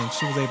time and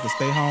she was able to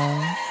stay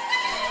home.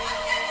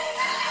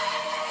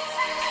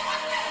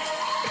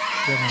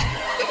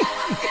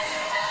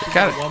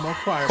 Got One more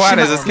choir. quiet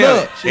as a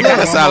skeleton. It kind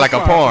of sound like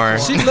a porn.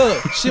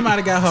 She might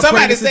have got her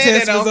Somebody pregnancy said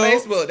test that on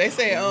results. Facebook. They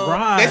said,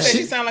 Right. they said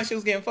she sounded like she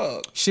was getting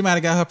fucked. She might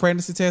have got her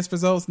pregnancy test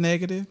results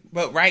negative.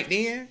 But right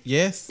then,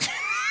 Yes.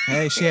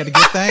 Hey, she had to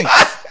get thanks.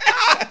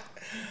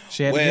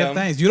 She had to give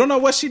thanks. You don't know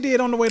what she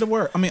did on the way to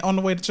work. I mean, on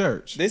the way to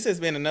church. This has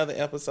been another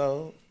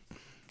episode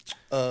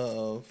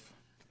of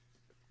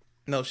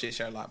No Shit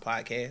Sherlock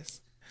podcast.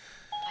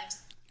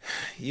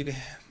 You can,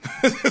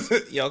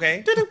 you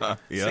okay?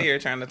 Yeah. Sarah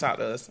trying to talk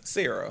to us.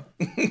 Sarah.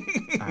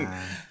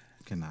 I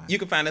cannot. You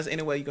can find us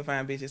anywhere you can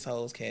find bitches,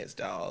 hoes, cats,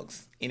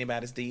 dogs.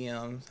 Anybody's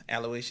DMs.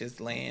 Aloysius,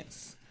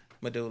 Lance,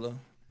 Medulla,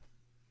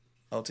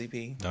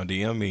 OTP. Don't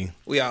DM me.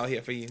 We all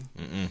here for you.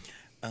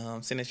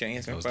 Send us your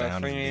answer goes for a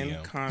down in the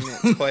friend, DM.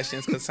 comments,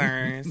 questions,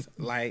 concerns,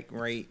 like,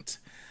 rate,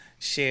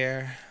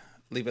 share,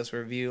 leave us a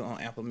review on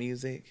Apple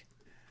Music.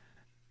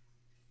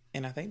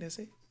 And I think that's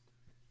it.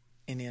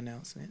 Any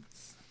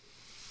announcements?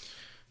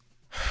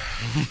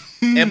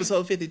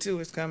 Episode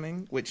 52 is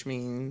coming, which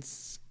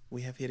means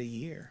we have hit a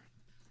year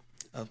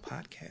of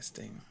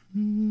podcasting.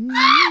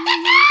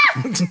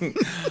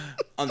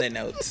 On that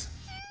note,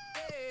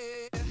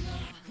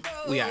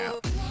 we are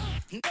out.